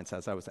noncompliance,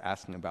 as I was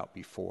asking about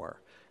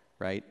before,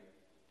 right?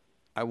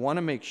 I want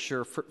to make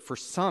sure for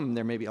some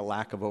there may be a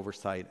lack of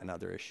oversight and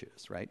other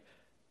issues, right?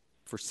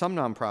 For some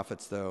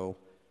nonprofits, though,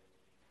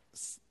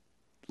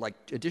 like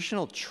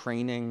additional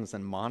trainings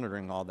and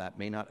monitoring, all that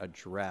may not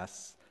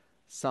address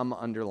some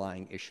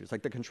underlying issues.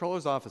 Like the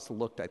Controller's Office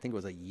looked, I think it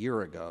was a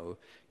year ago,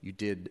 you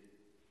did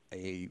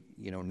a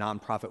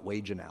nonprofit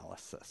wage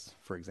analysis,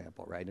 for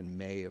example, right, in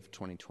May of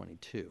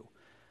 2022.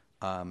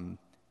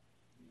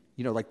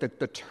 Like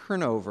the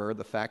turnover,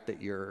 the fact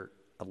that a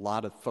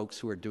lot of folks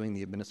who are doing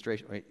the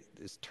administration, right,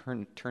 is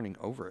turning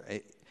over,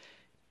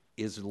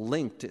 is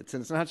linked.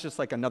 It's not just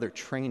like another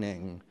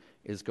training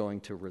is going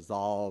to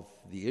resolve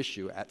the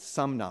issue at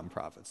some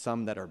nonprofits,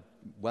 some that are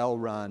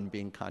well-run,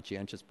 being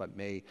conscientious, but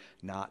may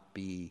not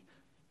be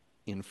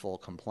in full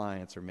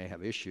compliance or may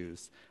have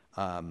issues.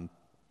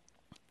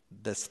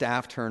 The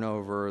staff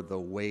turnover, the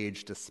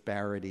wage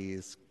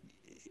disparities,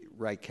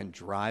 right, can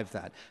drive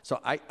that.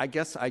 So I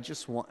guess I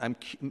just want,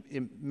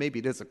 maybe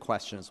it is a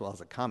question as well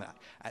as a comment.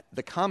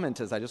 The comment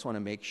is I just want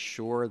to make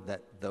sure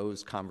that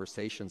those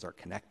conversations are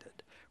connected.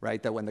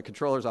 Right, that when the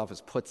Controller's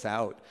Office puts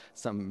out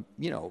some,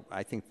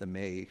 I think the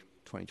May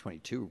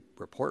 2022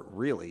 report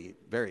really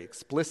very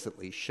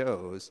explicitly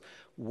shows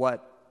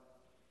what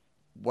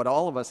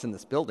all of us in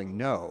this building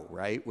know,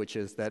 right, which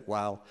is that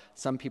while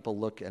some people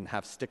look and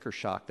have sticker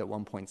shock that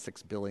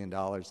 $1.6 billion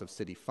of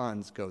city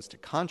funds goes to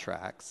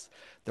contracts,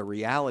 the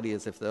reality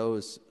is if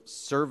those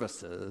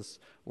services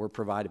were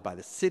provided by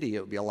the city,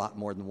 it would be a lot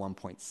more than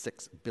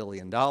 $1.6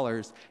 billion,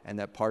 and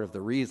that part of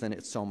the reason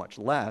it's so much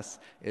less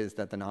is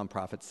that the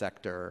nonprofit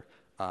sector,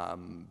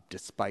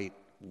 despite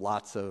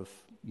lots of,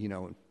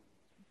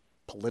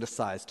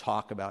 politicized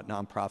talk about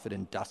nonprofit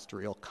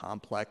industrial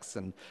complex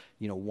and,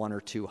 one or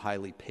two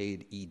highly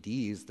paid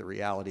EDs, the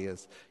reality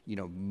is,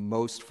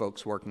 most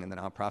folks working in the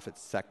nonprofit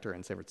sector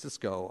in San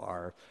Francisco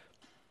are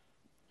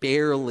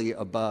barely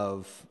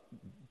above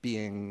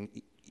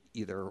being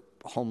either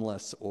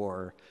homeless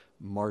or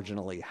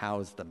marginally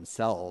housed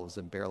themselves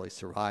and barely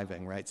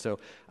surviving, right? So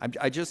I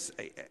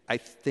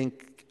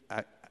think,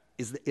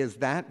 is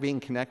that being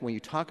connected? When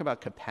you talk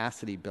about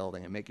capacity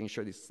building and making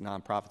sure these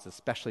nonprofits,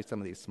 especially some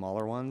of these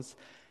smaller ones,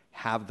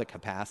 have the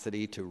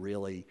capacity to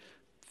really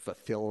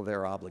fulfill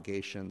their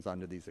obligations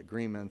under these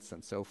agreements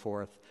and so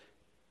forth,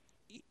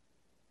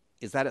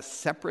 is that a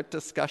separate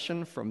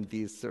discussion from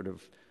these sort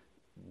of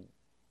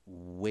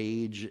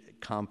wage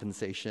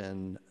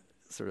compensation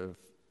sort of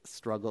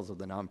struggles of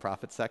the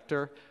nonprofit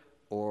sector,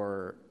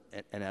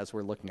 and as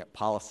we're looking at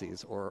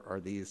policies, or are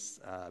these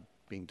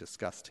being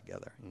discussed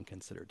together and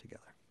considered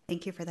together?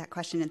 Thank you for that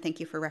question, and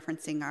thank you for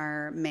referencing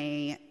our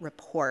May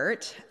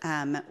report.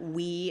 The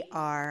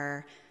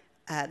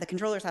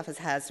Controller's Office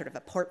has sort of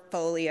a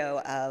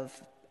portfolio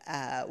of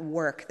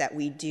work that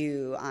we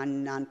do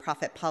on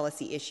nonprofit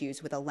policy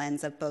issues with a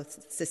lens of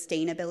both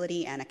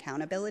sustainability and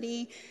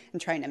accountability, and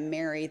trying to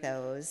marry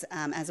those,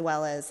 as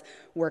well as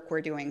work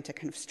we're doing to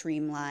kind of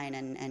streamline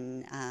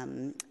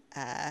and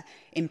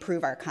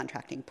improve our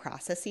contracting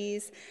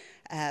processes.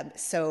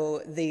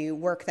 So the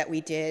work that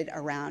we did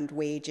around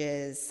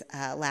wages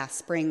last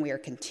spring, we are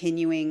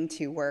continuing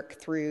to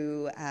work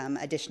through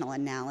additional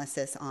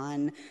analysis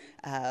on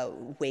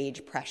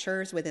wage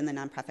pressures within the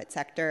nonprofit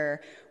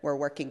sector. We're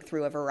working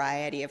through a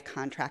variety of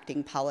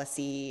contracting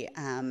policy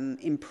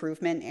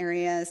improvement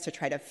areas to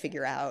try to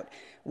figure out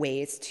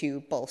ways to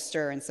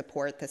bolster and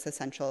support this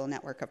essential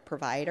network of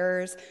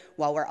providers,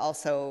 while we're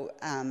also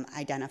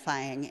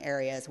identifying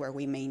areas where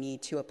we may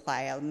need to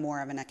apply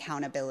more of an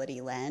accountability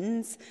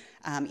lens,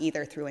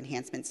 either through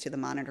enhancements to the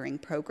monitoring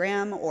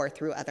program or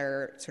through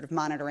other sort of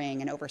monitoring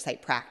and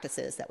oversight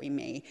practices that we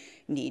may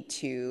need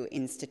to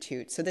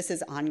institute. So this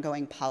is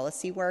ongoing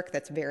policy work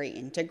that's very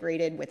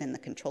integrated within the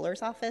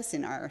Controller's Office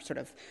in our sort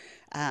of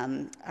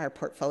our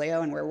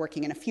portfolio, and we're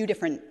working in a few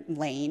different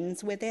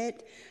lanes with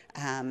it.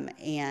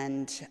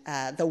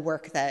 The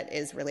work that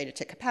is related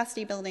to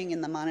capacity building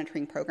in the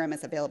monitoring program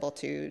is available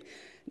to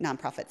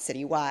nonprofits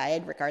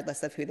citywide,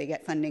 regardless of who they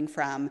get funding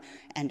from,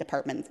 and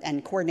departments,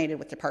 and coordinated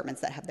with departments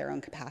that have their own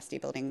capacity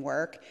building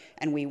work.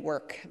 And we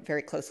work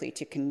very closely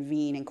to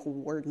convene and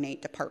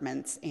coordinate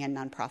departments and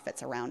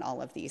nonprofits around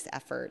all of these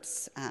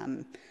efforts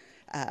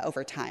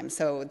over time.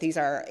 So these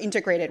are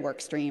integrated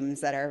work streams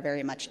that are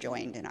very much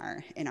joined in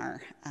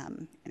our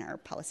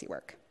policy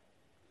work.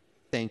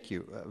 Thank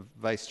you.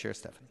 Vice Chair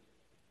Stephanie.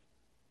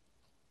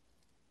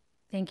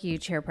 Thank you,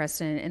 Chair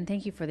Preston, and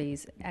thank you for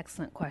these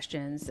excellent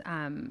questions.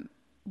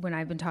 When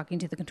I've been talking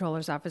to the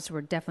Controller's Office,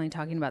 we're definitely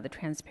talking about the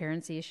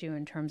transparency issue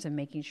in terms of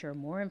making sure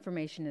more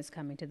information is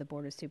coming to the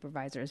Board of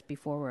Supervisors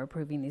before we're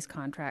approving these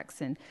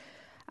contracts. And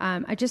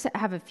I just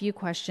have a few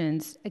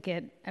questions,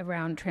 again,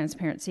 around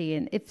transparency.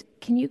 And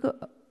can you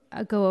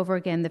go over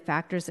again the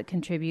factors that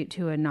contribute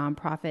to a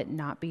nonprofit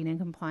not being in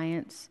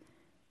compliance?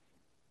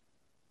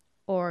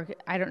 Or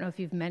I don't know if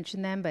you've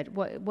mentioned them, but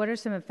what are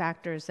some of the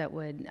factors that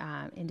would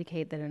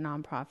indicate that a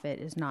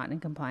nonprofit is not in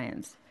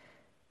compliance?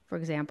 For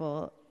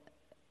example,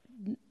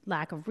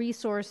 lack of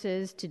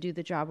resources to do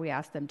the job we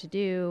ask them to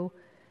do,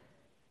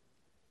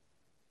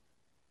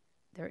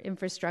 their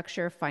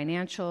infrastructure,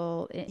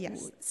 financial.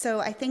 Yes. So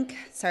I think,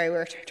 sorry,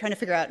 we're trying to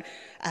figure out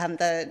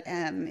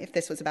if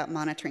this was about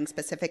monitoring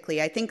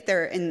specifically. I think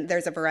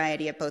there's a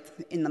variety of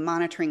both in the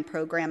monitoring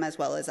program as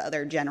well as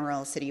other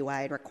general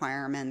citywide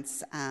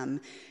requirements and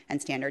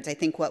standards. I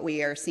think what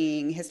we are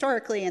seeing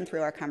historically and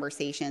through our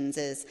conversations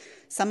is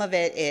some of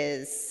it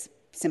is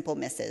simple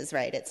misses,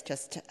 right? It's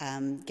just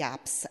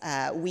gaps.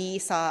 We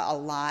saw a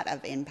lot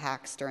of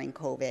impacts during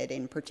COVID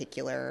in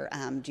particular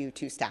due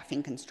to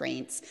staffing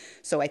constraints.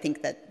 So I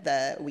think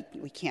that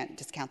we can't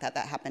discount that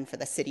happened for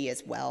the city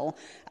as well,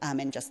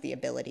 and just the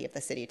ability of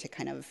the city to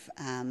kind of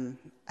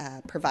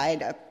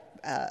provide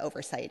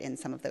oversight in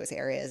some of those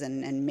areas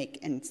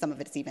and some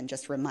of it's even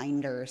just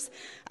reminders.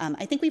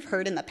 I think we've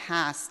heard in the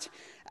past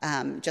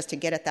just to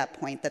get at that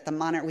point, that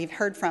we've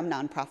heard from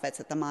nonprofits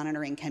that the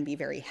monitoring can be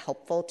very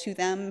helpful to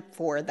them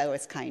for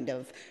those kind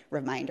of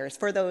reminders.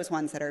 For those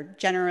ones that are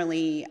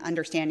generally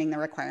understanding the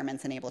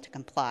requirements and able to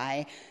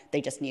comply, they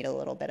just need a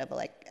little bit of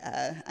a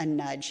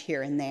nudge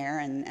here and there,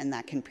 and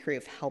that can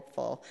prove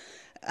helpful.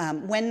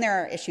 When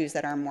there are issues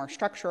that are more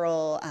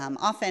structural,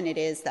 often it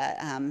is that,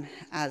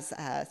 as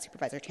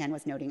Supervisor Chan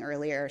was noting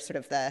earlier, sort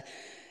of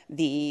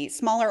the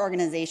smaller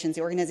organizations,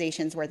 the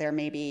organizations where there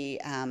may be,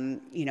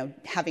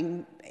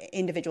 having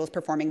individuals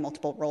performing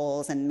multiple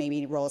roles and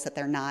maybe roles that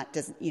they're not,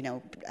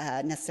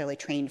 necessarily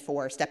trained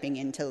for, stepping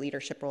into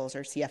leadership roles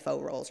or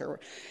CFO roles or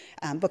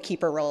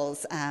bookkeeper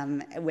roles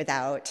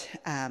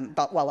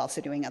but while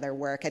also doing other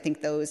work. I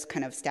think those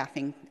kind of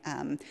staffing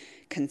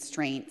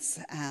constraints,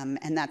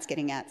 and that's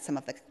getting at some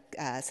of the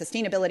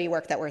sustainability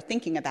work that we're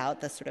thinking about,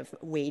 the sort of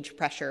wage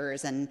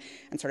pressures and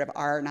sort of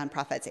are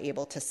nonprofits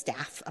able to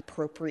staff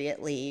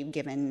appropriately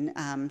given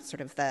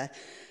sort of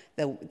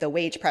the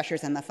wage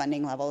pressures and the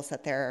funding levels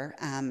that they're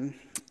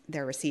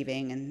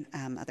receiving and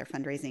other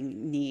fundraising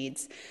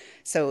needs.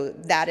 So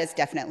that is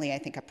definitely, I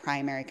think, a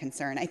primary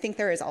concern. I think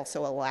there is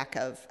also a lack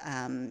of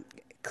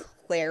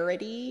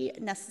clarity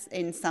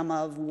in some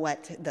of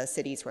what the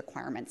city's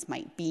requirements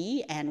might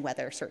be and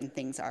whether certain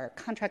things are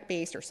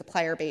contract-based or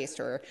supplier-based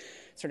or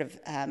sort of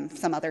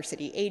some other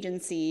city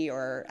agency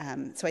or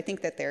so I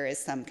think that there is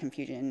some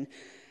confusion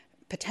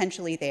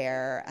potentially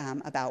there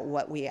about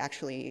what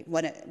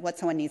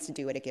someone needs to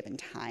do at a given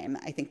time.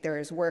 I think there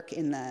is work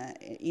in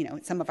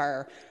some of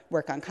our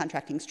work on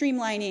contracting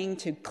streamlining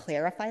to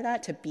clarify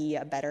that, to be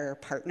a better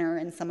partner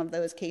in some of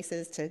those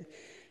cases,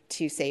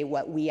 to say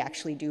what we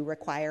actually do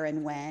require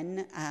and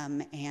when,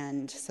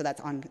 and so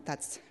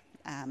that's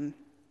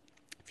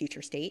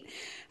future state.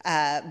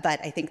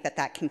 But I think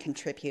that can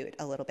contribute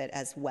a little bit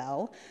as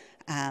well.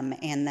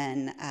 And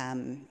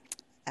then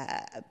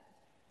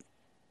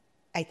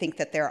I think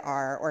that there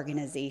are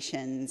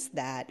organizations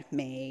that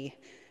may,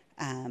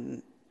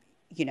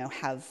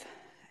 have,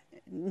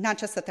 not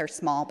just that they're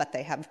small, but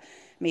they have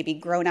maybe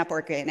grown up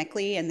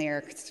organically and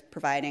they're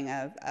providing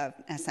an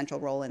essential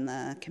role in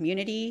the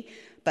community,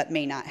 but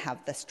may not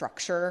have the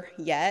structure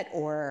yet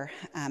or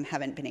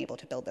haven't been able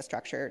to build the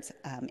structures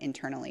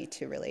internally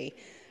to really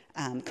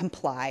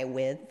comply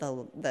with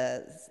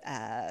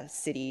the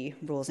city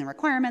rules and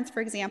requirements, for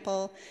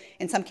example.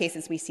 In some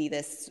cases, we see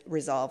this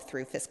resolved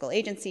through fiscal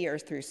agency or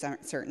through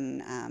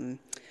certain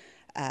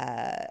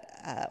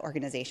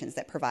organizations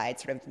that provide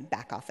sort of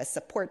back office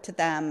support to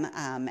them.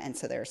 And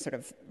so there's sort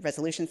of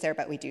resolutions there,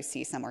 but we do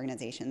see some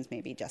organizations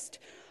maybe just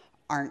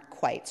aren't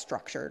quite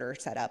structured or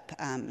set up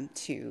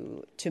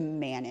to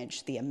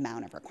manage the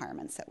amount of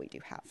requirements that we do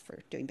have for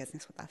doing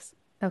business with us.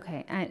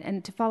 Okay,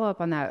 and to follow up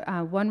on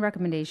that, one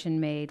recommendation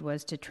made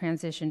was to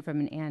transition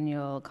from an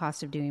annual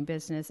cost of doing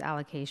business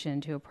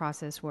allocation to a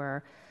process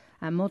where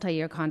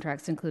Multi-year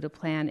contracts include a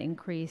planned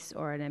increase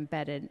or an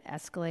embedded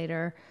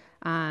escalator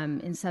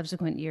in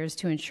subsequent years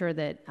to ensure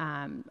that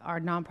our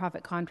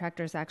nonprofit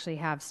contractors actually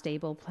have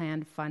stable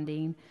planned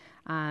funding.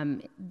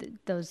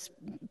 Those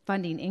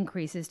funding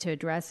increases to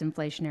address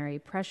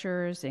inflationary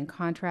pressures in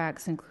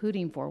contracts,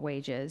 including for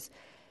wages.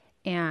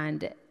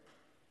 And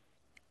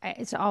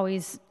it's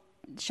always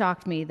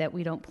shocked me that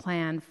we don't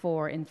plan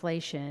for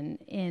inflation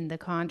in the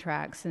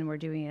contracts and we're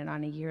doing it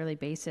on a yearly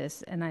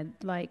basis. And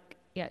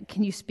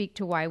can you speak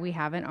to why we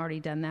haven't already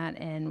done that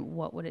and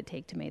what would it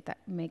take to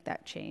make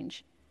that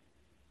change?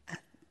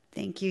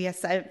 Thank you.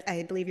 Yes,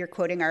 I believe you're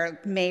quoting our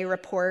May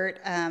report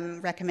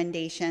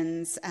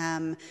recommendations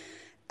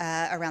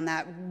around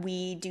that.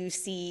 We do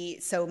see,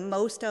 so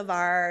most of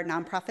our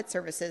nonprofit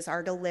services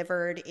are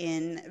delivered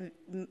in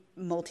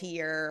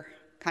multi-year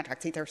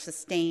contracts. These are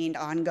sustained,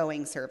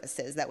 ongoing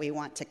services that we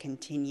want to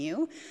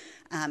continue.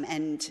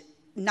 And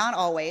not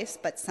always,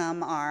 but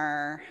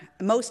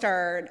most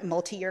are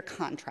multi-year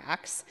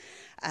contracts.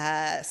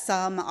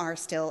 Some are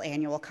still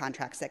annual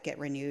contracts that get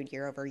renewed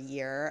year over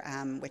year,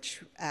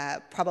 which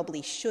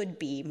probably should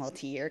be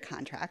multi-year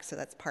contracts, so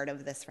that's part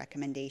of this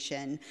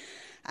recommendation.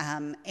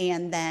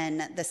 And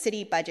then the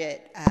city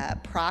budget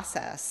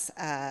process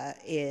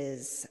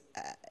is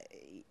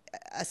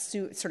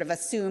sort of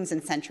assumes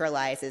and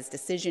centralizes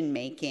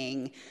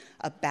decision-making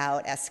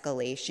about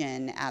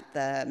escalation at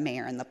the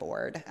mayor and the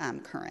board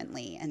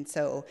currently. And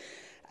so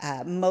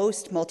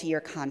most multi-year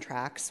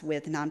contracts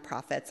with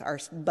nonprofits are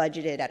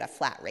budgeted at a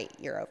flat rate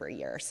year over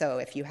year. So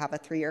if you have a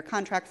 3-year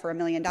contract for $1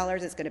 million,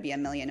 it's going to be $1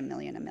 million, $1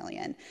 million, $1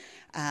 million.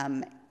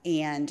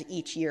 And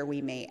each year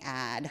we may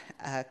add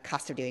a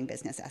cost of doing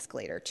business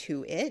escalator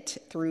to it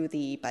through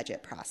the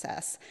budget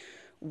process.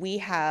 We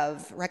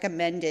have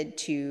recommended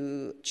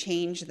to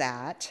change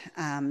that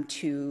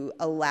to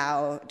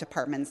allow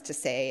departments to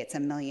say it's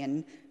 $1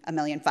 million, $1.5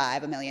 million,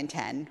 $1.10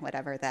 million,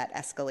 whatever that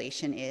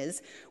escalation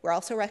is. We're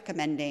also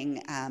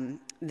recommending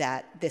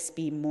that this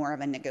be more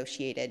of a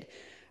negotiated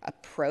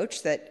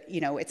approach, that,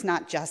 you know, it's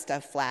not just a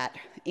flat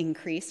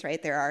increase,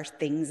 right? There are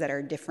things that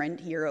are different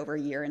year over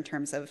year in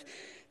terms of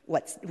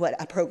what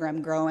a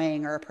program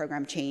growing or a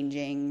program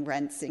changing,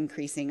 rents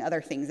increasing, other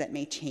things that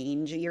may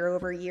change year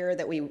over year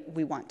that we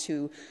want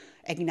to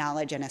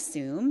acknowledge and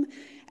assume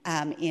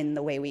in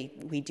the way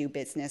we do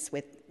business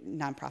with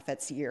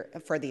nonprofits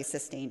for these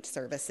sustained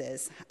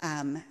services.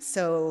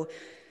 So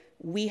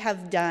we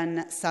have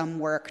done some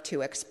work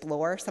to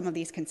explore some of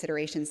these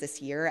considerations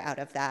this year out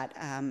of that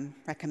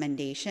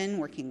recommendation,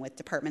 working with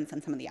departments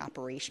on some of the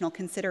operational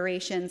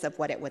considerations of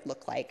what it would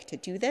look like to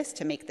do this,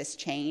 to make this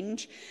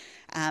change.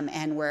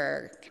 And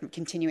we're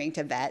continuing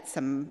to vet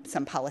some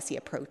policy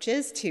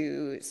approaches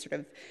to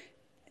sort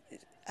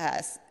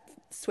of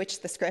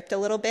switch the script a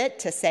little bit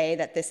to say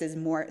that this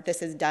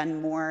is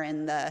done more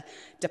in the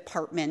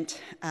department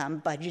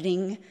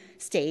budgeting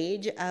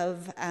stage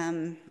of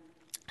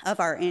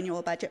our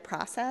annual budget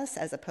process,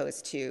 as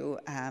opposed to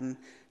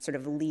sort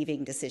of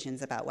leaving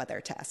decisions about whether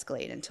to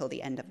escalate until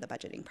the end of the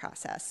budgeting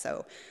process.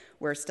 So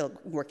we're still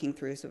working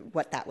through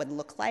what that would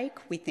look like.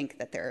 We think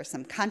that there are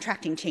some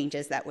contracting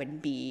changes that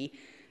would be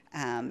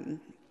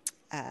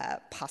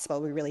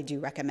possible. We really do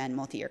recommend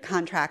multi-year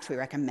contracts. We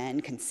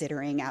recommend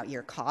considering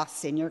out-year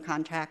costs in your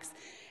contracts.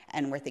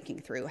 And we're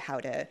thinking through how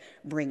to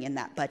bring in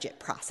that budget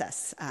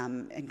process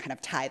and kind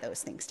of tie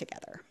those things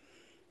together.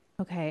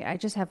 Okay, I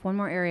just have one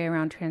more area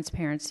around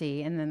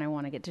transparency, and then I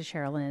want to get to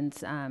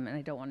Sherilyn's, and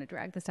I don't want to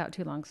drag this out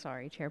too long.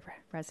 Sorry, Chair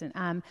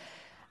President.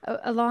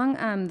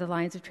 Along the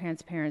lines of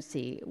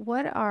transparency,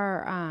 what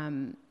are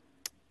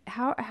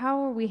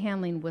how are we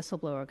handling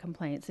whistleblower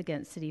complaints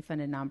against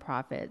city-funded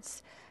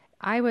nonprofits?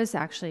 I was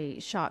actually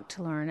shocked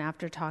to learn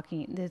after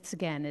talking.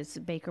 It's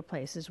Baker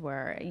Place is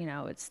where, you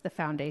know, it's the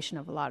foundation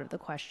of a lot of the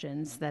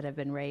questions that have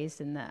been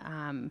raised in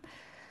the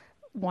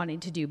wanting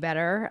to do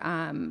better.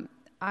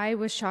 I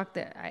was shocked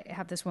that I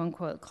have this one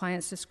quote: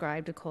 clients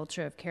described a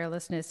culture of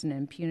carelessness and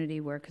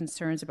impunity where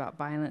concerns about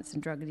violence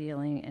and drug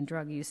dealing and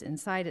drug use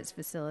inside its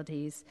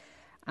facilities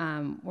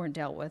weren't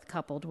dealt with,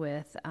 coupled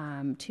with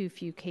too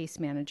few case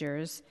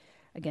managers.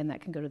 Again,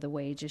 that can go to the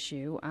wage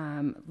issue,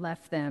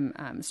 left them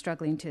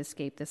struggling to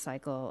escape the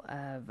cycle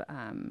of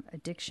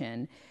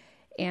addiction.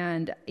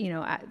 And, you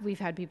know, we've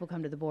had people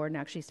come to the board and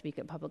actually speak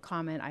at public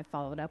comment. I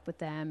followed up with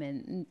them,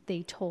 and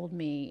they told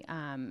me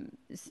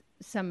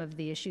some of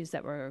the issues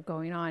that were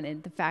going on.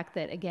 And the fact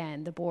that,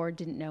 again, the board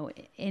didn't know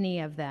any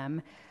of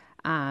them,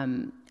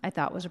 I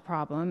thought was a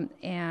problem.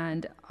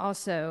 And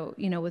also,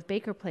 you know, with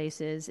Baker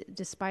Places,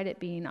 despite it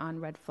being on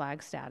red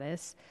flag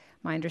status,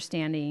 my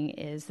understanding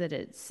is that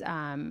it's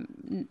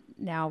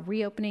now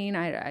reopening.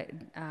 I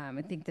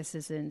think this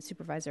is in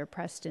Supervisor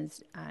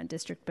Preston's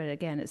district, but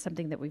again, it's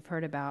something that we've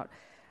heard about,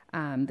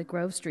 the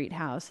Grove Street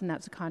House, and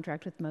that's a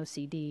contract with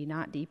MoCD,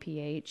 not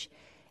DPH.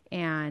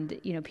 And,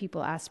 you know,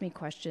 people ask me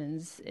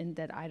questions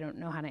that I don't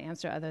know how to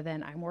answer other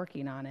than I'm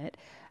working on it.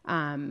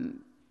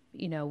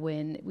 You know,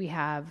 when we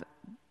have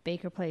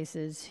Baker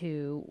Places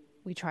who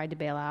we tried to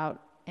bail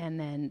out, and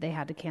then they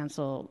had to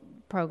cancel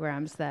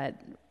programs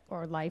that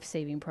or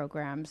life-saving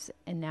programs,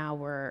 and now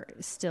we're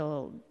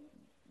still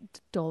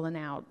doling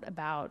out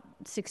about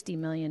 $60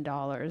 million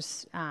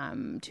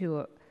to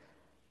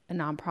a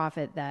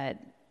nonprofit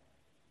that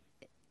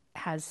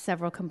has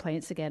several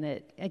complaints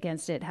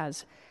against it,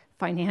 has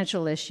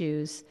financial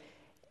issues,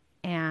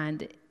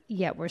 and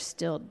yet we're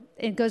still,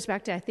 it goes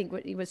back to, I think,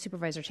 what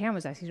Supervisor Chan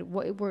was asking,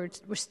 we're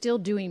still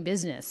doing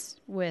business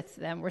with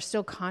them, we're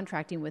still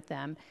contracting with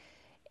them,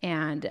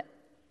 and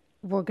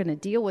we're going to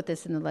deal with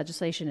this in the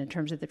legislation in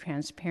terms of the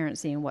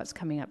transparency and what's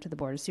coming up to the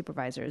Board of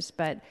Supervisors.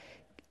 But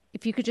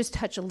if you could just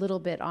touch a little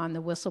bit on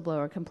the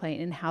whistleblower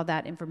complaint and how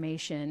that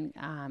information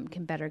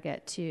can better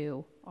get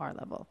to our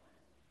level.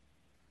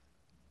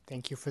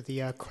 Thank you for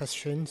the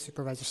question,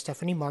 Supervisor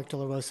Stephanie. Mark De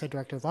La Rosa,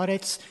 Director of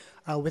Audits.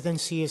 Within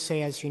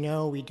CSA, as you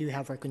know, we do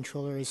have our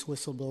Controller's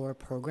Whistleblower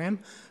Program,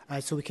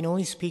 so we can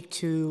only speak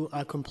to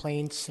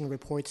complaints and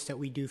reports that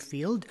we do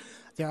field.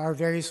 There are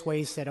various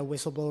ways that a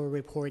whistleblower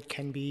report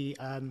can be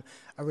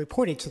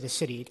reported to the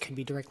city. It can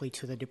be directly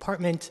to the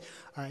department.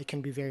 It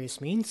can be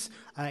various means.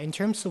 In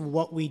terms of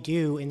what we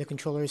do in the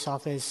Controller's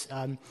Office,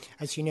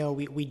 as you know,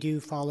 we do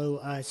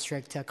follow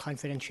strict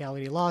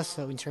confidentiality laws.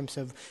 So in terms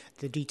of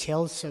the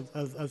details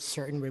of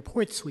certain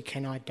reports, we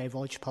cannot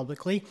divulge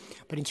publicly.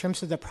 But in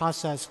terms of the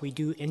process, we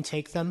do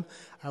intake them,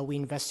 we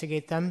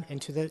investigate them, and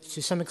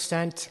to some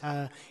extent,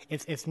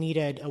 if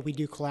needed, we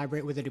do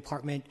collaborate with the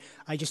department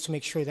just to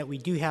make sure that we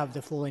do have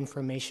the full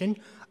information.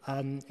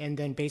 And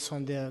then based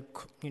on the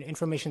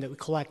information that we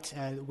collect,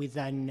 we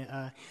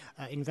then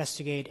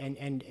investigate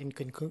and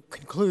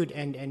conclude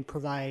and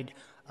provide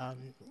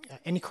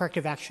any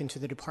corrective action to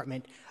the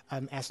department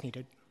as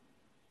needed.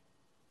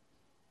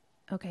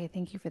 Okay,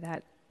 thank you for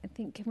that. I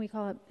think, can we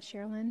call up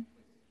Sherilyn?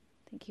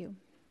 Thank you.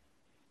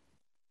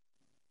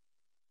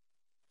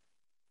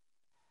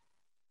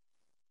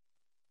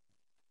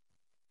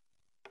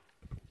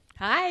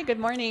 Hi, good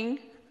morning.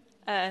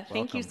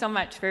 Thank you so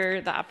much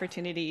for the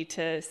opportunity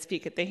to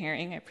speak at the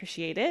hearing. I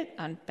appreciate it.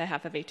 On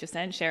behalf of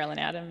HSN, Sherilyn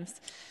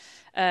Adams,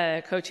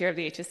 co-chair of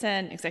the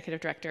HSN,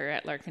 executive director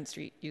at Larkin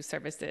Street Youth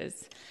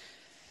Services.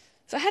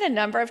 So I had a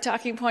number of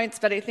talking points,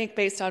 but I think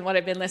based on what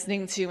I've been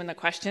listening to and the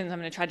questions, I'm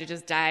going to try to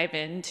just dive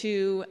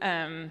into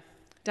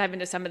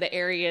some of the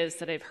areas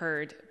that I've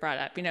heard brought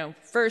up.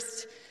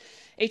 First,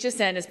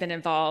 HSN has been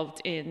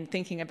involved in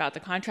thinking about the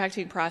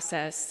contracting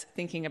process,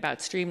 thinking about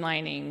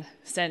streamlining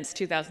since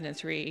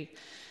 2003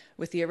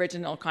 with the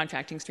original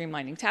Contracting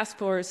Streamlining Task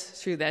Force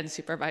through then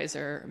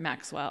Supervisor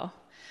Maxwell.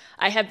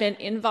 I have been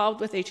involved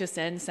with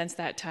HSN since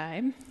that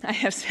time. I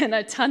have spent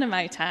a ton of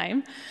my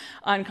time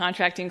on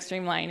contracting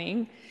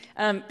streamlining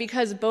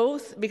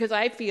because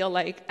I feel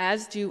like,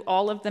 as do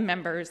all of the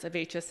members of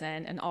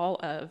HSN and all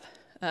of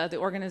the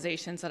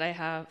organizations that I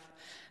have,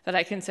 that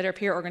I consider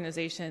peer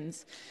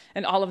organizations,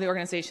 and all of the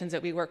organizations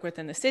that we work with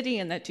in the city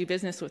and that do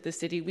business with the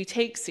city, we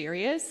take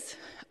serious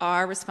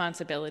our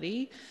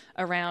responsibility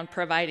around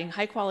providing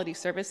high-quality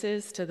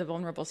services to the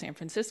vulnerable San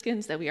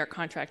Franciscans that we are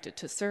contracted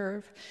to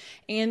serve,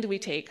 and we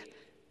take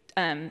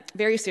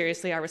very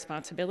seriously our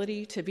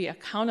responsibility to be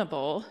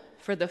accountable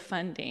for the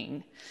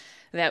funding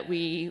that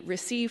we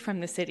receive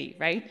from the city,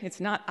 right? It's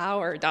not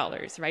our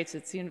dollars, right?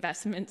 It's the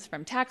investments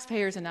from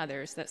taxpayers and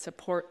others that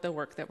support the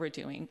work that we're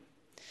doing.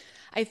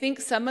 I think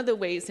some of the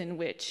ways in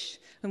which,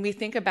 when we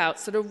think about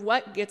sort of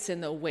what gets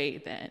in the way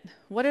then,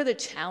 what are the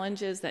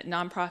challenges that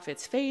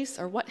nonprofits face,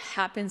 or what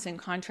happens in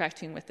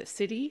contracting with the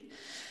city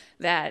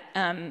that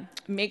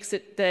makes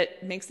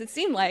it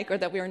seem like, or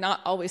that we are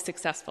not always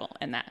successful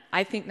in that.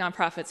 I think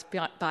nonprofits,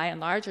 by and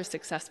large, are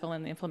successful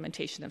in the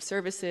implementation of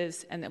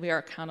services, and that we are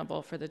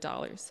accountable for the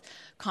dollars.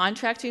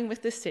 Contracting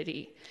with the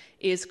city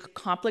is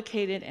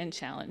complicated and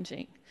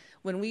challenging.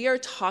 When we are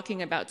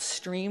talking about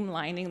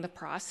streamlining the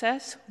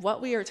process,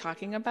 what we are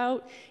talking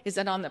about is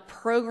that on the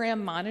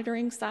program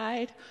monitoring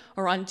side,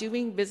 or on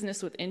doing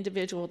business with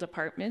individual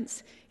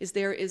departments,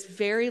 there's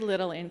very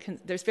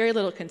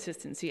little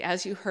consistency,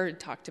 as you heard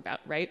talked about,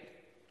 right?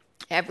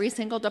 Every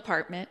single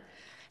department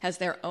has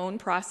their own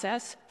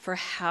process for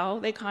how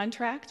they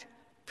contract: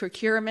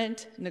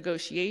 procurement,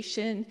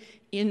 negotiation,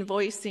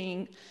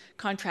 invoicing,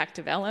 contract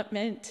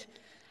development,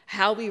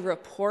 how we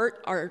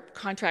report our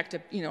contract,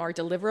 our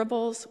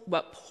deliverables,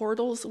 what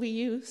portals we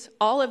use.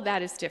 All of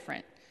that is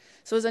different.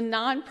 So as a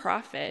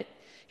nonprofit,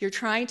 you're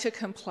trying to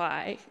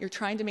comply, you're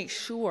trying to make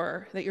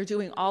sure that you're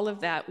doing all of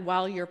that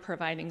while you're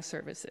providing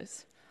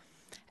services.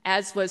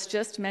 As was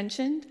just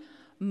mentioned,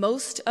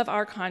 most of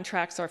our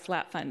contracts are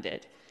flat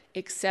funded,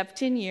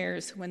 except in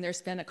years when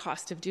there's been a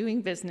cost of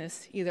doing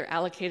business either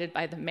allocated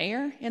by the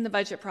mayor in the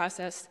budget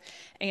process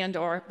and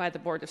or by the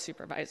Board of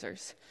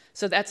Supervisors.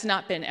 So that's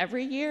not been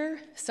every year.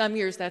 Some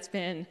years that's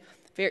been,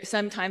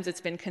 sometimes it's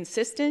been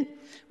consistent.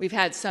 We've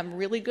had some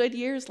really good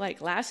years,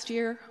 like last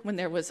year, when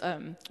there was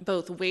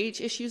both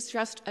wage issues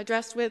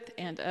addressed with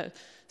and a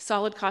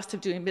solid cost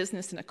of doing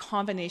business, and a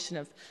combination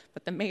of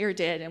what the mayor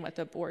did and what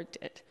the board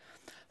did.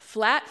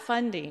 Flat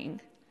funding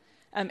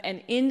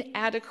and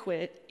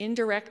inadequate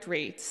indirect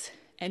rates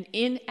and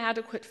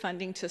inadequate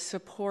funding to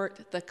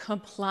support the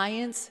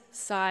compliance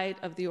side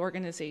of the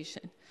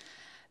organization.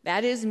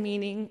 That is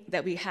meaning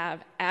that we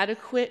have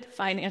adequate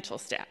financial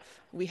staff.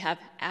 We have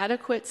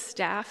adequate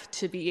staff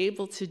to be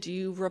able to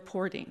do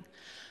reporting.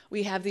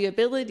 We have the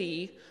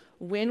ability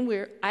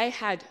I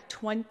had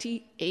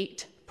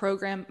 28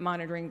 program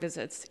monitoring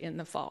visits in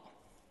the fall.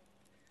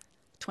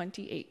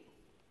 28.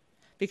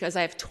 Because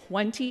I have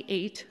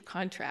 28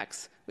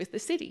 contracts with the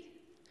city.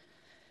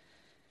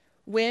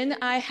 When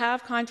I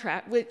have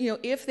contract with,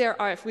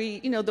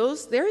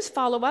 there's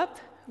follow-up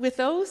with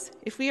those.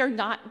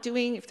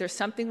 If there's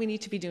something we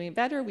need to be doing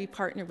better, we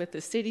partner with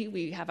the city.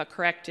 We have a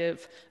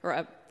corrective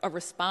or a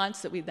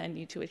response that we then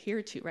need to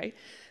adhere to, right?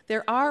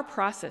 There are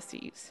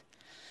processes,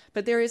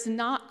 but there is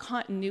not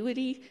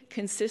continuity,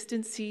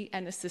 consistency,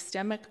 and a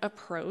systemic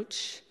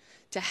approach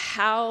to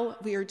how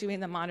we are doing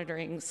the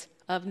monitorings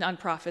of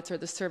nonprofits or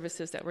the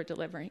services that we're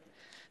delivering.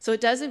 So it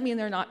doesn't mean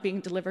they're not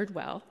being delivered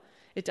well.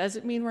 It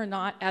doesn't mean we're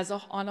not,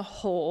 on a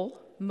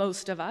whole,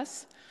 most of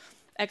us,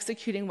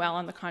 executing well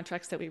on the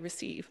contracts that we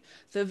receive.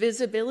 The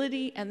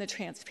visibility and the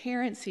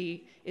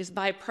transparency is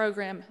by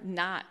program,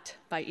 not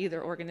by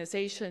either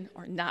organization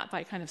or not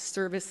by kind of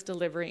service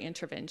delivery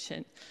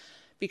intervention,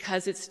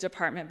 because it's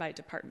department by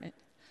department.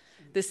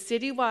 The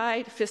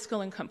citywide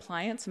fiscal and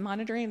compliance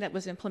monitoring that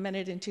was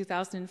implemented in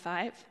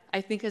 2005,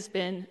 I think has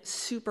been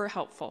super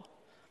helpful.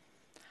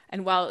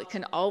 And while it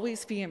can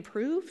always be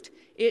improved,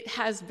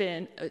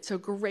 it's a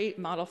great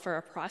model for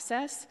a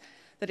process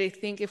that I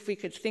think if we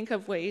could think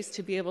of ways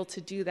to be able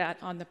to do that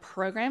on the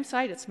program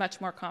side, it's much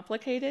more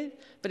complicated,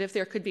 but if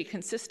there could be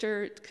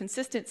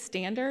consistent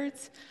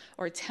standards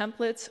or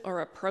templates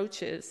or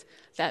approaches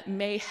that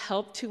may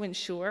help to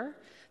ensure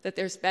that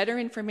there's better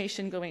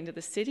information going to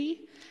the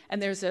city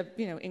and there's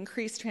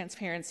increased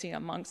transparency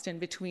amongst and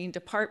between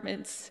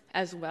departments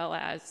as well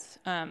as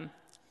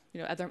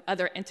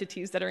other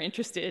entities that are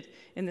interested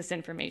in this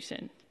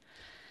information.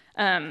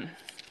 I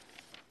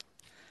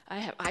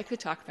could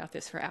talk about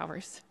this for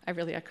hours. I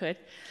could.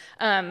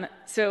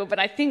 But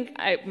I think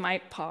I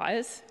might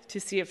pause to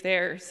see if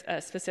there's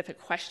specific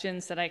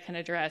questions that I can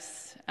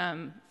address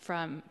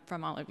from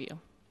all of you.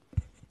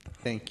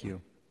 Thank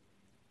you.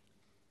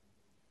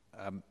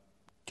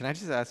 Can I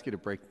just ask you to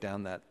break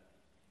down that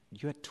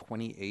you had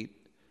 28?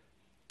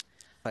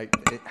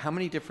 How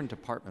many different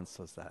departments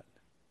was that?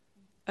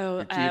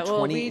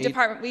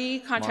 We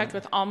contract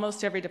with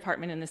almost every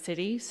department in the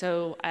city,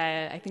 so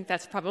I think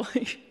that's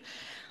probably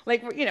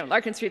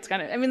Larkin Street's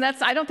kind of.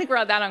 I don't think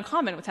we're that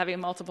uncommon with having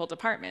multiple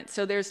departments.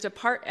 So there's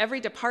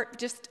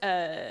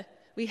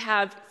we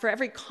have for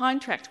every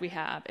contract we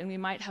have, and we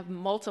might have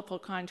multiple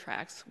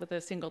contracts with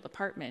a single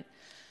department.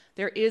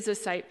 There is a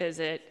site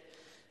visit.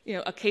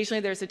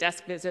 Occasionally there's a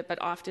desk visit,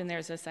 but often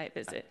there's a site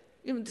visit.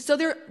 So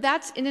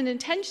that's in an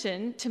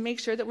intention to make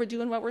sure that we're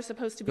doing what we're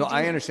supposed to be doing.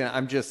 I understand.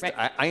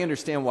 Right. I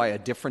understand why a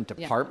different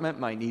department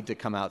might need to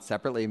come out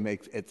separately.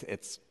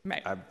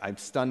 Right. I'm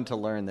stunned to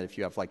learn that if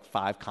you have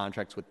 5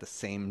 contracts with the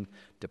same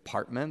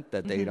department,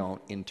 that they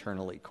don't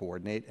internally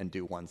coordinate and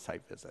do one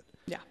site visit.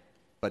 Yeah.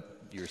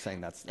 But you're saying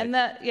that's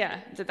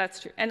that's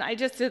true. And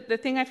the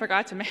thing I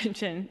forgot to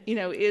mention,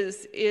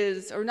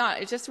 is or not.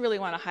 I just really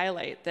want to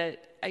highlight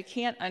that I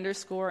can't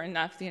underscore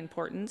enough the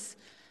importance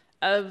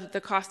of the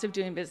cost of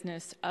doing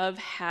business, of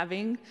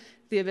having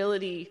the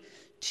ability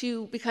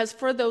to, because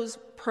for those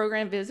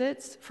program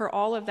visits, for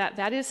all of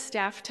that is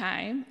staff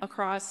time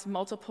across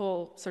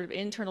multiple sort of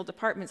internal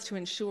departments to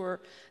ensure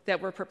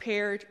that we're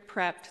prepared,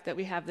 prepped, that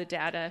we have the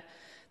data,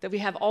 that we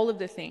have all of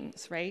the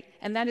things, right?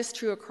 And that is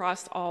true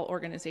across all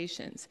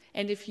organizations.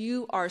 And if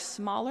you are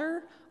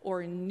smaller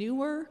or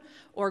newer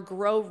or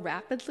grow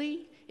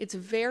rapidly, it's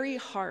very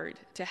hard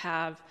to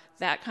have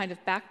that kind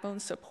of backbone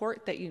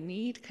support that you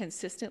need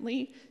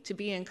consistently to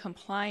be in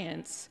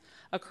compliance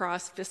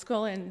across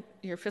fiscal and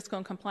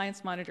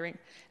compliance monitoring,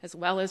 as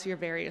well as your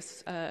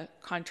various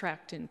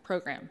contract and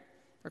program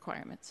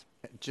requirements.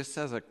 Just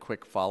as a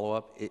quick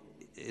follow-up,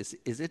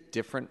 is it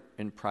different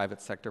in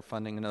private sector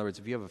funding? In other words,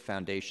 if you have a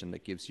foundation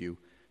that gives you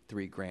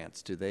 3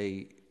 grants, do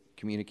they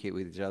communicate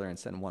with each other and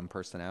send one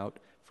person out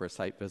for a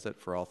site visit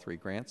for all 3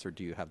 grants, or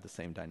do you have the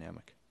same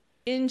dynamic?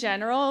 In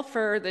general,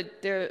 for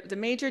the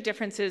major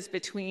differences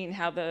between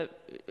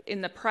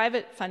in the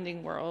private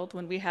funding world,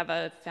 when we have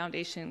a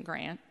foundation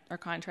grant or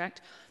contract,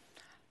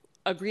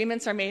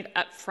 agreements are made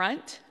up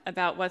front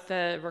about what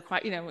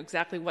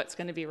exactly what's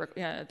going to be,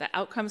 the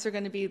outcomes are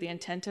going to be, the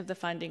intent of the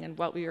funding, and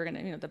what we are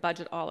going to, the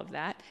budget, all of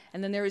that.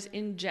 And then there is,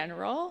 in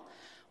general,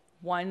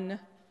 one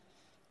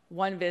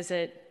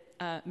visit.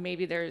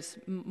 Maybe there's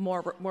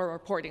more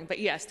reporting, but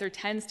yes, there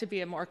tends to be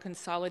a more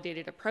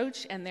consolidated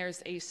approach, and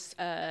there's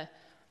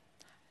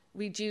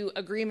we do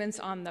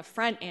agreements on the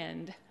front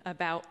end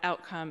about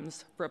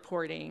outcomes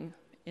reporting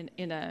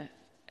in a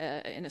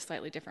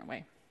slightly different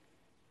way.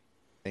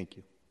 Thank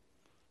you.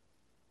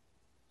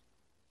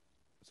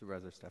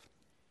 Supervisor Stephan.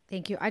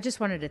 Thank you. I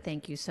just wanted to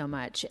thank you so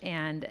much.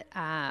 And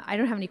I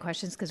don't have any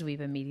questions because we've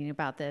been meeting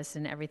about this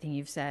and everything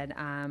you've said.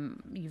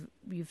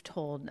 You've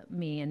told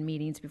me in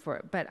meetings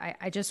before, but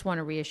I just want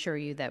to reassure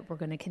you that we're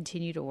going to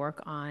continue to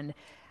work on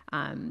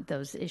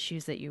those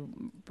issues that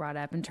you brought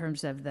up in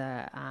terms of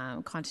the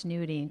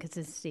continuity and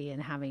consistency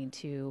and having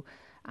to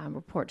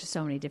report to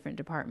so many different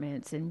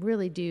departments and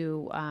really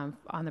do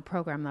on the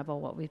program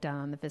level what we've done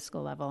on the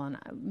fiscal level. And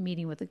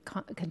meeting with the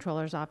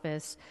controller's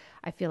office,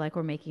 I feel like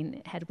we're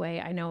making headway.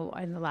 I know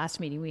in the last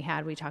meeting we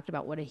talked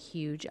about what a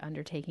huge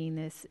undertaking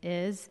this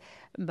is,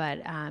 but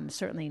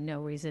certainly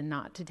no reason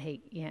not to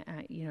take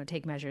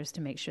measures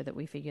to make sure that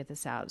we figure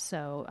this out.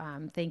 So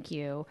thank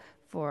you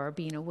for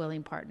being a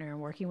willing partner and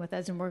working with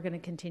us, and we're going to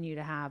continue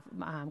to have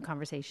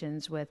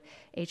conversations with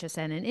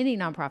HSN and any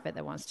nonprofit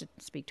that wants to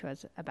speak to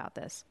us about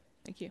this.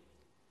 Thank you.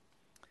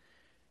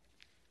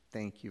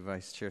 Thank you,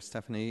 Vice Chair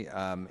Stephanie,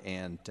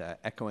 and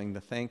echoing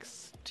the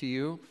thanks to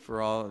you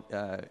for all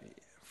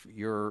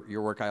your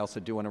work. I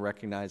also do want to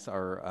recognize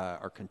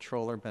our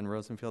controller, Ben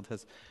Rosenfield,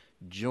 has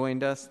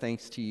joined us.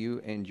 Thanks to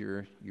you and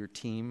your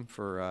team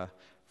for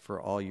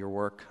all your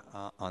work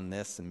on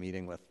this and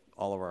meeting with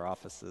all of our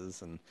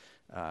offices. And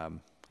I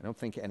don't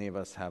think any of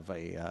us have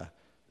a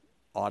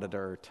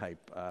auditor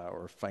type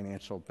or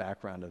financial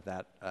background of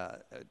that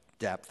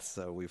depth,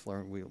 so we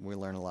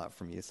learn a lot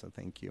from you, so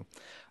thank you.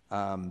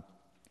 I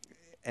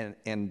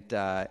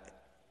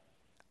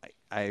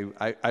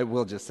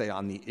will just say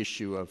on the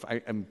issue of,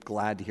 I'm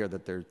glad to hear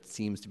that there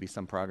seems to be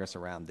some progress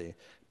around the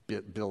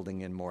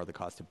building in more of the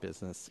cost of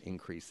business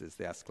increases,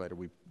 the escalator.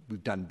 We've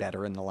done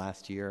better in the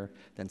last year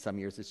than some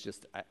years. It's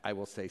just, I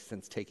will say,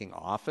 since taking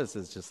office,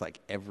 is just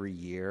like every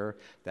year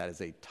that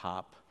is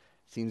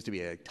seems to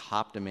be a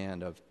top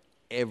demand of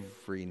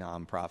every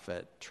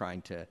nonprofit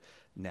trying to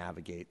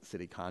navigate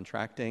city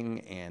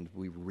contracting, and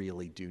we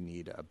really do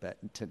need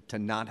to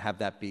not have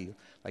that be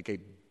like a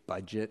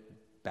budget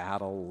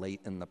battle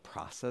late in the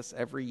process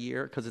every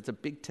year, because it's a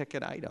big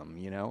ticket item,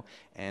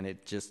 and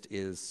it just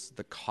is,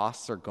 the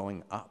costs are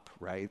going up,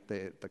 right?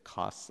 The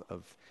costs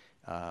of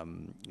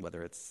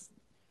whether it's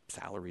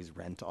salaries,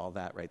 rent, all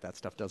that, right? That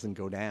stuff doesn't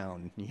go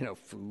down,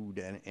 food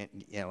and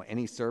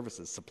any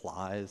services,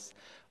 supplies,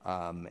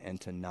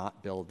 and to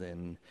not build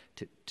in,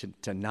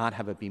 to not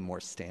have it be more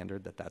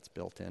standard that's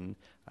built in,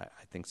 I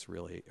think is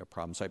really a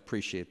problem. So I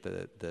appreciate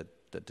the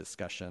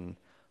discussion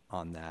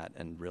on that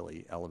and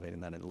really elevating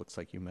that. And it looks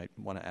like you might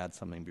want to add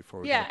something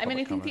before we go to public I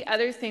think comment. the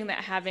other thing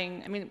that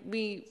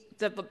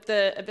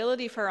the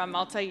ability for a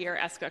multi-year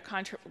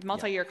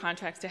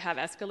contracts to have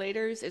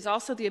escalators is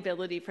also the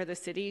ability for the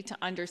city to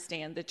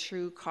understand the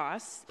true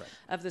costs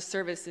of the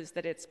services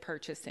that it's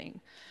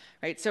purchasing,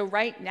 right? So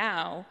right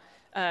now,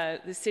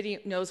 the city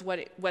knows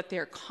what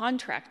they're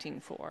contracting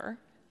for,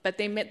 but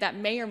that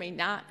may or may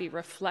not be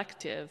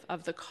reflective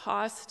of the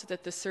cost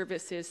that the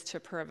service is to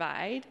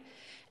provide.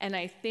 And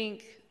I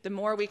think the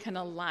more we can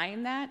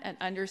align that and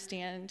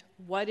understand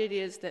what it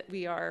is that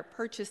we are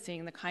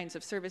purchasing, the kinds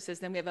of services,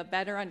 then we have a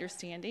better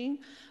understanding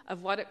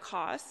of what it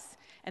costs,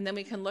 and then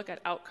we can look at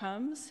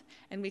outcomes,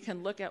 and we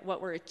can look at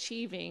what we're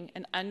achieving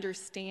and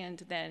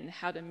understand then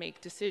how to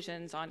make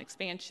decisions on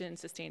expansion,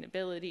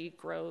 sustainability,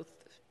 growth,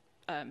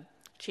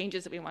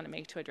 changes that we want to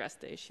make to address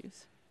the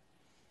issues.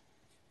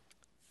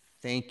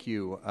 Thank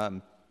you.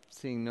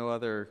 Seeing no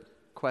other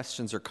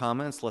questions or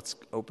comments, let's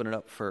open it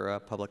up for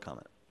public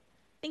comment.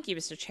 Thank you,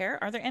 Mr. Chair.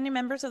 Are there any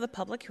members of the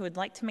public who would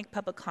like to make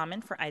public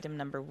comment for item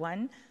number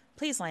 1?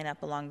 Please line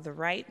up along the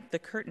right, the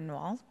curtain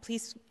wall.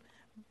 Please,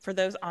 for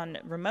those on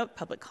remote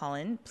public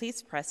call-in,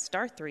 please press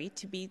 *3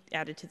 to be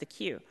added to the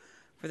queue.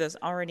 For those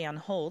already on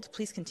hold,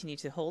 please continue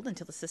to hold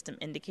until the system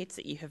indicates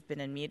that you have been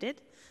unmuted.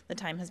 The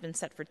time has been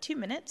set for 2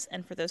 minutes,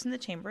 and for those in the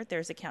chamber,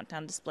 there is a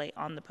countdown display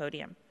on the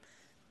podium.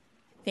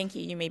 Thank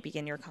you. You may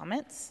begin your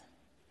comments.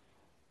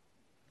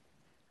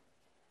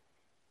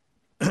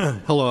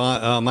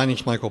 Hello, my name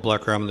is Michael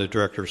Blecker. I'm the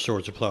director of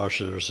Swords and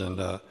Plowshares, and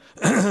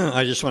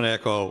I just want to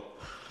echo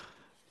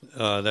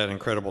that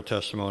incredible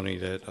testimony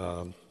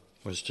that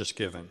was just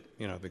given,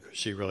 because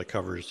she really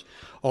covers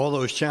all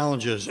those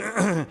challenges.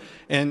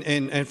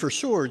 and for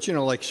Swords,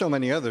 like so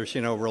many others,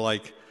 we're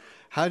like,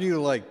 how do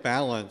you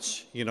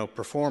balance,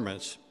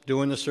 performance,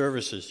 doing the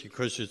services,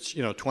 because it's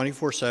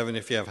 24/7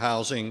 if you have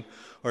housing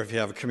or if you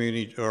have a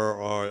community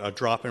or a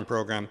drop-in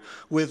program,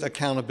 with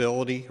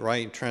accountability,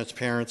 right,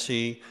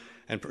 transparency.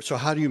 And so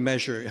how do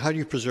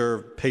you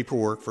preserve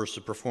paperwork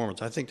versus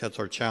performance? I think that's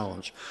our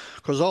challenge,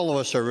 because all of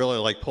us are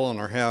really pulling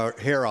our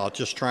hair out,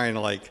 just trying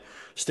to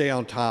stay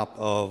on top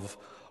of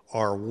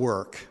our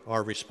work,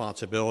 our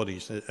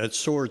responsibilities. At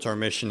Swords, our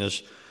mission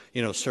is,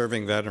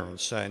 serving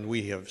veterans, and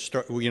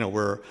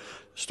we're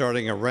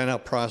starting a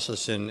rent-out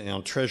process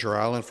on Treasure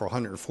Island for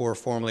 104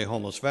 formerly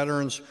homeless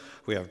veterans.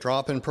 We have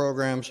drop-in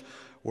programs.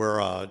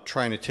 We're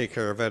trying to take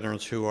care of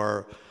veterans who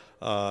are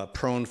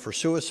prone for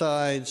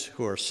suicides,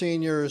 who are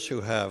seniors,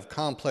 who have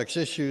complex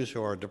issues,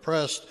 who are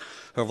depressed,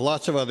 who have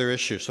lots of other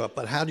issues.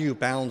 But how do you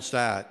balance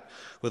that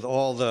with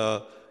all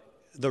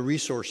the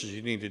resources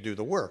you need to do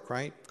the work,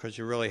 right? Because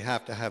you really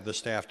have to have the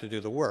staff to do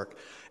the work.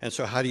 And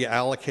so how do you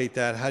allocate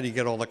that? How do you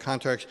get all the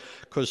contracts?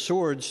 Because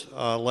Swords,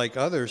 like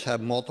others,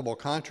 have multiple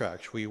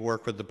contracts. We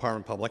work with the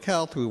Department of Public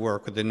Health. We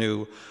work with the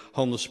new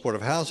Homeless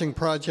Supportive Housing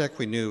Project.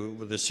 We knew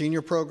with the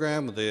senior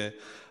program, with the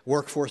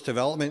workforce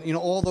development.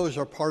 All those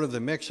are part of the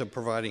mix of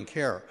providing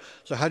care.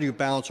 So how do you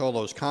balance all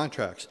those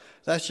contracts?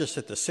 That's just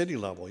at the city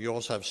level. You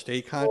also have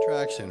state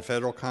contracts and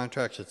federal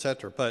contracts, et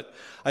cetera. But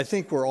I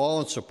think we're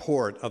all in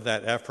support of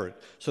that effort.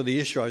 So the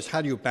issue is,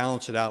 how do you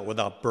balance it out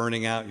without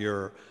burning out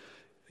your,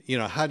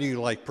 how do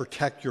you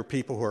protect your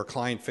people who are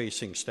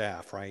client-facing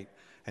staff, right,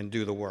 and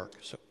do the work?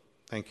 So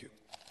thank you.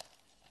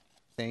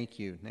 Thank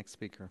you. Next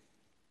speaker.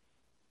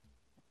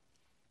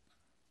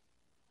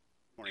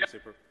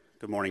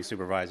 Good morning,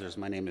 supervisors.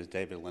 My name is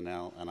David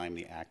Linnell, and I'm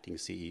the acting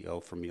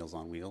CEO for Meals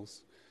on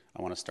Wheels.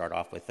 I want to start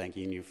off by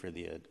thanking you for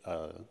the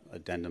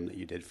addendum that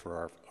you did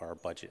for our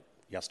budget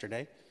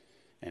yesterday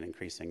and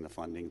increasing the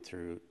funding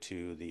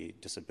to the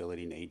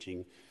Disability and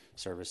Aging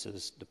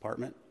Services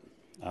Department.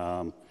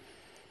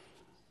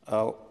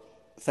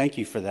 Thank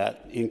you for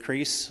that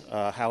increase.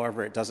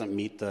 However, it doesn't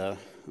meet the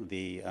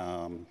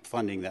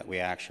funding that we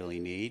actually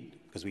need,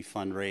 because we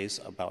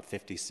fundraise about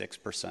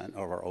 56% of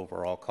our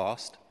overall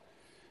cost.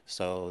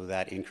 So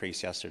that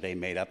increase yesterday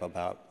made up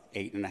about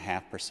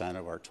 8.5%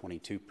 of our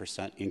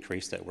 22%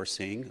 increase that we're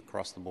seeing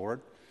across the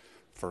board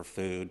for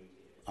food,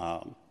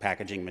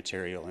 packaging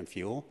material, and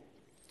fuel.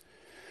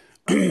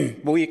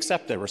 But we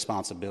accept the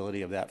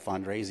responsibility of that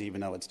fundraise,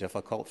 even though it's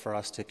difficult for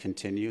us to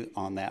continue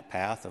on that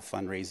path of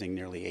fundraising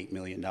nearly $8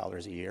 million a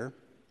year.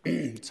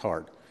 It's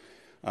hard.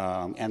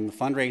 And the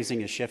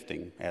fundraising is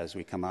shifting as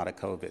we come out of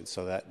COVID,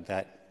 so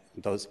that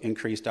those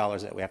increased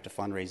dollars that we have to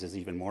fundraise is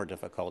even more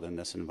difficult in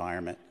this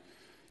environment.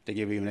 To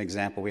give you an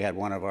example, we had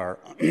one of our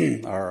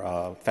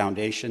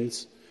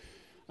foundations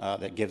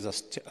that gives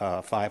us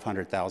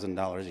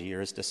 $500,000 a year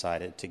has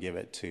decided to give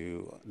it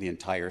to the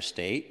entire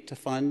state to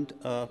fund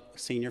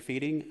senior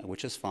feeding,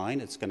 which is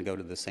fine. It's going to go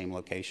to the same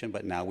location,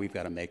 but now we've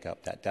got to make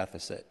up that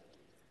deficit.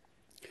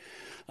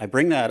 I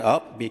bring that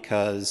up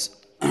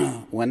because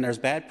when there's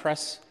bad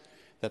press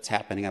that's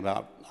happening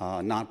about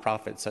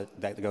nonprofits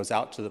that goes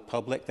out to the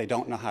public, they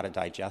don't know how to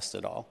digest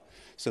it all.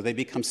 So they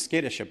become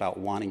skittish about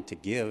wanting to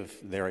give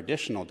their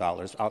additional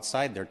dollars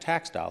outside their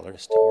tax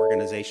dollars to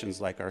organizations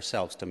like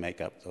ourselves to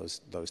make up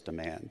those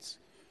demands.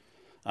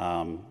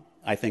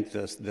 I think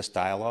this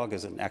dialogue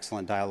is an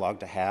excellent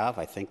dialogue to have.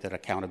 I think that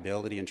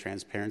accountability and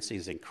transparency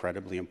is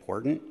incredibly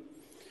important.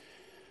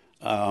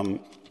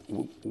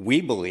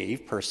 We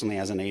believe, personally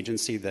as an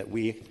agency, that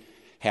we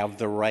have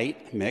the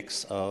right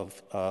mix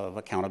of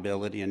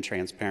accountability and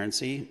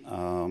transparency.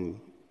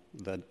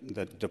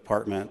 The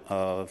Department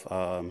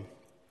of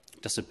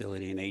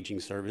Disability and Aging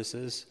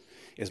Services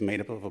is made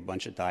up of a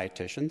bunch of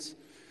dietitians.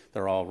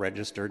 They're all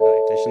registered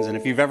dietitians, and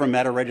if you've ever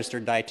met a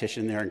registered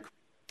dietitian, they're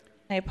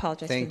I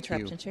apologize for the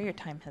interruption, sir. Your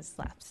time has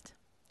lapsed.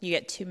 You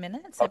get 2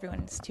 minutes.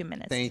 Everyone's 2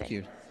 minutes. Thank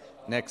you.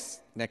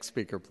 Next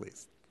speaker,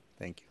 please.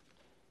 Thank you.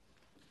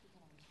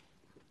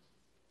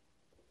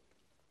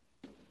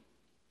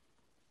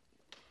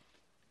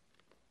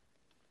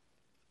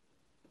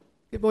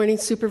 Good morning,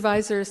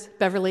 supervisors.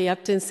 Beverly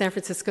Upton, San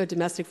Francisco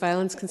Domestic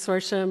Violence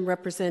Consortium,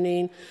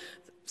 representing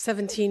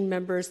 17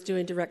 members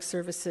doing direct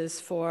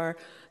services for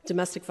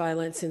domestic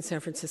violence in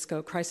San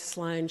Francisco, crisis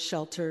lines,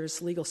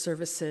 shelters, legal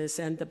services,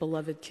 and the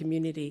beloved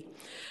community.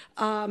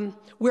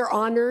 We're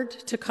honored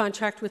to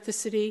contract with the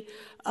city,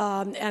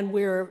 and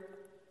we're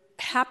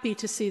happy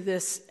to see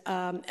this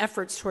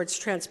efforts towards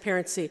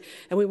transparency.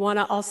 And we want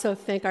to also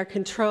thank our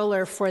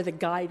controller for the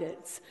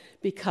guidance,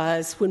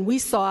 because when we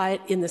saw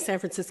it in the San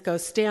Francisco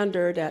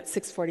Standard at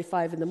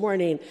 6:45 in the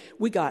morning,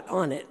 we got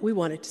on it. We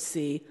wanted to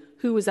see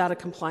who was out of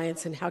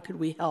compliance and how could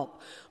we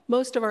help.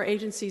 Most of our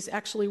agencies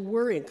actually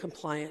were in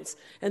compliance,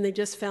 and they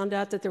just found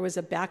out that there was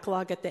a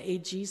backlog at the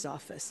AG's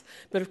office.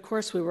 But of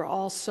course, we were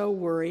all so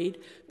worried,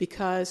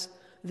 because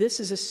this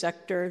is a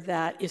sector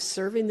that is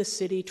serving the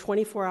city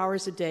 24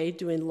 hours a day,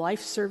 doing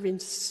life-saving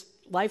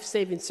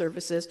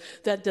services,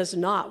 that does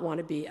not want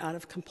to be out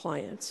of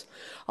compliance.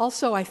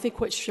 Also, I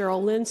think what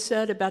Cheryl Lynn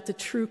said about the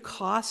true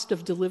cost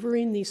of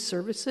delivering these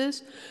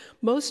services,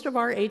 most of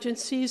our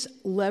agencies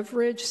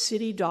leverage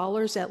city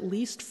dollars at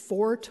least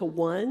 4 to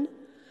 1.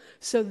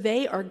 So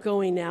they are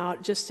going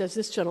out, just as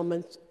this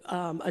gentleman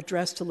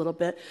addressed a little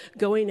bit,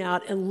 going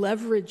out and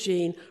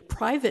leveraging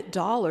private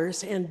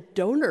dollars and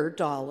donor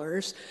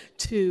dollars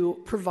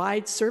to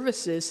provide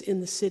services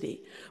in the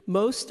city.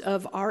 Most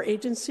of our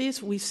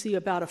agencies, we see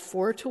about a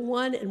 4 to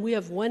 1, and we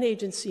have one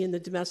agency in the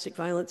domestic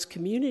violence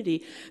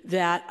community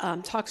that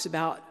talks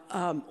about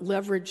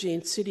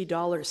leveraging city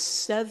dollars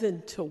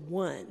 7 to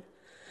 1.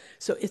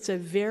 So it's a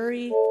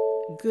very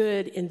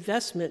good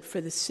investment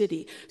for the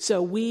city.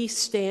 So we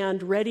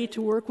stand ready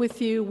to work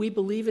with you. We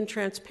believe in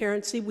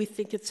transparency. We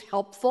think it's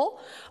helpful.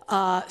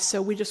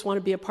 So we just want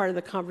to be a part of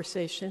the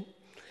conversation.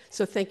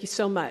 So thank you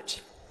so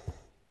much.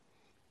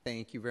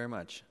 Thank you very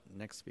much.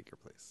 Next speaker,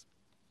 please.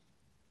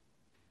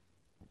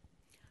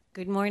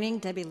 Good morning,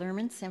 Debbie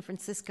Lerman, San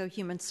Francisco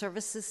Human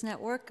Services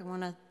Network. I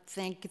want to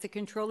thank the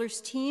controller's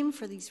team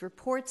for these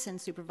reports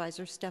and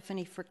Supervisor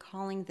Stefani for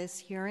calling this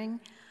hearing.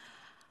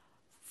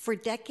 For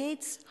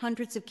decades,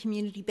 hundreds of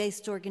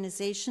community-based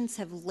organizations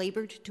have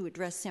labored to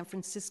address San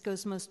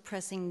Francisco's most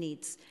pressing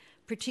needs: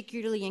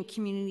 Particularly in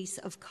communities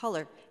of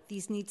color,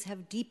 these needs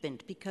have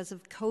deepened because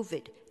of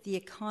COVID, the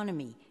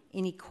economy,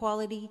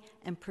 inequality,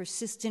 and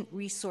persistent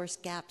resource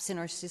gaps in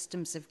our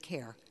systems of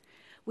care.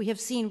 We have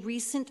seen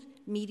recent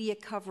media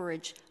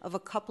coverage of a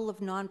couple of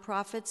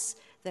nonprofits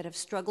that have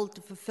struggled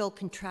to fulfill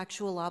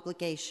contractual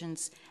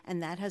obligations,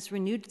 and that has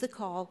renewed the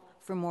call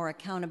for more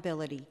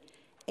accountability.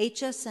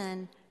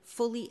 HSN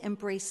fully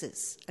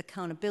embraces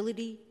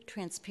accountability,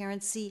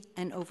 transparency,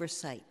 and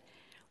oversight.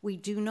 We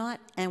do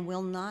not and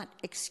will not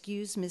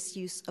excuse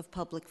misuse of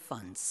public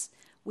funds.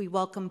 We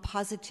welcome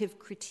positive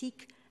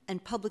critique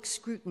and public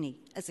scrutiny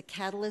as a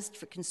catalyst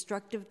for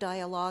constructive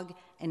dialogue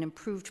and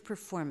improved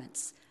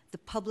performance. The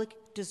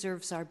public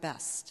deserves our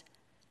best.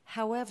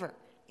 However,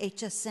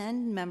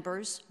 HSN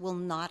members will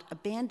not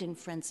abandon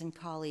friends and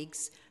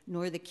colleagues,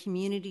 nor the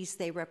communities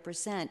they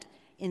represent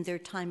in their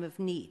time of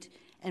need,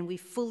 and we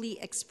fully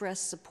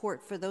express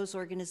support for those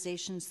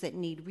organizations that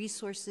need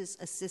resources,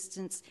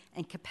 assistance,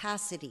 and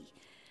capacity.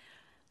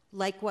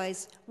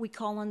 Likewise, we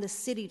call on the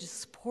city to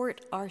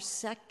support our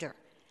sector,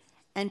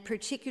 and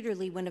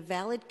particularly when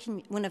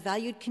a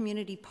valued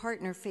community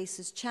partner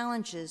faces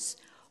challenges,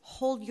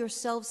 hold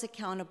yourselves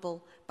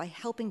accountable by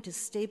helping to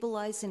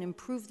stabilize and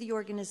improve the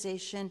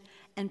organization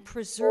and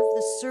preserve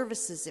the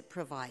services it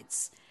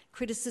provides.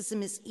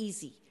 Criticism is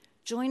easy.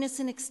 Join us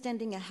in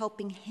extending a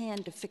helping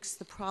hand to fix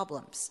the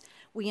problems.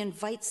 We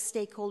invite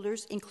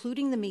stakeholders,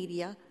 including the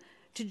media,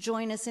 to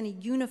join us in a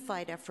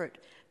unified effort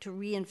to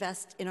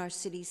reinvest in our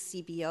city's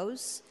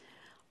CBOs.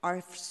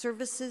 Our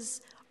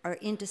services are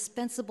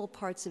indispensable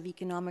parts of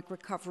economic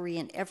recovery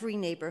in every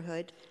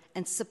neighborhood,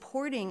 and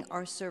supporting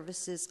our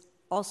services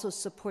also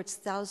supports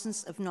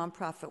thousands of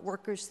nonprofit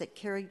workers that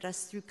carried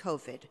us through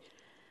COVID.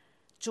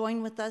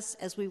 Join with us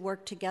as we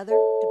work together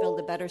to build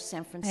a better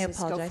San Francisco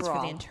for all. I apologize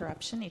for the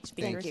interruption. Each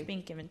speaker is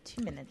being given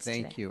 2 minutes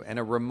Thank today. you. And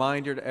a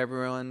reminder to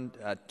everyone,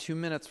 2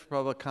 minutes for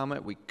public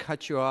comment. We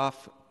cut you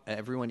off,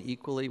 everyone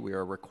equally. We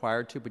are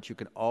required to, but you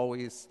can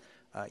always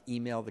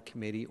email the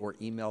committee or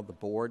email the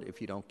board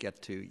if you don't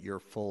get to your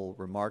full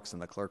remarks,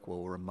 and the clerk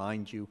will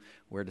remind you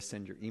where to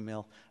send your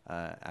email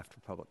after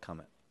public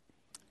comment.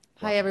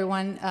 Hi,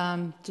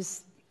 everyone.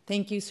 Just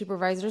thank you,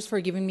 supervisors, for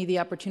giving me the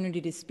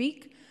opportunity to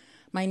speak.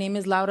 My name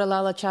is Laura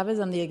Lala Chavez.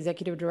 I'm the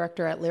executive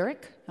director at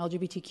Lyric,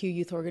 LGBTQ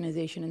youth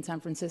organization in San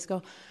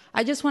Francisco.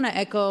 I just want to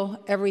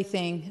echo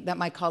everything that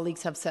my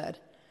colleagues have said.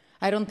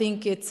 I don't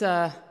think it's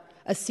a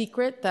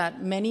secret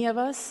that many of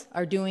us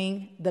are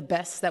doing the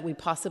best that we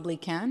possibly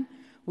can.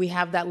 We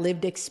have that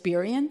lived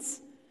experience.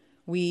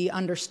 We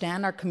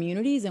understand our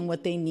communities and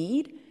what they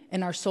need,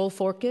 and our sole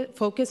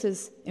focus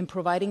is in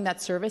providing that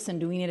service and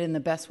doing it in the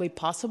best way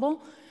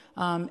possible.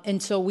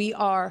 And so we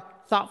are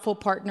thoughtful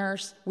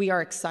partners. We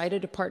are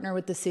excited to partner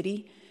with the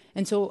city.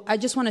 And so I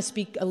just want to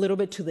speak a little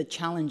bit to the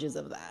challenges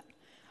of that.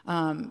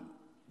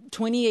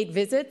 28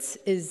 visits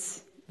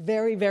is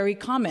very, very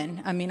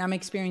common. I mean, I'm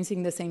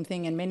experiencing the same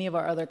thing, and many of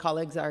our other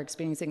colleagues are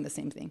experiencing the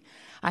same thing.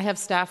 I have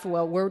staff,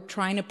 we're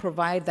trying to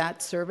provide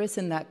that service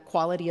and that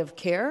quality of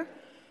care,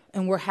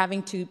 and we're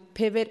having to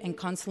pivot and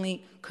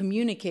constantly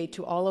communicate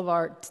to all of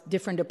our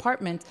different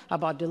departments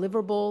about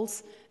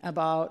deliverables,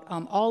 about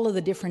all of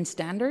the different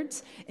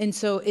standards. And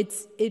so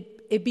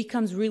it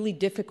becomes really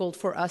difficult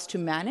for us to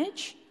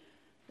manage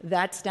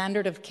that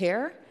standard of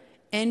care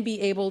and be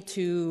able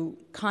to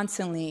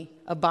constantly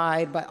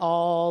abide by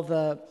all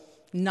the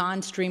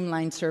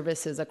non-streamlined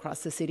services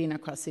across the city and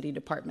across city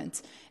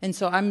departments. And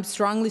so I'm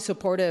strongly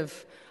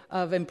supportive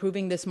of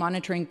improving this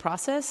monitoring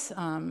process.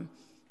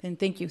 And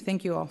thank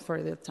you all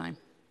for the time.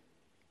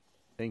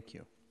 Thank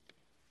you.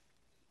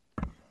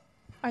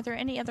 Are there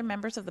any other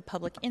members of the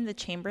public in the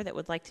chamber that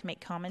would like to make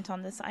comment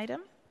on this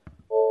item?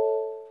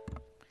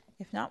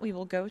 If not, we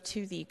will go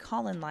to the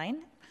call-in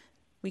line.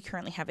 We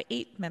currently have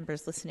 8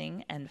 members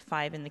listening and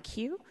 5 in the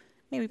queue.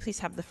 May we please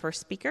have the first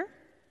speaker?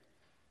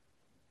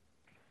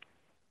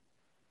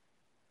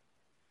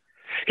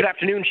 Good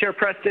afternoon, Chair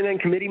Preston and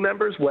committee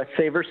members. Wes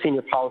Savers,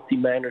 Senior Policy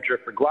Manager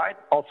for GLIDE,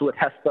 also with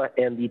HESPA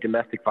and the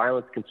Domestic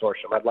Violence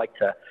Consortium. I'd like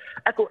to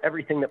echo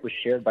everything that was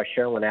shared by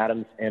Sherilyn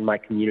Adams and my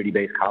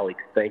community-based colleagues.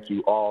 Thank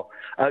you all.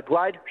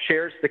 GLIDE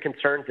shares the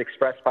concerns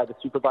expressed by the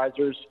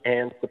supervisors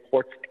and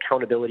supports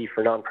accountability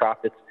for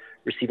nonprofits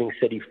receiving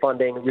city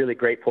funding. Really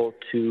grateful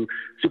to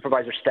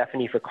Supervisor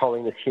Stefani for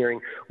calling this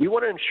hearing. We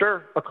want to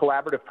ensure a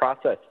collaborative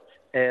process,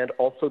 and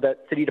also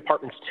that city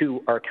departments,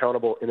 too, are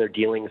accountable in their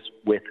dealings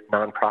with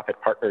nonprofit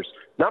partners.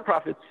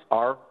 Nonprofits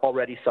are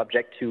already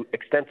subject to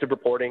extensive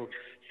reporting,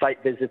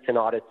 site visits, and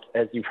audits,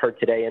 as you've heard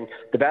today, and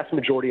the vast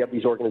majority of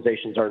these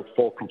organizations are in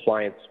full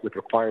compliance with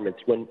requirements.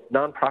 When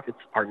nonprofits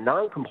are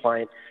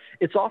non-compliant,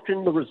 it's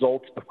often the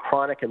result of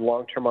chronic and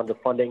long-term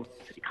underfunding,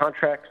 city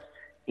contracts,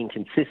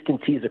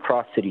 inconsistencies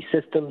across city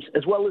systems,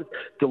 as well as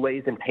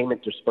delays in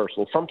payment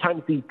dispersal.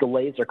 Sometimes these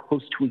delays are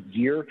close to a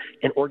year,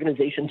 and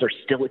organizations are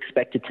still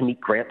expected to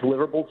meet grant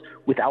deliverables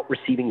without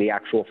receiving the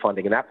actual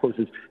funding, and that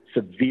poses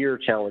severe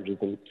challenges.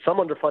 And some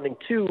underfunding,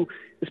 too,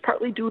 is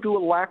partly due to a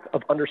lack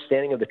of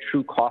understanding of the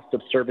true cost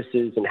of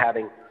services and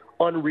having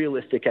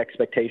unrealistic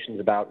expectations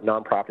about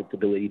nonprofits'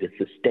 ability to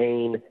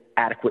sustain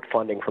adequate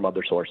funding from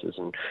other sources.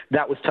 And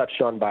that was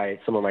touched on by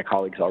some of my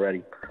colleagues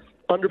already.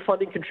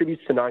 Underfunding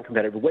contributes to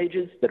non-competitive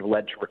wages that have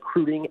led to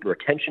recruiting and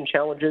retention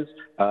challenges.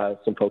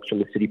 Some folks from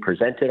the city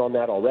presented on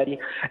that already.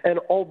 And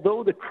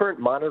although the current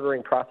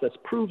monitoring process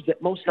proves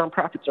that most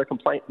nonprofits are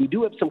compliant, we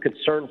do have some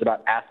concerns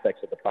about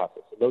aspects of the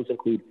process. And those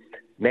include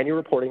many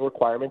reporting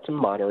requirements and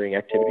monitoring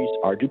activities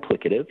are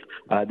duplicative.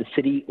 The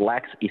city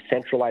lacks a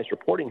centralized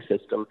reporting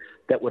system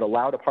that would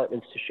allow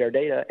departments to share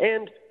data,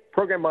 and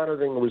program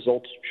monitoring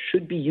results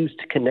should be used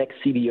to connect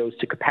CBOs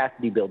to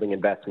capacity building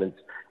investments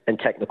and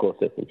technical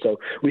assistance. So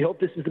we hope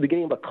this is the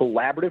beginning of a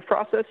collaborative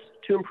process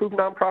to improve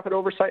nonprofit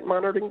oversight and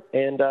monitoring,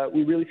 and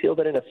we really feel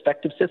that an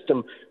effective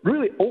system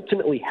really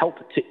ultimately help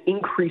to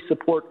increase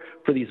support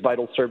for these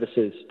vital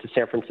services to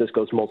San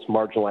Francisco's most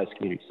marginalized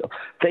communities. So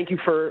thank you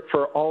for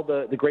all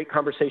the great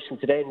conversation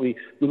today, and we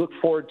look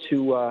forward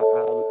to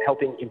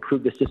helping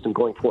improve the system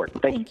going forward.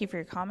 Thank you for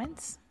your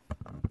comments.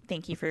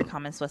 Thank you for your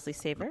comments, Wesley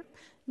Saver.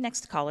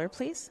 Next caller,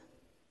 please.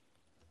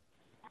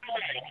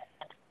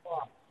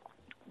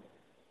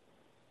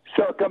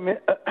 So,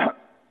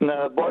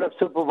 Board of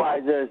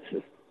Supervisors,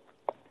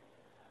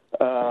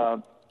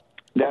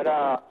 there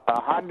are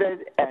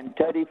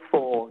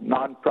 134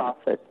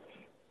 nonprofits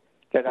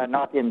that are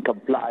not in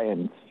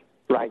compliance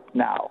right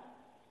now.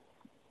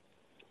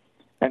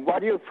 And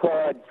what you've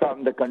heard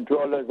from the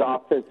Controller's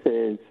office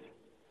is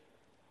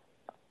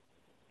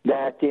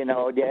that,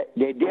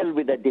 they deal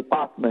with the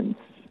departments.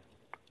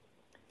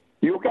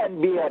 You can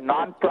be a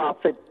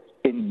nonprofit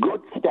in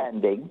good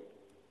standing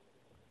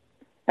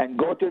and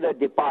go to the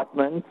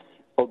departments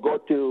or go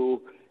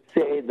to,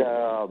 say,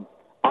 the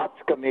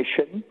Arts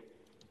Commission,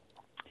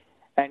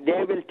 and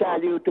they will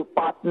tell you to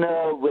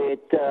partner with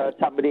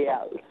somebody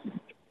else.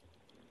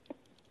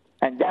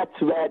 And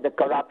that's where the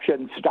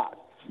corruption starts.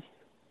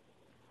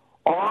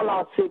 All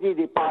our city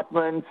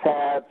departments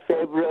have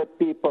favorite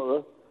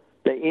people,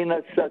 the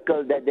inner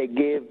circle that they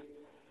give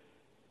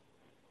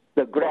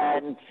the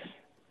grants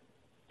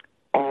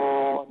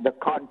or the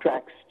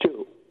contracts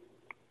to.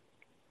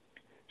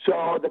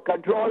 So the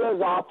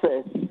Controller's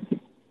office,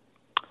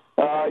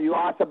 you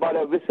asked about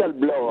a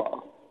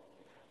whistleblower.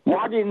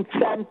 What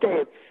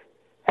incentive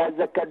has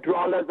the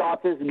Controller's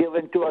office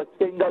given to a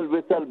single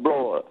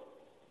whistleblower?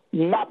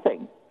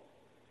 Nothing.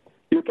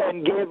 You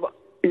can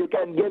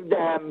give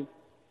them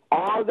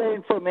all the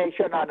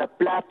information on a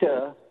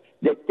platter.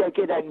 They take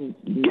it and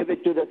give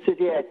it to the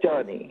city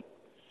attorney.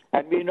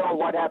 And we know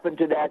what happened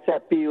to the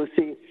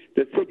SFPUC.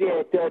 The city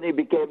attorney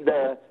became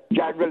the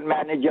general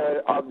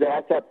manager of the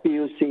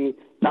SFPUC,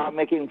 now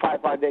making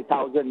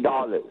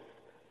 $500,000.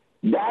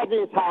 That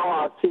is how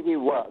our city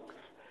works.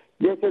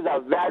 This is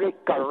a very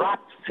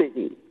corrupt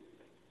city.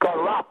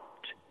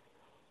 Corrupt.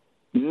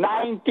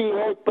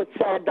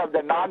 98% of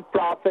the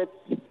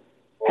nonprofits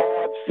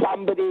have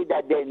somebody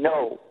that they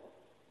know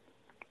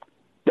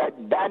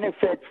that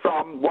benefits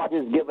from what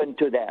is given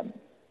to them.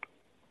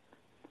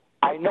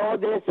 I know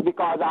this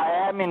because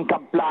I am in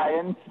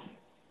compliance.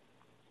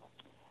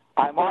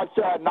 I'm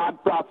also a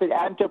nonprofit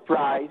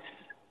enterprise,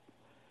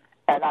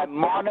 and I'm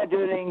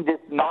monitoring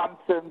this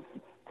nonsense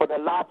for the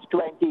last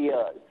 20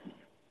 years.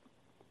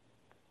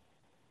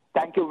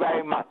 Thank you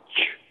very much.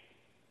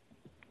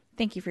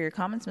 Thank you for your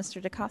comments,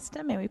 Mr.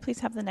 DaCosta. May we please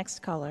have the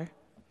next caller?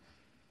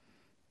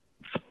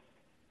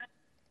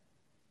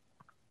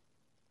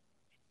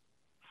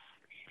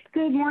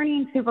 Good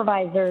morning,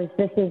 supervisors.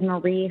 This is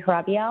Marie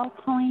Hrabiel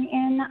calling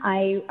in.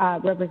 I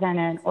represent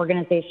an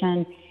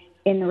organization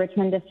in the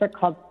Richmond district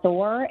called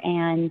SOAR,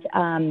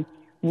 and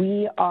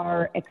we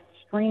are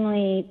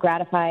extremely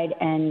gratified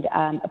and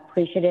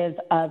appreciative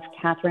of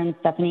Supervisor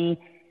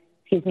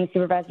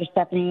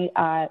Stephanie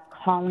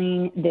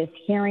calling this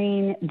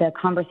hearing. The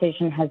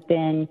conversation has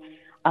been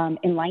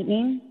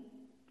enlightening,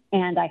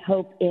 and I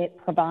hope it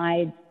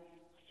provides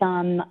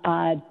some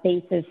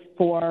basis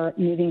for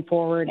moving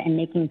forward and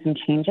making some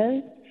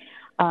changes.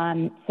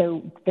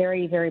 So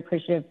very, very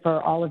appreciative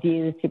for all of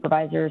you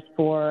supervisors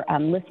for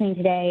listening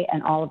today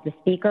and all of the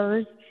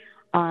speakers.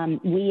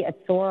 We at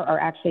SOAR are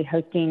actually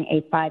hosting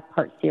a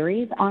 5-part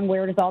series on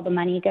where does all the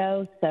money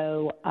go.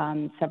 So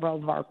several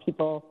of our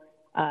people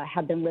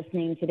have been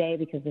listening today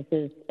because this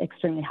is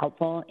extremely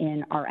helpful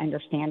in our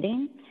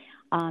understanding.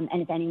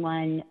 And if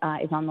anyone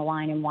is on the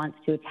line and wants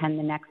to attend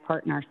the next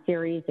part in our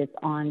series, it's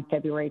on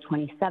February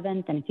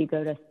 27th. And if you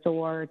go to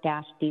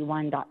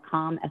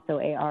soar-d1.com,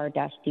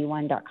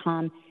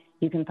 SOAR-d1.com,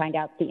 you can find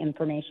out the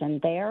information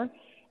there.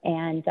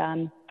 And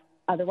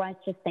otherwise,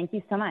 just thank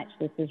you so much.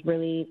 This is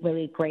really,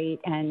 really great.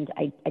 And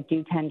I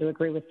do tend to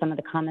agree with some of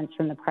the comments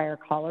from the prior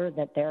caller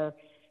that there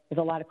is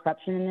a lot of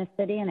corruption in this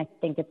city, and I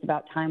think it's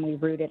about time we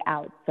root it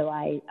out. So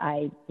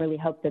I really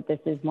hope that this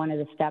is one of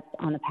the steps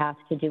on the path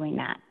to doing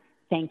that.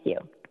 Thank you.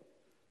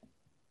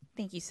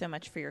 Thank you so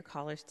much for your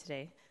callers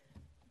today.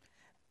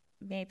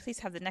 May I please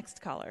have the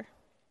next caller?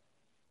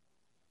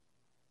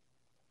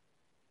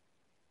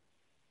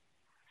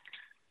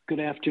 Good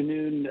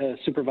afternoon,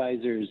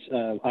 supervisors.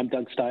 I'm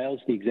Doug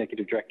Stiles, the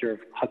Executive Director of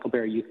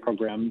Huckleberry Youth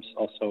Programs,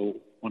 also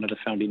one of the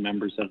founding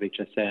members of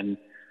HSN.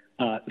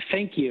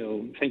 Thank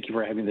you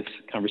for having this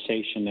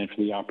conversation and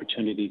for the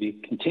opportunity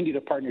to continue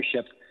the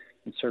partnership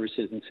and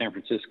services in San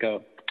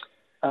Francisco.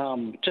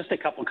 Just a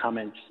couple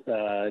comments.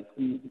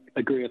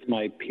 Agree with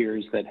my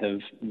peers that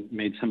have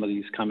made some of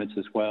these comments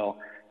as well.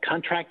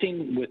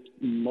 Contracting with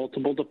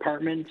multiple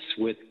departments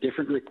with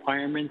different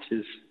requirements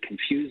is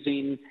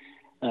confusing.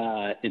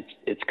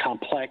 It's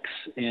complex,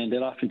 and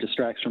it often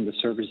distracts from the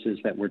services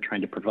that we're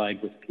trying to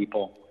provide with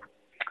people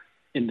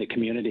in the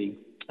community.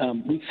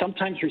 We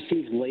sometimes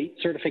receive late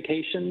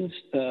certifications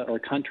or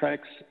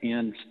contracts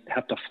and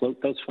have to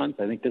float those funds.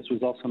 I think this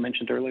was also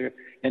mentioned earlier.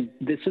 And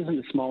this isn't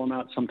a small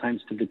amount,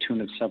 sometimes to the tune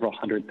of several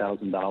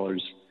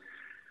 $100,000.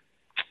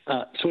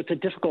 So it's a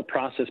difficult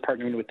process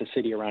partnering with the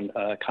city around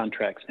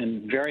contracts,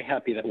 and very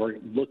happy that we're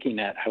looking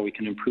at how we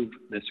can improve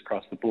this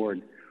across the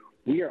board.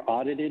 We are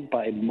audited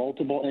by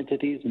multiple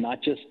entities,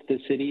 not just the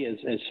city, as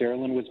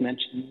Sherilyn was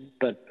mentioning,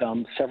 but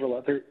several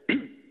other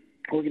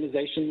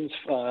organizations,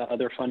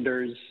 other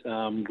funders.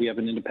 We have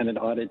an independent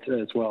audit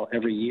as well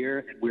every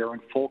year, and we are in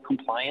full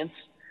compliance.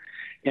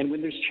 And when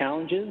there's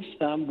challenges,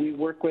 we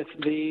work with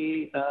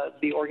the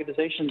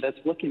organization that's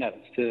looking at us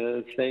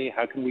to say,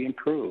 how can we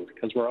improve?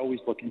 Because we're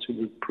always looking to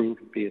improve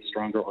and be a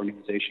stronger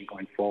organization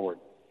going forward.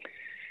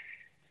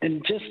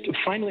 And just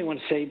finally, I want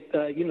to say,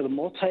 the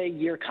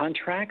multi-year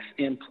contracts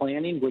and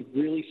planning would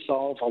really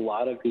solve a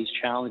lot of these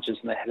challenges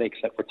and the headaches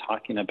that we're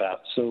talking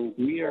about. So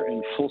we are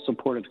in full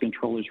support of the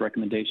controller's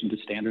recommendation to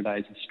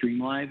standardize and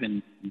streamline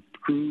and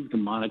improve the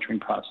monitoring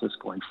process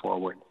going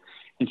forward.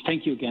 And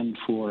thank you again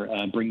for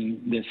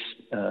bringing this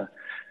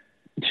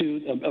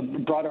to a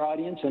broader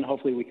audience, and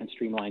hopefully we can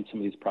streamline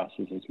some of these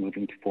processes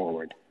moving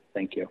forward.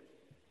 Thank you.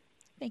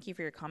 Thank you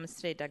for your comments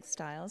today, Doug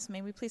Stiles.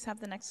 May we please have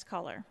the next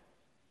caller?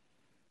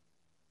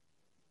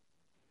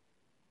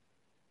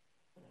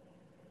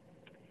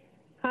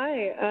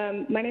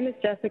 Hi, my name is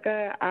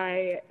Jessica.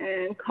 I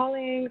am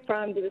calling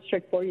from the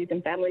District 4 Youth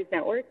and Families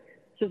Network,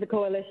 which is a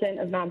coalition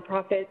of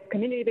nonprofits,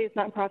 community-based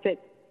nonprofits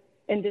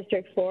in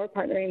District 4,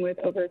 partnering with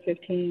over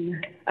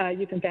 15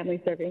 youth and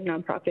family serving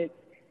nonprofits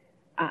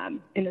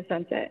in the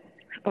Sunset.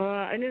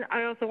 And then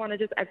I also want to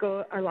just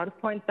echo a lot of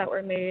points that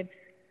were made.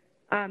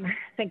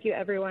 Thank you,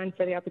 everyone,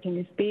 for the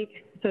opportunity to speak.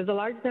 So as a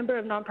large number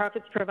of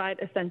nonprofits provide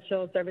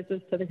essential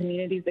services to the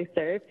communities they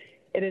serve,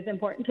 it is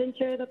important to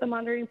ensure that the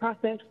monitoring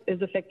process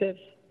is effective,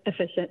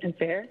 efficient, and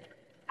fair.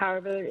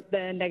 However,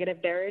 the negative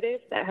narrative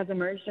that has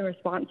emerged in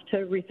response to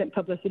recent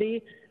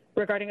publicity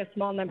regarding a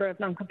small number of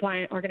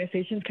non-compliant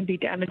organizations can be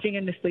damaging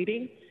and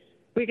misleading.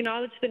 We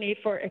acknowledge the need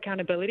for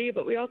accountability,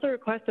 but we also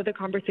request that the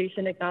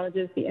conversation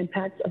acknowledges the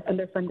impacts of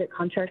underfunded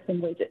contracts and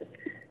wages,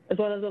 as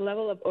well as the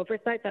level of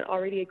oversight that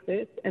already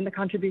exists and the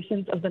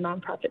contributions of the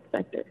nonprofit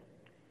sector.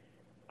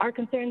 Our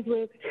concerns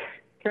with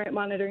current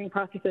monitoring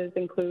processes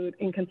include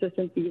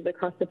inconsistencies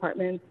across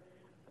departments,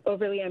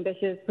 overly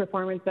ambitious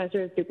performance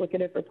measures,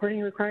 duplicative reporting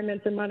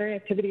requirements, and monitoring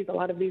activities. A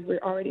lot of these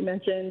were already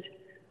mentioned.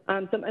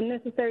 Some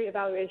unnecessary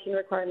evaluation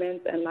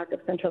requirements and lack of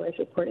centralized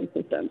reporting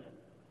systems.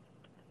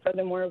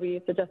 Furthermore,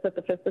 we suggest that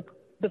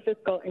the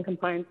fiscal and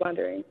compliance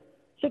monitoring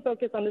should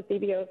focus on the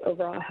CBO's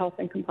overall health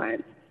and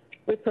compliance,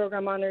 with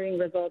program monitoring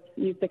results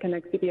used to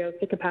connect CBOs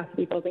to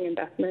capacity building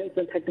investments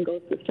and technical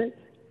assistance.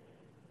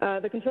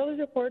 The Controller's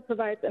Report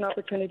provides an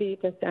opportunity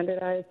to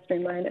standardize,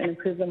 streamline, and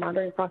improve the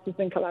monitoring process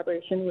in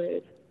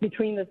collaboration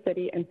between the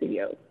city and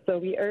CBOs. So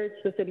we urge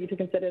the city to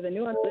consider the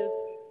nuances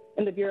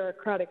in the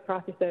bureaucratic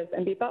processes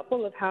and be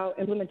thoughtful of how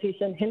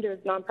implementation hinders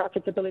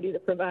nonprofits' ability to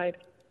provide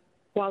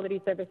quality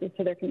services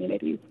to their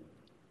communities.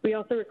 We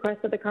also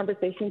request that the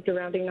conversation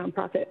surrounding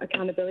nonprofit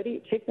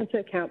accountability takes into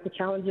account the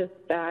challenges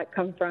that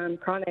come from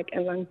chronic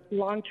and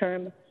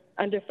long-term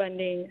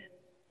underfunding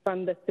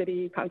from the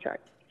city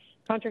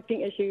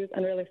contracting issues,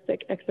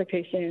 unrealistic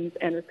expectations,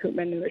 and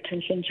recruitment and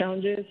retention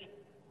challenges.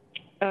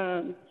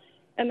 And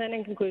then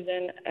in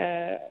conclusion,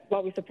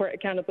 while we support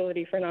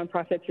accountability for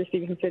nonprofits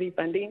receiving city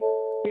funding,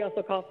 we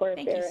also call for a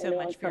Thank fair you so and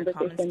much nuanced for your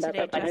comments conversation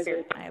today, that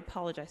Jessica. I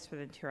apologize for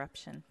the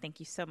interruption. Thank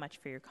you so much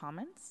for your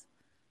comments.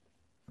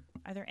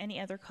 Are there any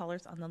other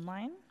callers on the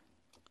line?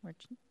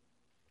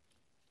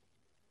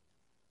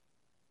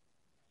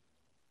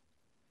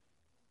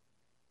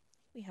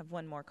 We have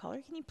one more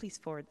caller. Can you please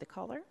forward the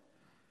caller?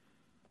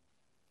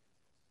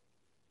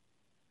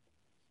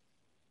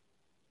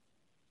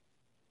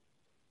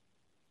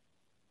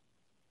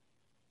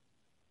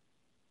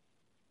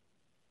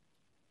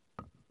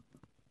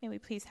 May we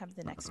please have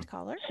the next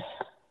caller?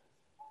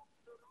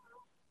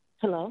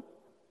 Hello.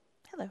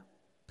 Hello.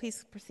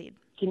 Please proceed.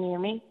 Can you hear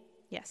me?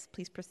 Yes,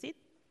 please proceed.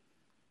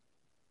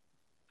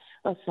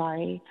 Oh,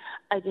 sorry.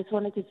 I just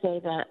wanted to say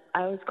that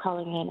I was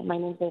calling in. My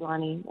name's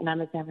Leilani, and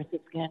I'm a San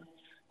Franciscan.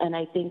 And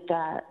I think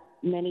that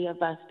many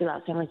of us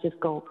throughout San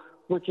Francisco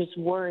were just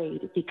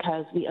worried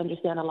because we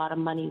understand a lot of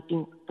money is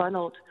being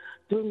funneled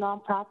through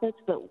nonprofits,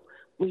 but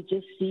we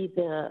just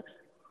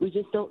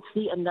don't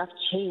see enough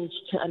change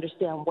to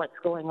understand what's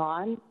going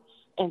on.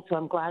 And so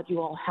I'm glad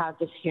you all have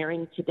this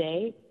hearing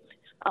today.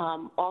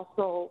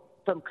 also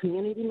from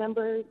community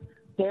members,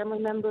 family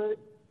members.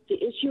 The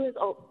issue is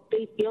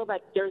they feel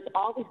like there's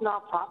all these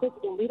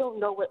nonprofits and we don't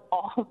know what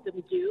all of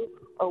them do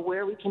or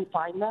where we can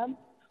find them,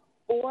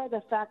 or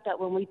the fact that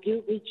when we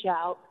do reach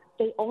out,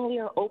 they only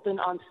are open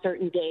on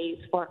certain days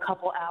for a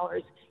couple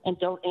hours and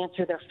don't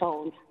answer their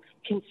phones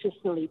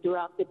consistently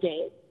throughout the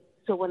day.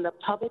 So when the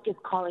public is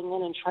calling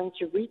in and trying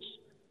to reach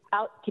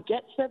out to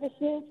get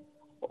services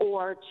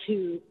or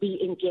to be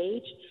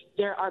engaged,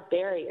 there are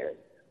barriers.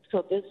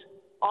 So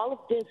all of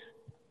this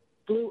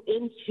flew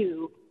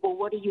into, well,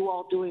 what are you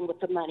all doing with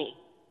the money?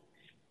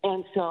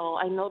 And so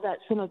I know that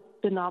some of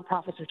the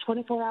nonprofits are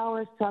 24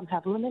 hours, some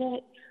have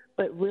limited,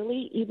 but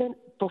really even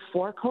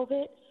before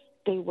COVID,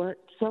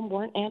 some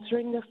weren't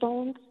answering their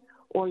phones,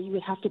 or you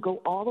would have to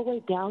go all the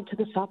way down to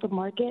the South of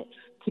Market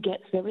to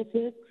get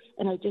services.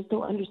 And I just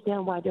don't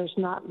understand why there's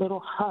not little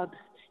hubs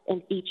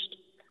in each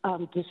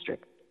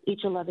district,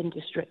 each 11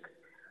 districts,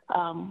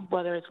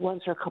 whether it's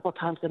once or a couple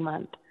times a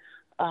month.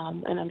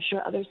 And I'm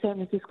sure other San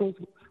Franciscans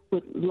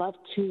would love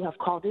to have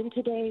called in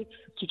today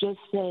to just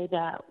say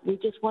that we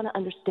just want to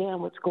understand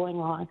what's going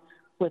on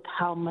with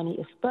how money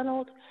is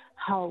funneled,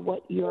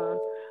 what your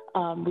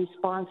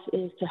response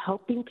is to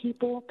helping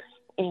people,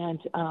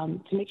 and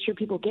to make sure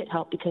people get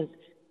help, because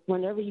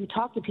whenever you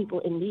talk to people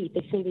in need,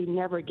 they say they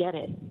never get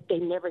it. They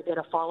never get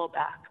a follow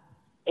back.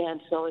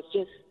 And so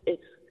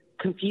it's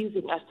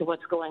confusing as to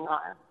what's going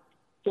on.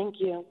 Thank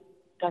you.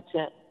 That's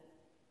it.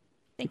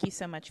 Thank you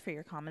so much for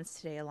your comments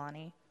today,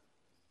 Alani.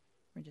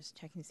 We're just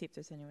checking to see if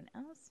there's anyone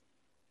else.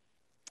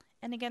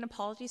 And again,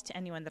 apologies to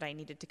anyone that I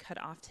needed to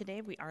cut off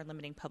today. We are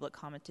limiting public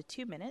comment to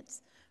 2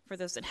 minutes. For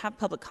those that have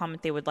public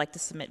comment they would like to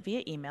submit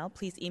via email,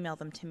 please email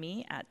them to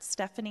me at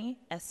Stephanie,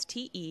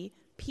 STEPHANIE,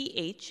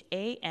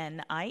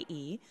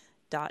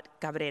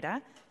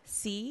 .Cabrera,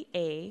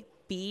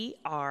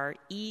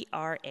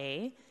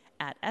 CABRERA,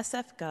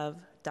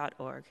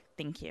 @sfgov.org.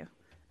 Thank you.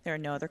 There are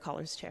no other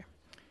callers, Chair.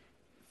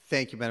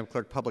 Thank you, Madam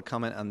Clerk. Public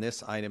comment on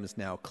this item is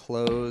now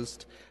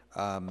closed.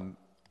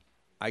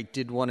 I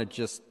did want to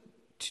just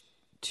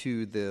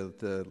to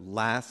the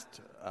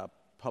last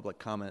public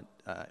comment.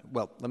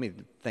 Well, let me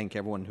thank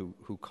everyone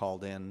who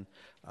called in,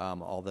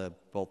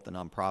 both the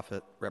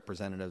nonprofit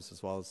representatives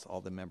as well as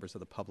all the members of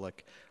the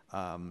public.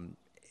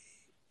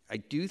 I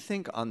do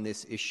think on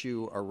this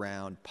issue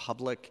around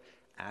public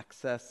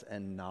access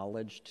and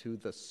knowledge to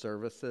the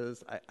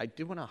services, I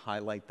do want to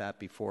highlight that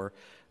before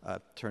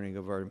turning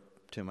over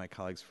to my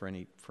colleagues for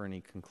any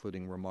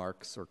concluding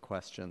remarks or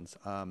questions.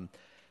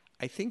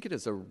 I think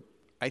it's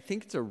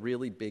a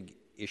really big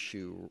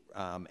issue,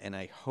 and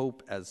I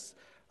hope as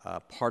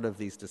part of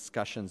these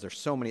discussions, there's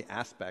so many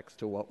aspects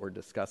to what we're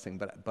discussing,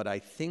 but I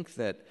think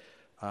that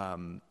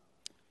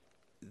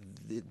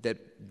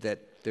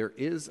that there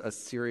is a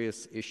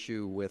serious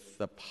issue with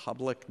the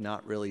public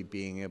not really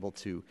being able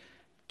to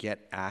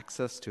get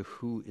access to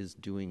who is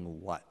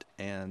doing what.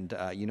 And,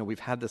 we've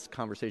had this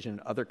conversation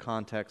in other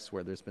contexts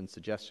where there's been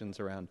suggestions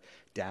around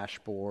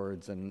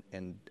dashboards,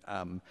 and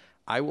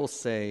I will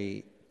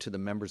say to the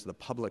members of the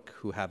public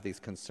who have these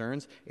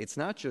concerns, it's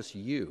not just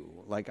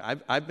you. Like,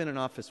 I've been in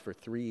office for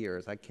 3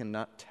 years. I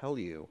cannot tell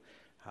you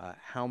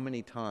how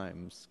many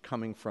times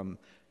coming from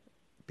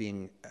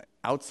being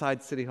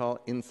outside City Hall,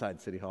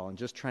 inside City Hall, and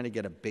just trying to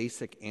get a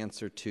basic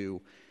answer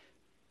to,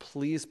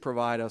 please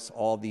provide us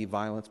all the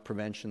violence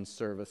prevention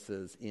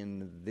services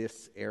in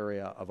this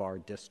area of our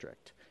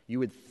district. You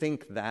would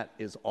think that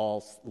is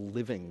all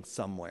living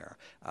somewhere.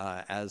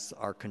 As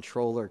our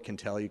controller can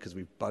tell you, because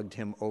we've bugged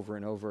him over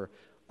and over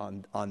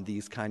on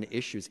these kind of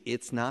issues,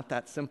 it's not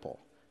that simple,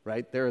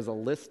 right? There is a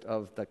list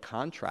of the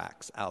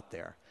contracts out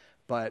there,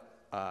 but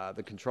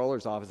the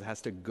controller's office has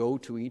to go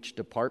to each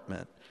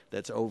department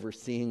that's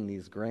overseeing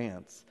these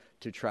grants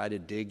to try to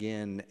dig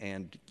in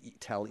and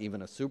tell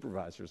even a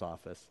supervisor's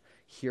office,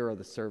 here are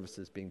the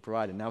services being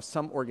provided. Now,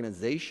 some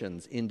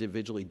organizations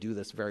individually do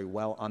this very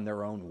well on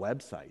their own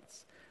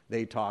websites.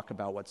 They talk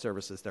about what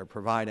services they're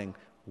providing,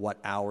 what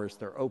hours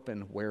they're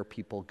open, where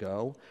people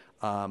go.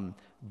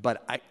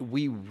 But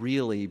we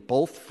really,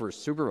 both for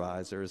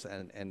supervisors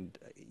and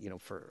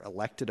for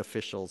elected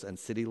officials and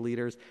city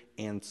leaders,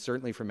 and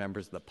certainly for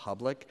members of the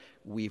public,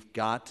 we've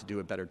got to do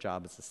a better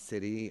job as a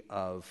city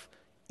of,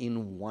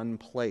 in one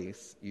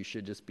place, you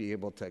should just be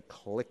able to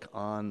click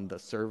on the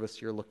service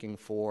you're looking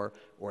for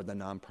or the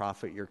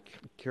nonprofit you're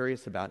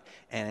curious about.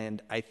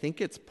 And I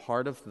think it's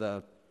part of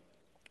the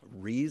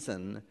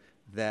reason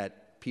that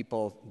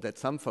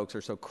some folks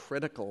are so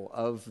critical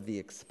of the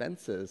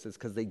expenses is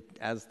because they,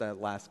 as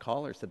that last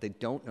caller said, they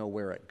don't know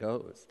where it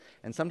goes.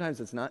 And sometimes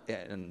it's not,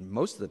 and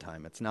most of the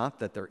time, it's not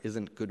that there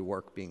isn't good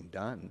work being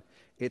done.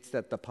 It's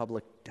that the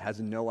public has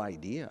no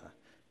idea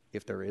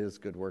if there is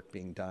good work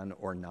being done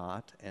or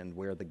not, and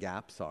where the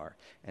gaps are.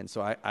 And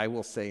so I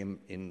will say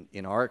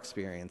in our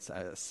experience,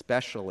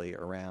 especially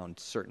around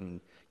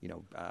certain,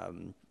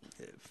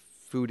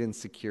 food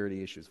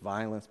insecurity issues,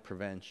 violence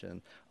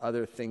prevention,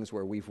 other things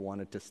where we've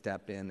wanted to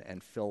step in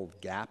and fill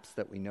gaps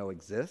that we know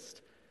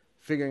exist,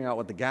 figuring out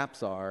what the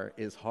gaps are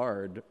is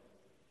hard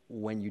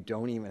when you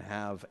don't even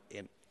have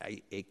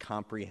a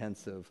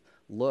comprehensive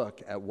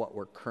look at what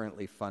we're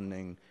currently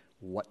funding,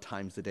 what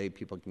times a day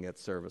people can get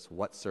service,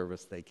 what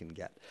service they can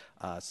get.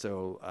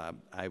 So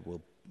I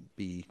will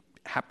be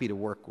happy to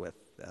work with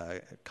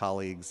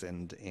colleagues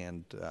and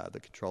the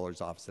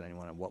Controller's Office and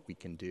anyone on what we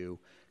can do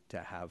to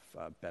have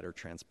better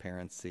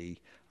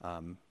transparency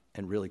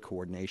and really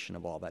coordination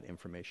of all that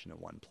information in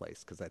one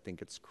place, because I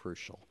think it's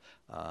crucial.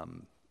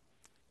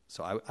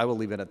 So I will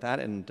leave it at that.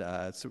 And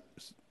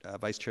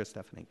Vice Chair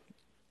Stefani.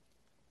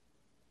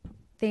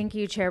 Thank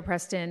you, Chair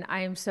Preston.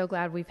 I am so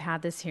glad we've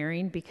had this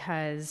hearing,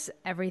 because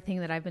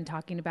everything that I've been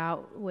talking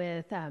about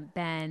with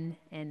Ben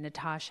and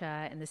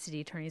Natasha and the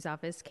City Attorney's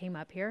Office came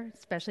up here,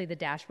 especially the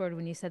dashboard.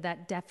 When you said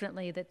that,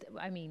 definitely that,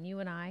 I mean, you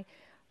and I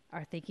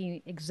are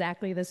thinking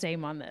exactly the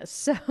same on this.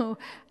 So,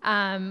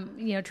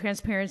 you know,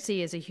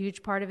 transparency is a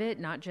huge part of it,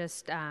 not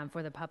just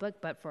for the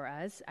public, but for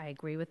us. I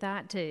agree with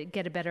that, to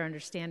get a better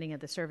understanding of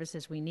the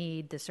services we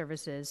need, the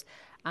services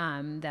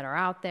that are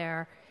out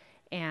there.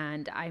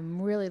 And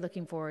I'm really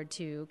looking forward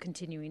to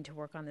continuing to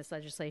work on this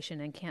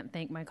legislation, and can't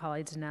thank my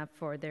colleagues enough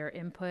for their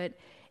input.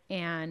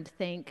 And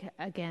thank,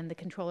 again, the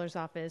Controller's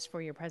Office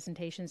for your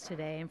presentations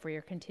today and for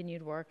your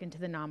continued work, and to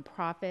the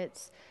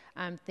nonprofits.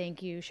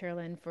 Thank you,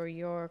 Sherilyn, for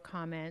your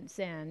comments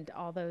and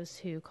all those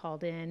who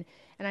called in.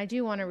 And I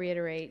do want to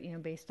reiterate, you know,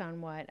 based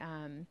on what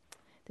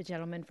the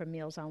gentleman from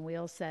Meals on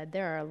Wheels said,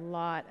 there are a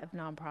lot of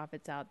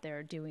nonprofits out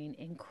there doing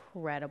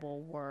incredible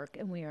work,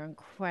 and we are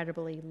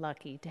incredibly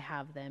lucky to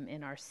have them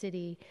in our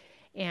city,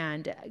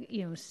 and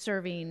you know,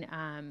 serving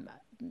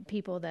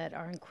people that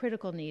are in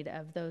critical need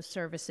of those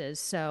services.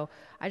 So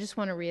I just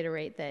want to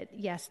reiterate that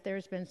yes,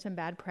 there's been some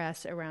bad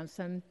press around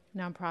some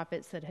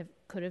nonprofits that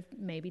could have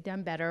maybe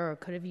done better or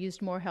could have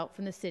used more help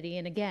from the city.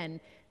 And again,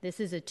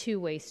 this is a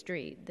two-way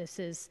street. This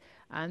is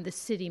the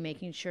city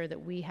making sure that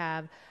we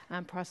have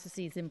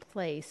processes in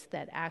place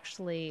that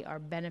actually are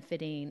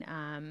benefiting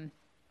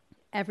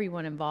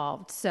everyone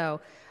involved.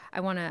 So I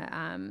want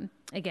to,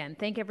 again,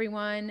 thank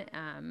everyone.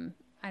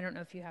 I don't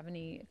know if you have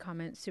any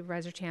comments,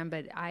 Supervisor Chan,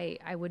 but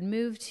I would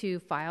move to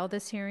file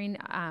this hearing.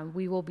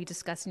 We will be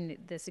discussing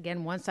this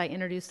again once I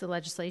introduce the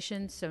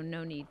legislation, so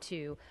no need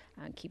to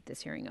keep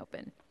this hearing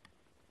open.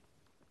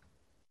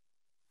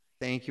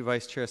 Thank you,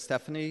 Vice Chair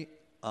Stefani.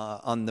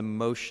 On the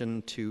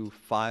motion to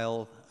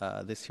file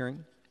this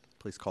hearing,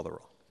 please call the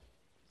roll.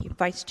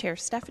 Vice Chair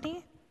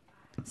Stefani.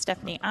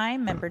 Stefani, aye.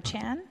 Member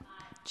Chan.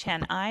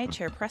 Chan, aye.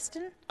 Chair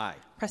Preston. Aye.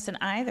 Preston,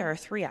 aye. There are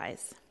 3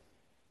 ayes.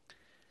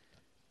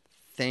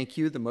 Thank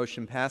you. The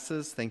motion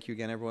passes. Thank you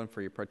again, everyone,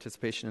 for your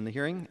participation in the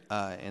hearing,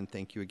 and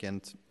thank you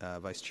again,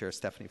 Vice Chair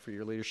Stefani, for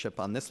your leadership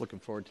on this. Looking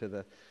forward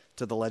to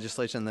the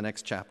legislation in the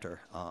next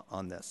chapter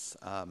on this.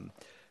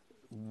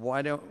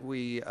 Why don't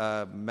we,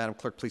 Madam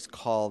Clerk, please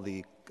call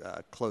the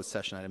closed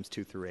session items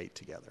 2 through 8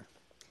 together.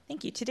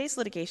 Thank you. Today's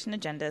litigation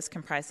agenda is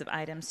comprised of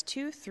items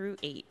 2 through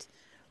 8.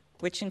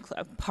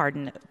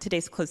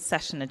 Today's closed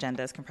session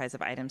agenda is comprised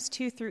of items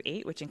 2 through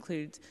 8, which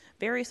includes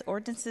various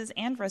ordinances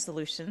and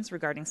resolutions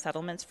regarding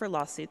settlements for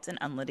lawsuits and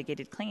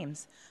unlitigated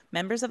claims.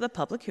 Members of the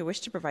public who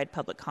wish to provide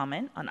public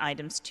comment on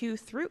items 2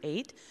 through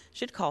 8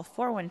 should call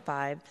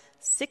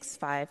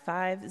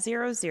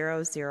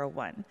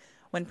 415-655-0001.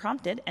 When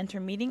prompted,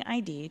 enter meeting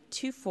ID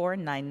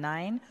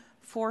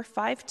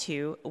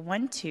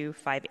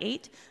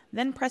 2499-452-1258,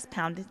 then press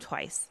pound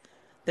twice.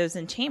 Those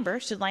in chamber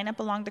should line up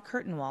along the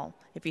curtain wall.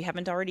 If you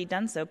haven't already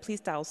done so, please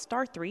dial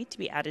 *3 to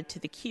be added to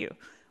the queue.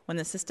 When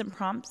the system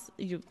prompts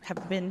you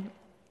have been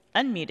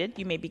unmuted,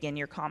 you may begin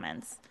your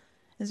comments.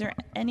 Is there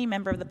any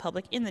member of the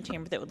public in the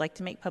chamber that would like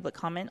to make public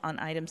comment on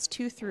items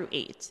 2 through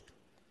 8?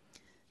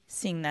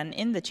 Seeing none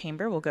in the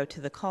chamber, we'll go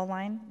to the call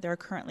line. There are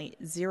currently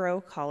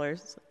 0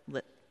 callers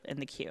in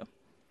the queue.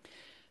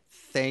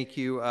 Thank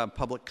you.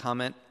 Public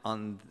comment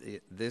on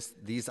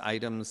these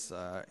items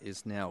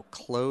is now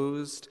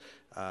closed.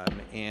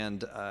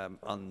 And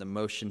on the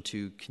motion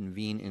to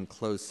convene in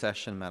closed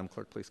session, Madam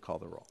Clerk, please call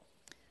the roll.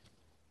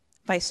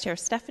 Vice Chair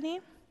Stefani,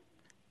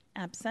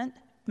 absent.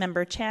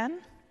 Member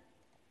Chan.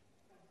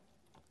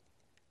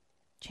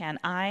 Chan,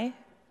 aye.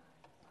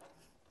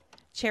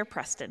 Chair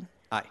Preston.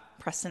 Aye.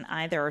 Preston,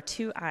 aye. There are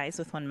 2 ayes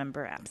with 1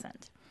 member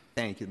absent.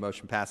 Thank you. The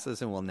motion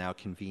passes, and we'll now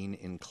convene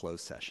in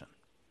closed session.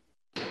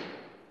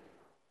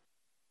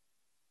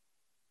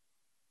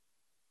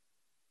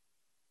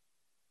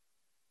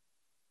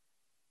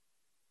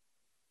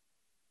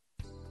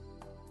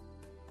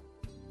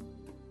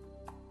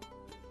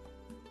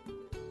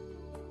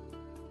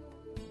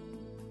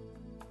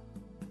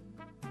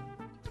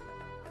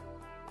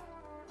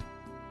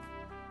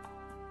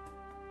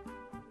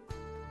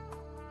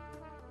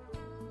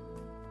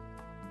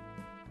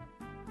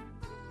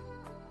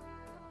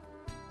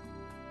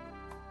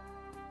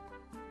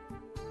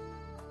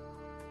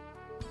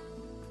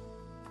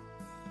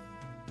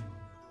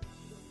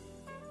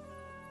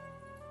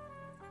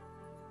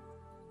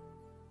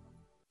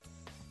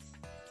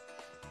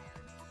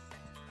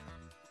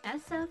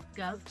 SF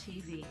Gov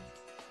TV,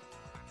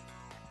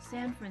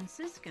 San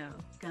Francisco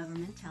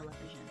Government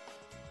Television.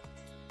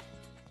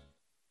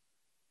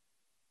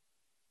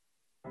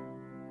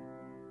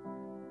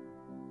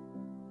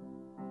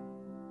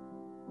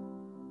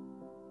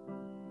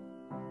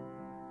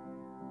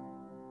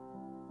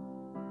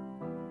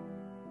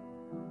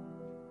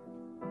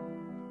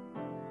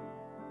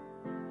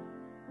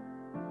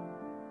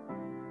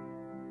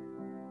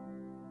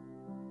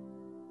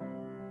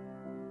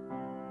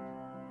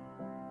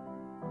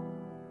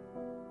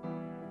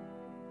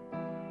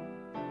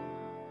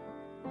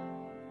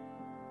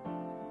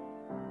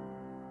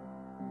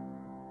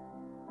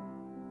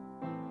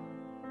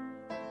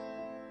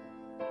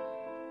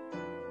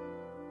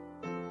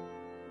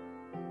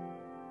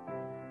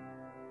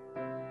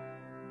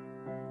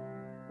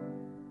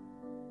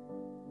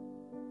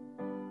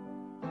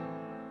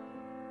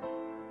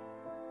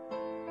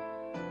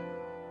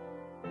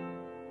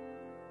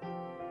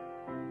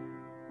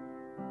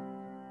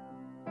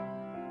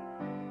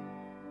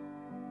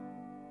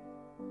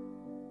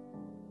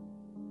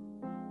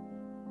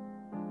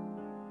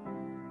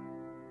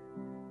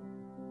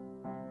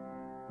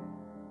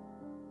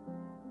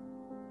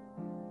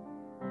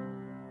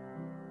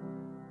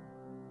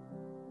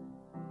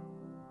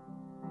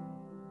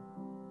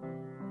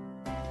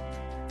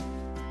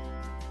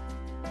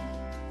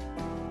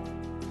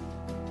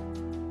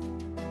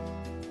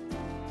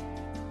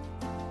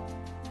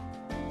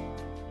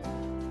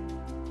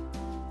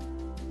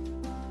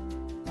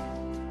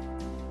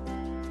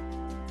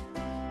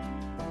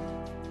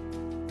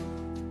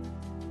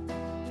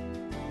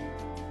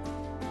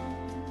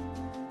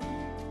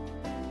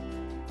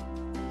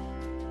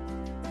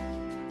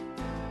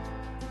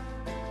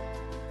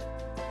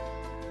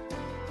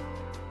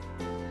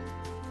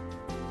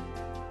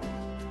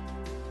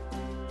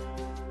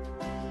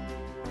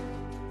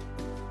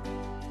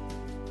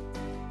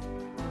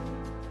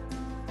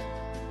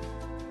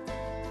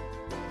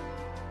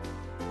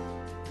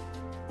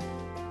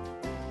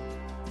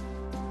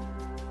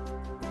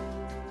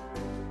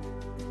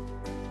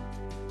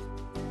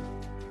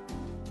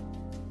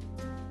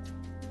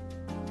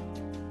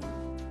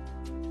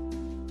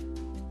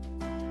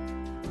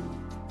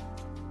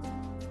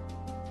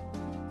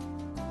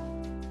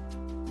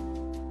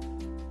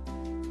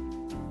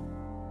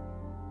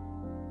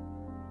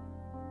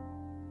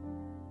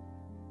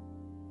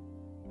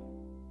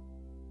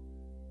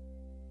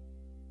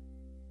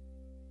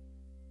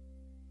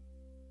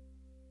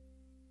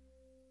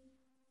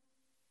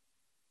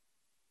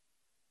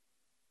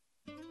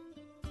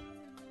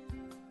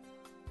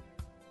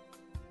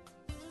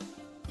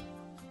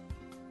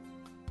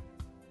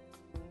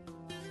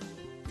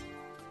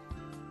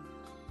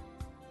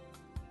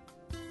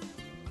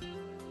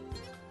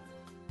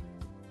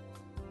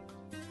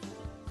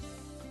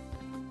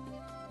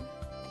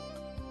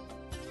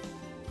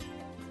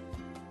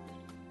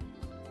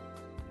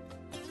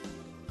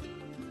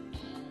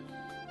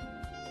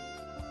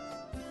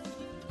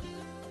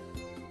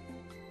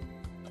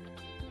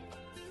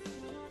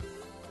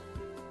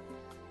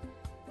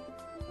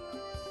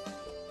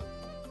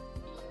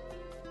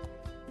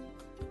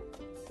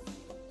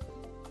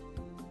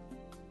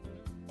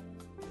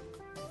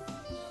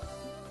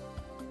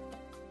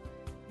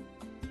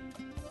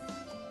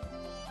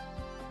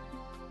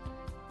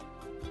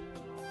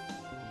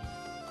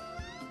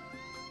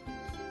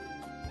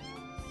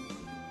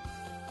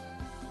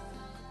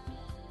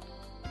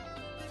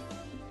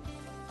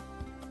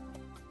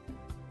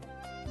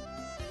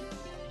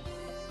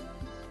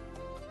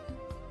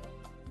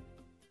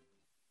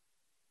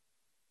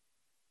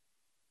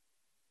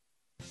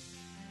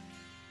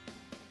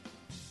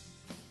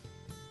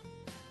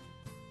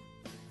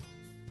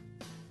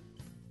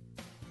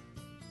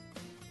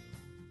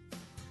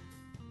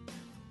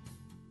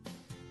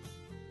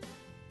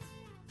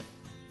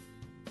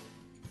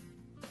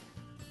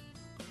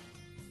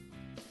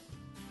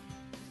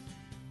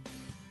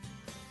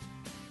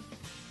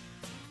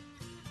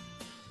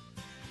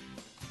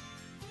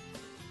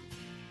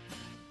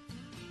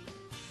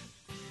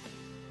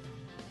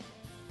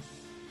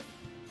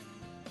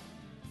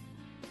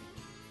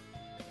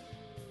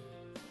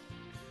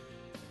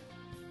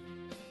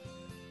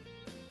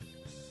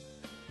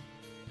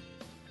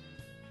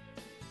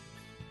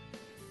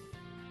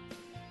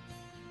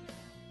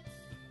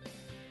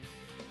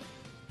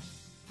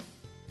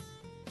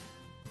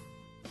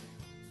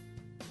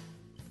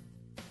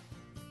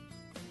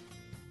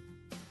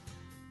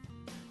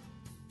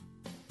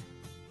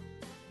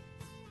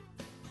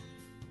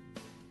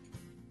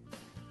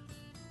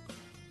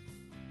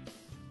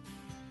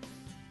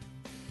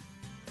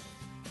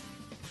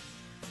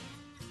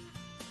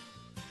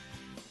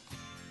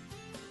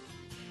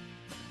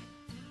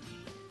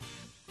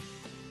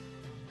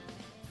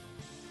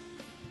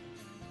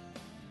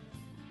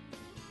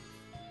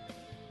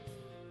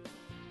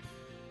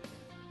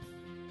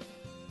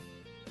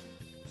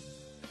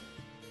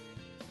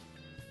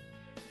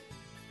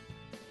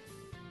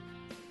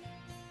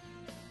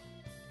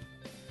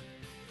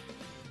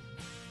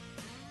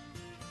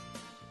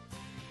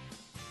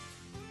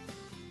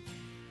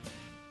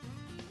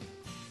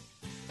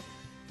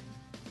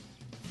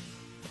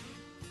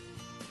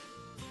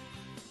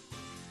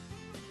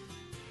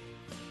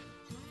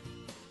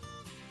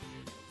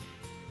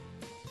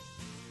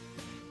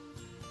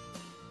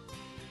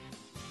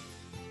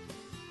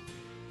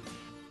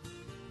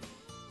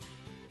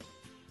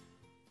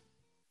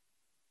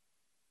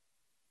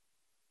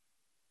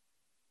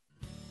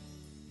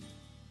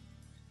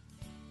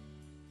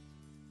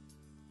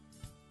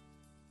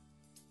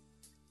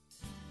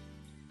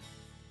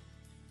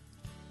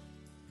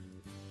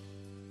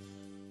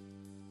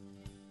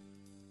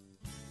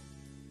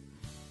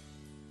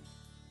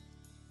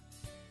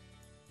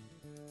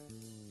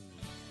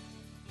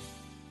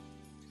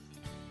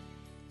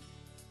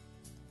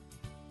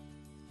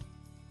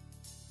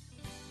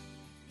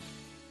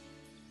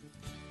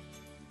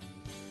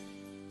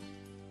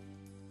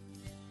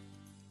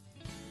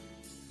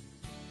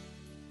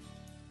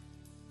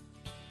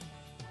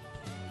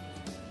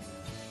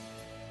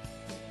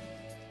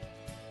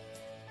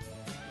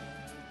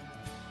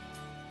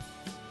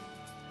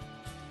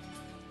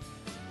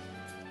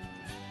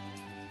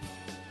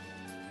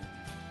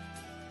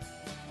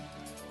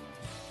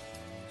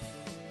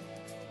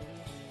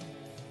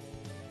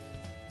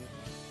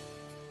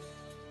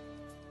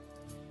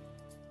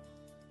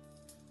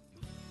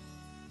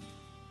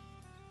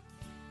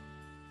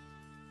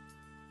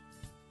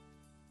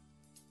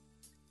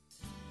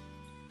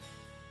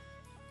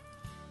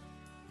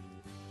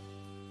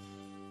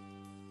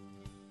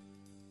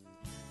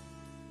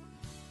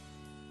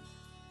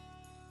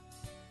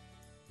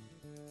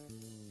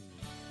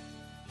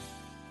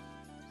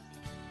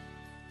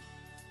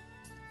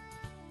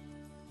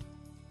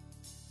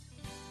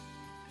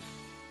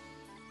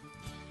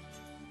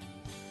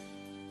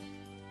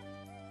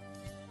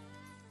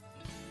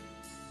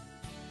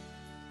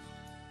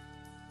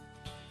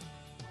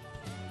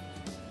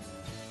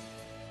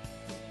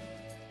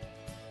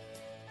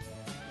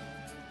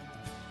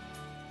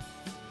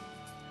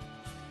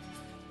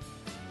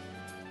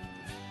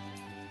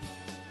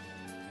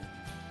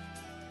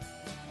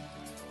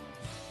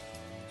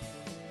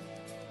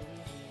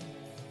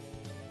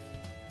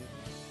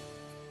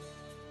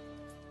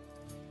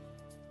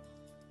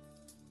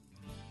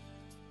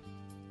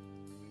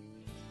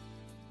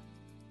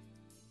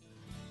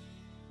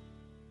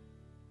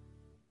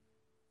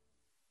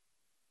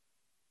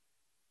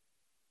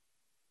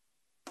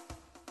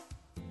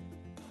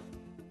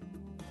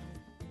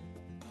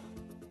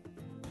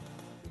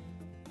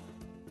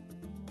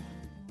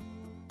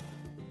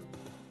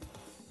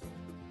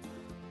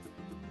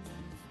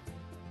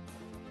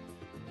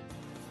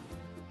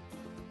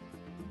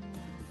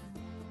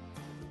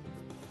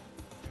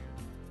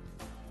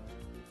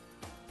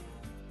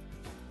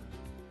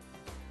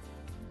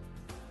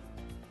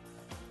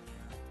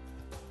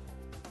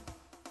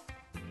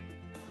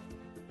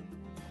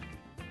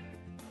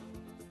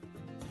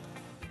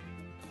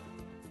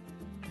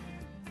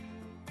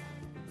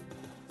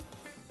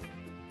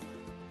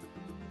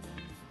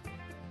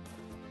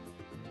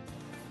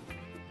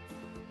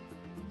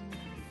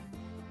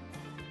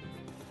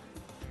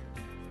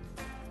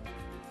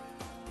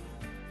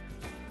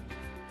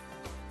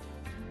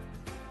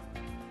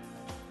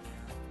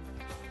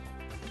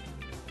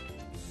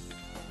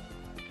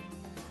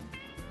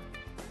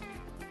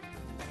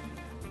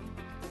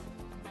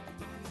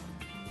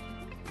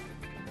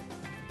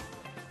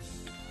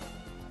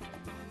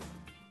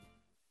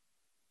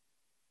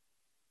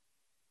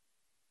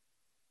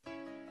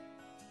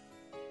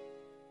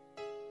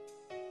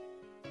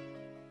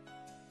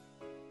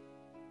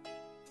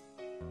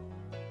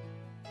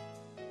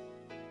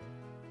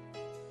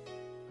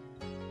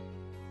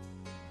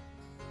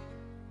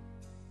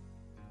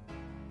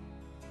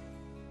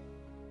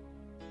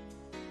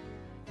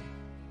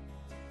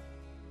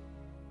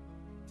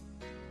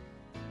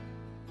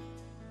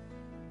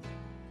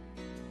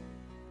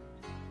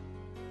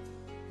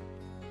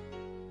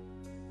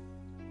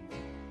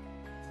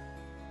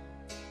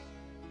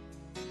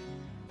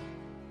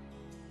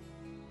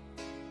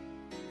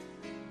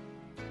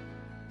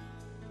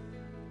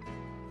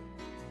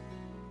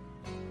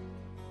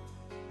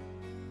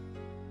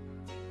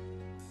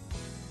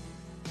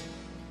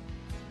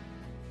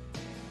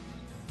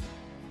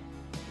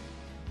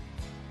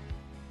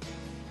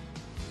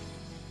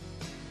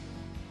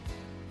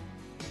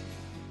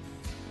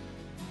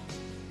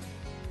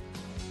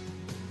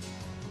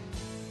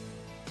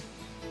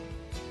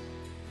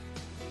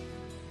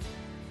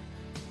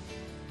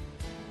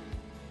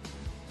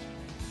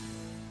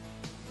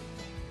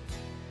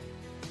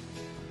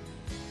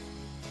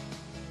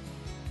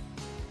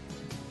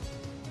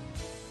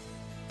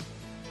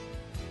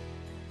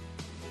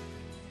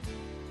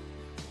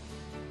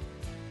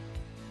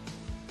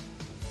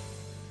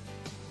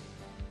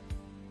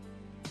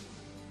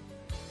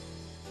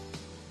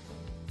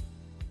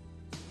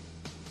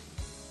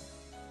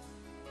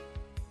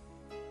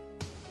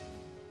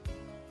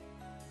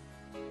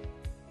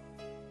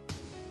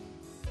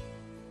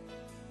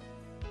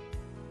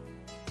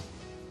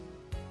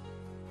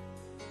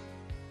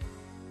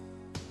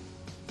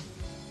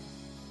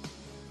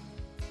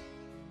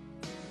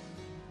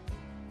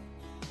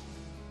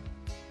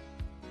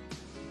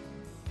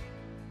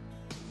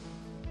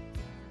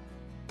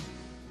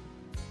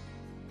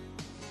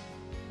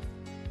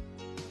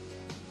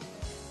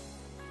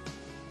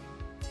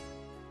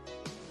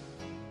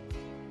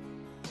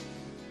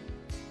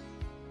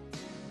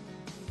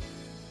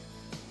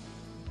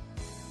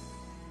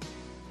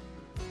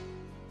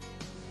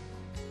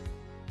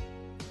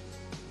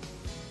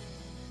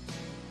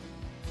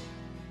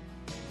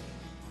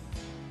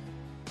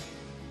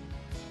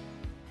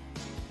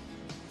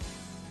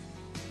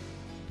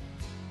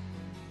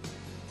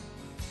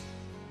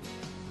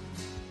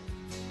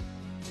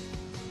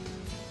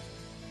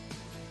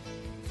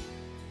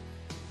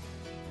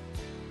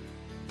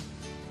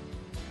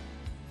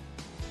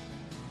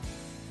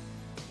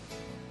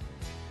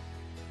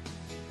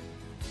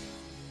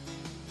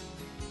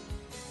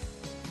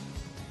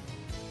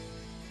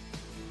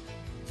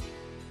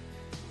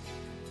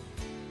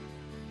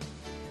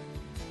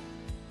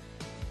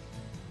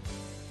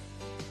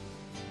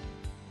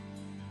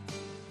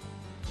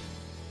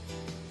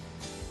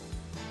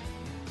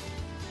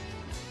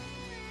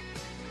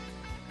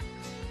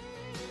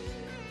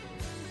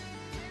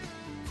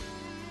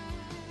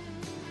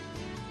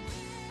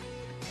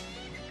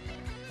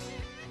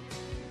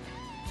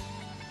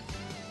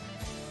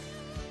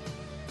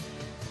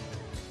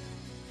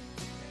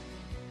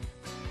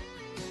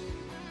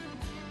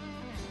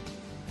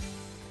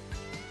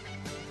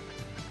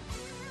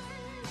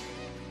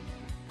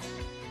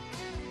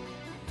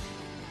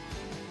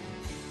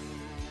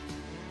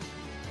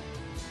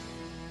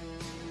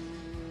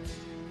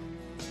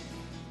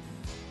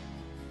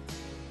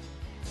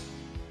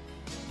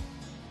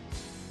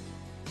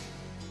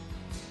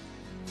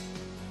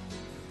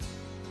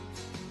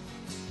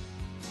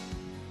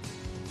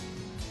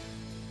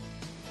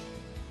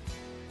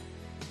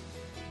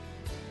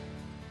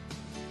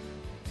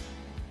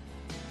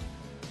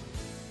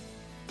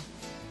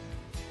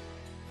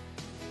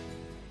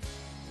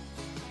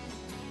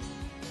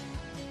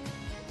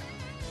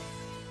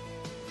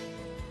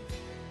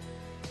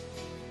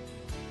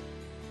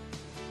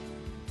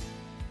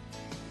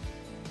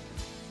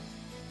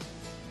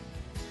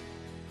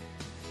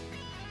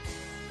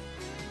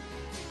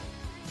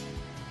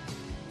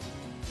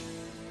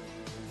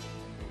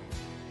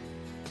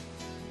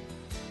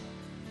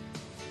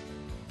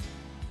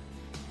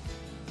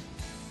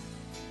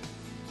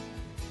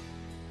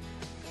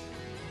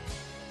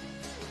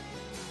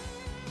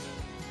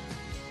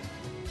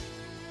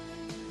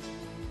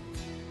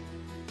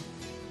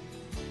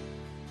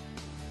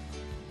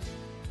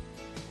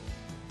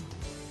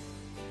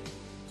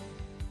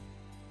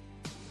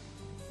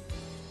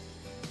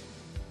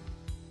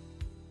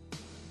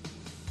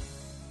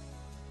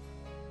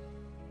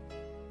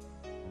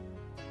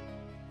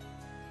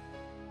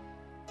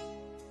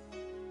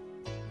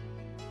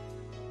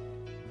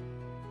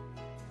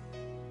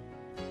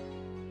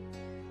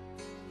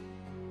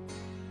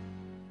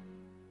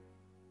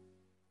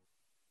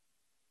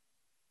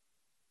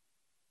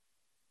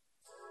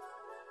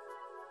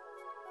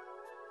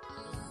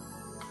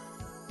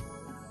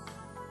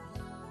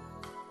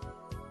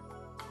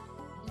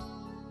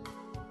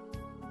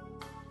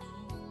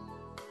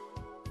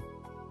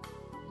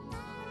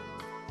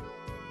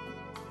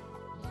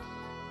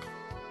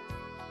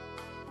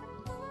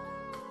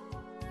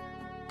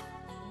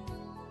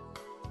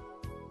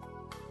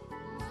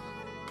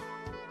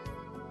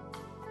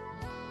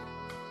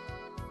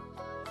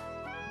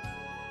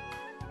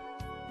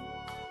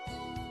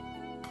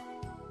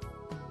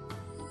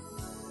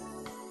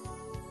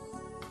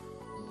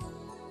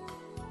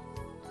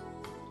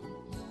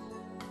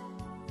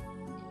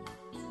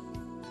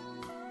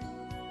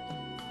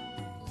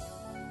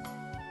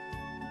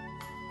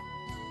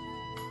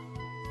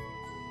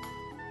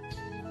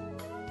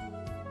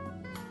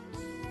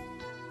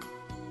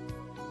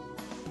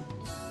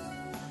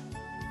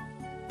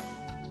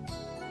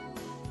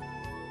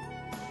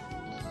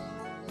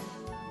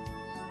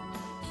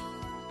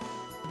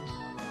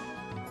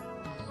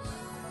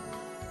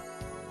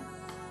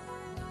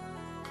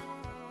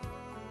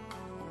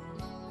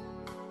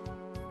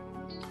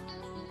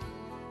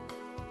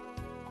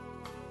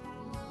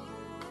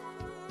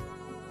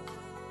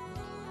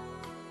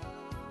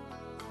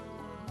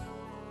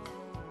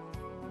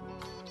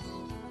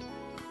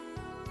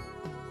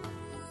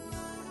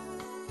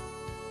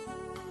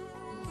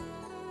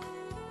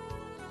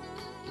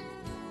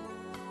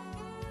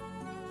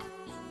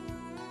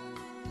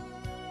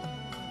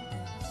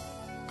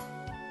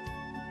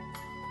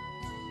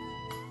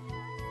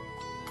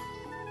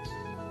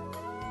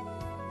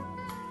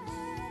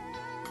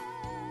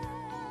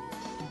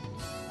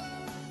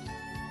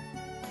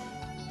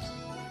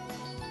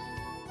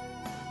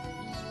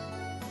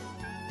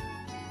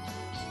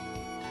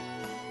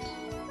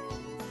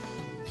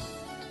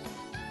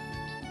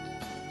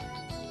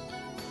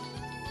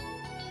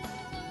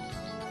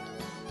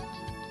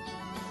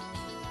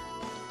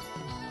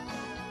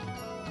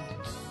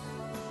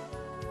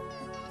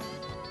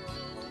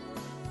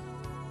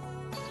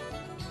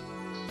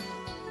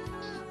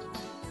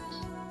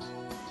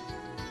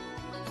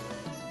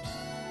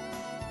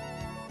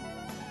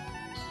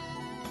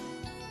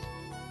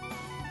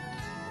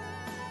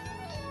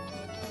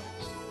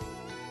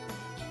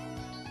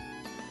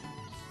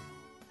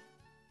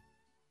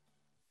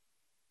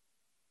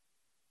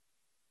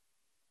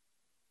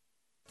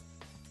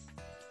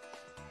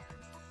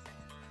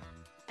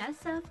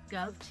 SF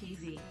Gov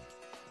TV,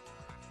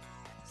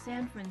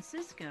 San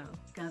Francisco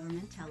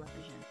Government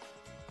Television.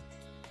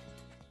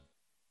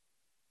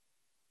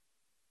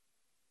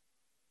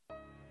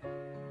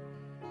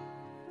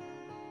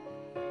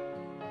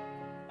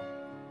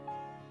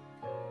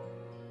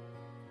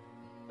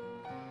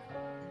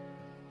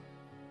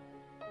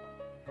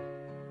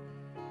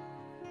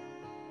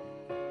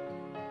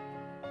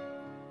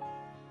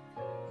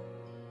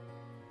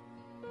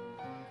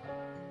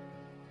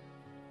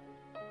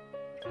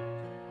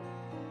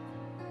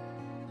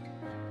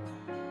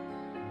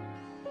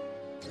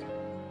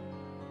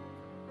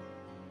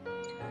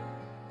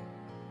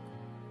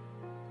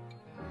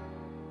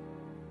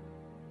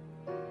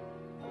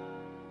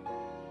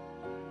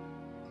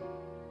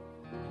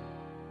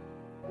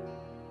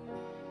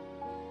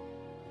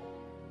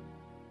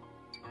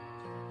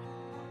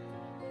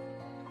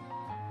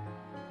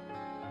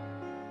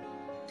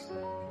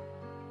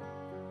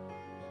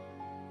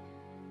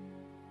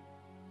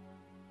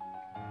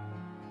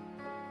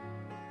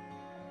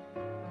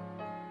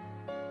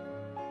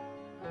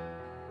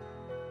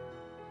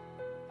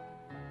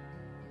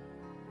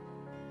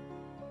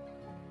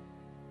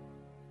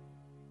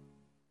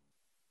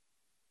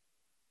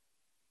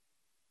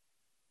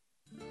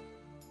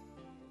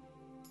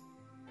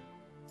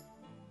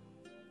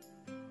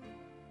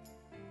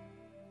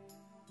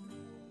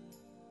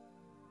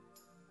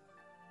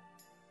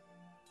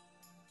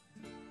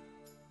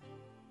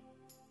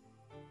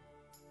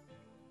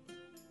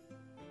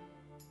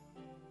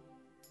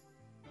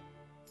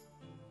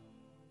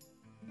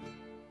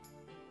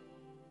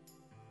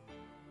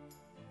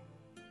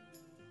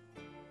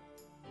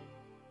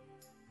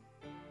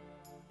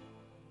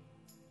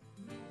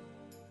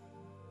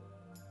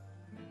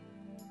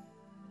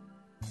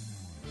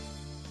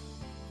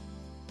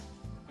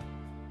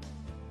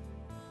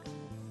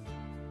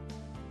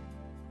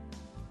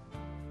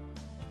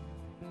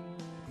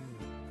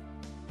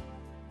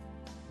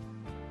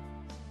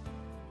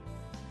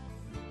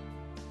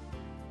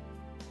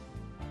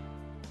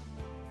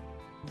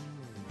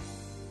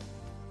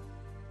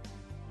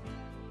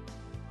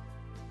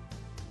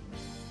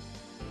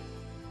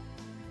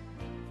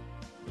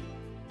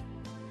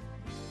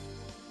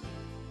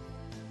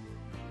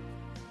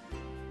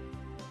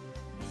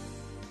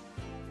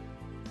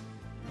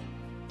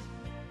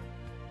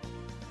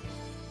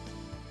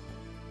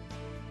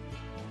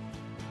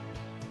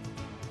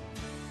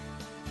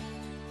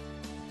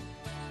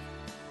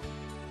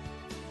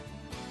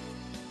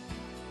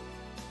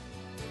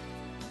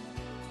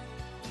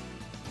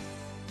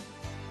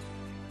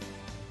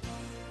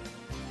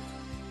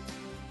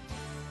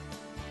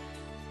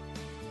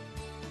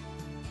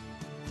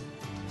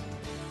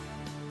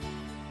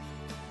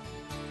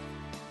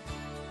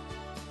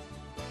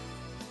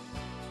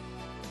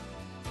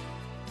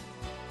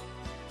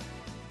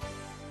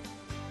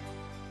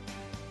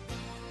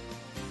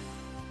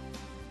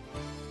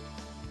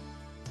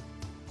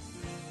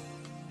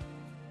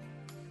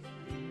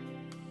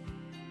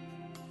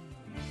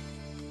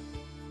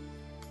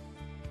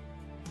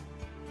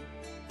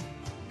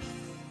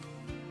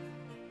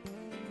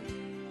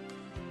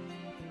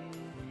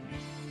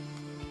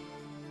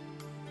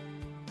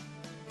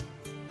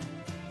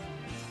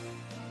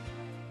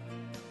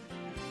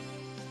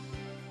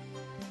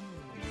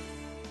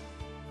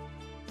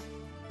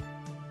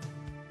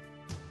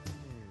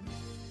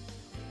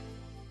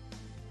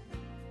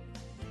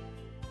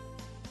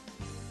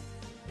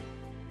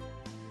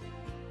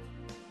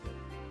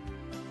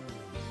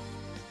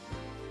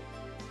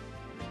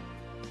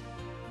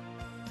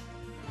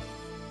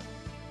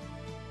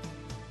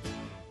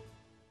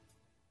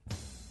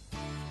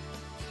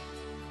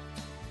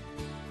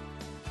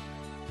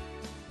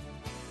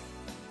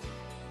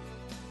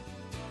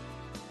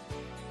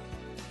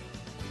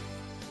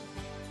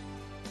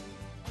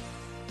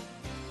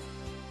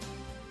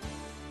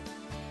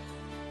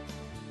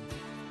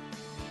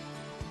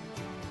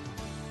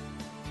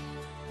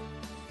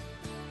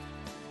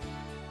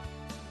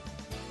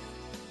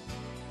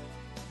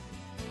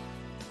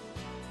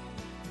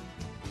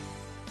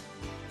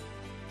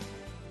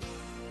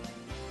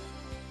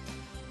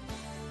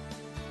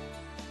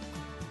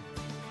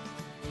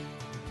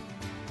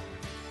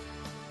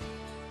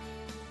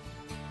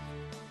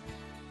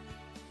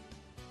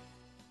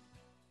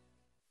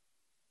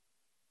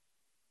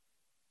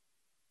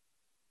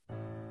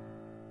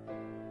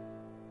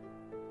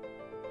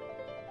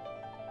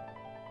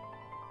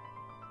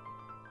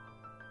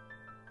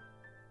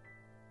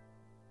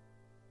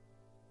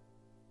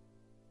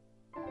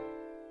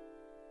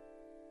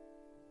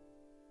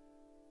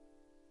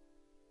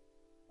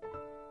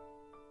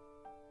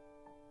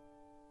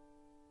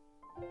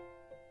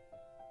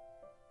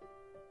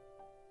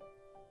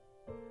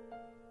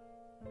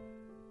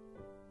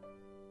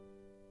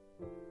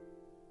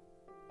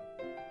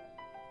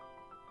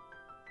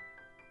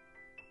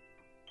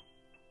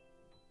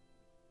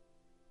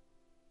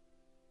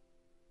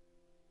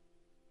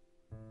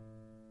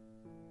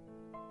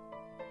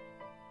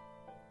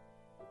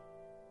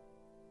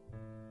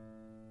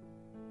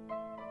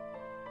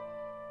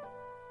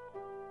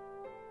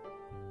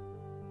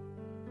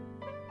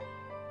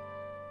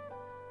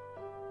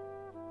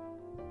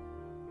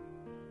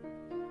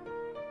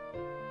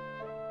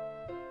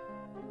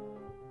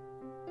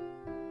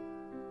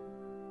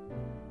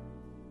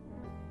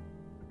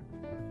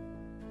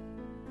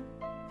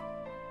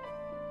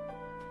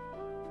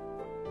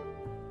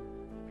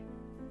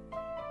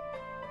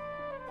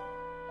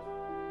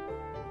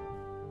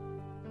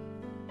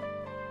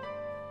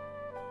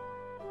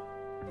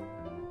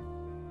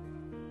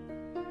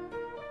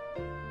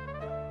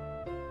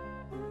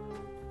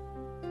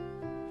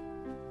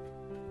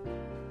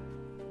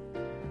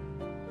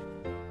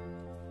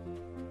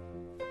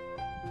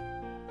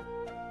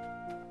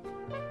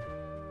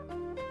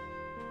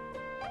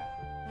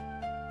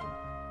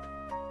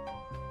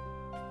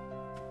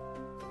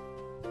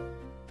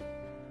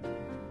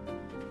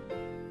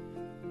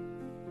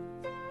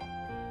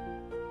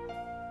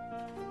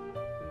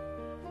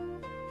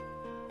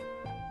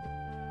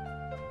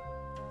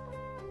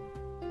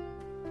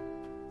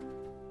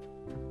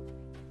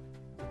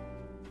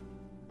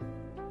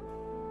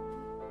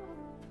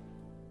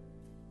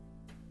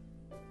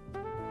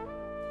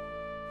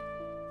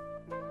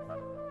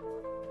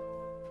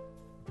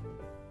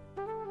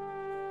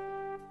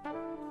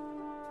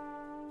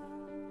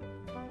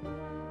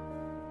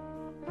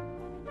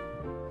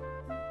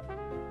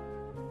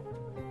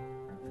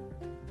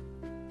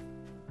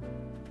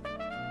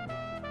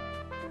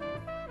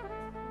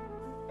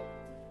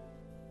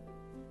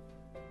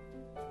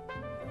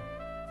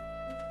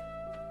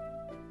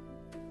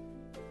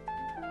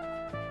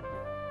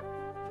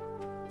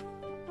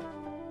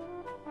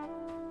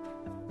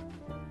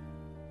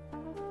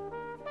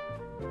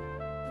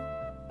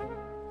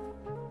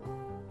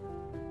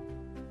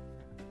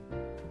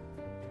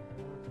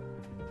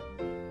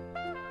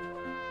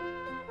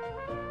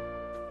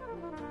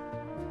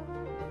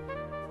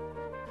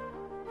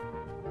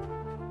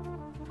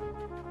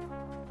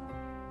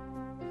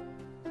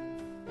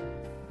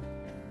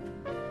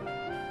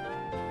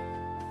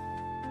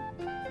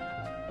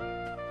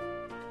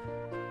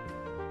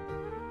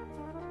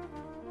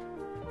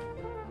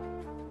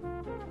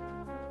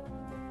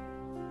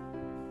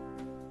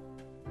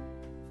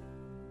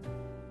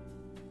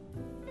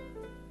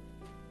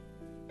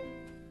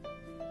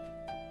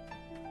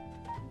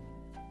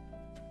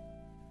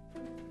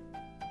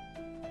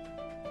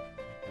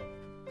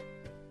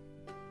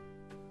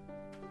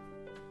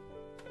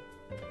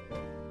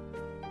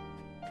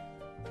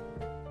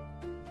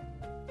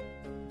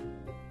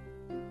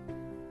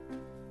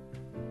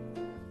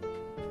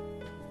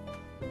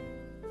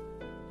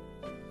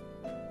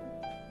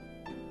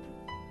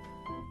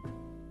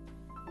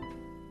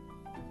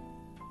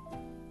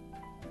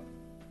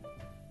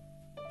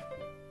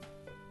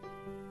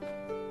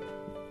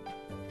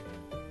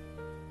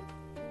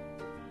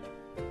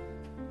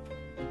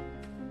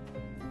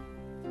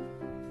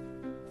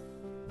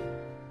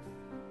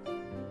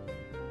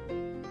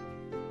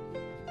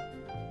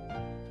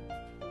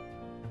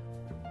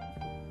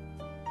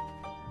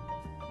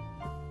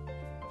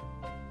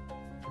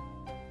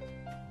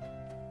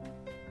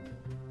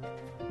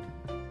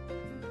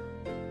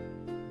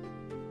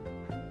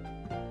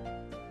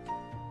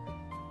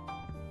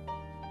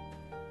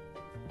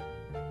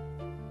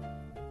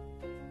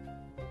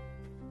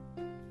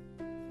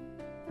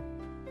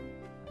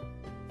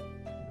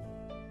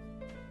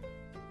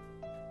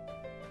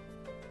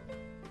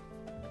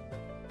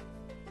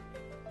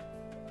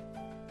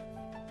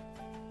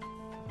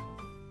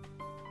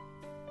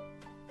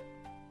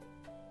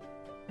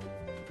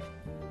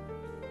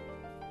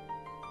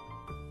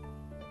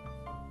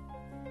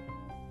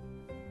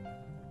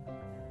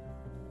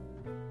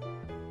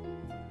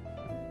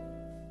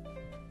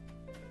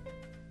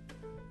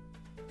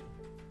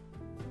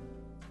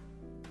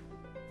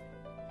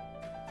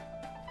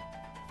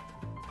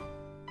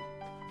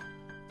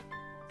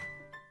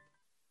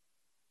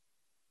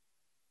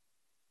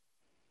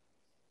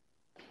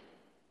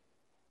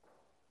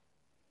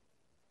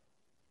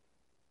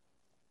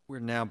 We're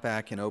now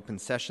back in open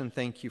session.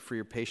 Thank you for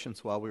your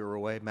patience while we were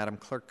away. Madam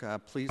Clerk,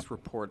 please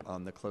report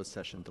on the closed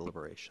session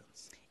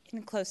deliberations.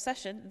 In closed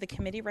session, the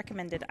committee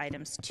recommended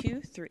items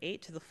 2 through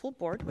 8 to the full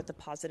board with a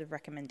positive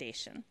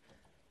recommendation.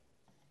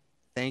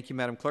 Thank you,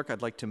 Madam Clerk.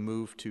 I'd like to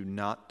move to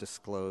not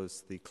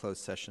disclose the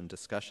closed session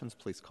discussions.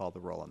 Please call the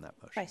roll on that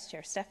motion. Vice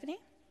Chair Stephanie?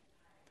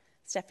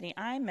 Stephanie,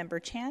 aye. Member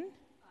Chan?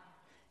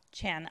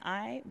 Chan,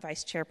 aye.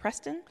 Vice Chair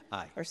Preston?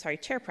 Aye. Or sorry,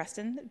 Chair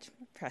Preston.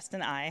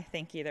 Preston, aye.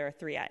 Thank you. There are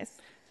 3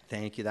 ayes.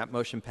 Thank you. That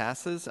motion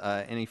passes.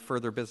 Any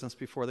further business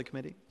before the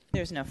committee?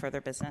 There's no further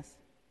business.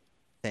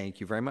 Thank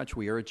you very much.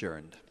 We are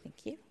adjourned.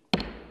 Thank you.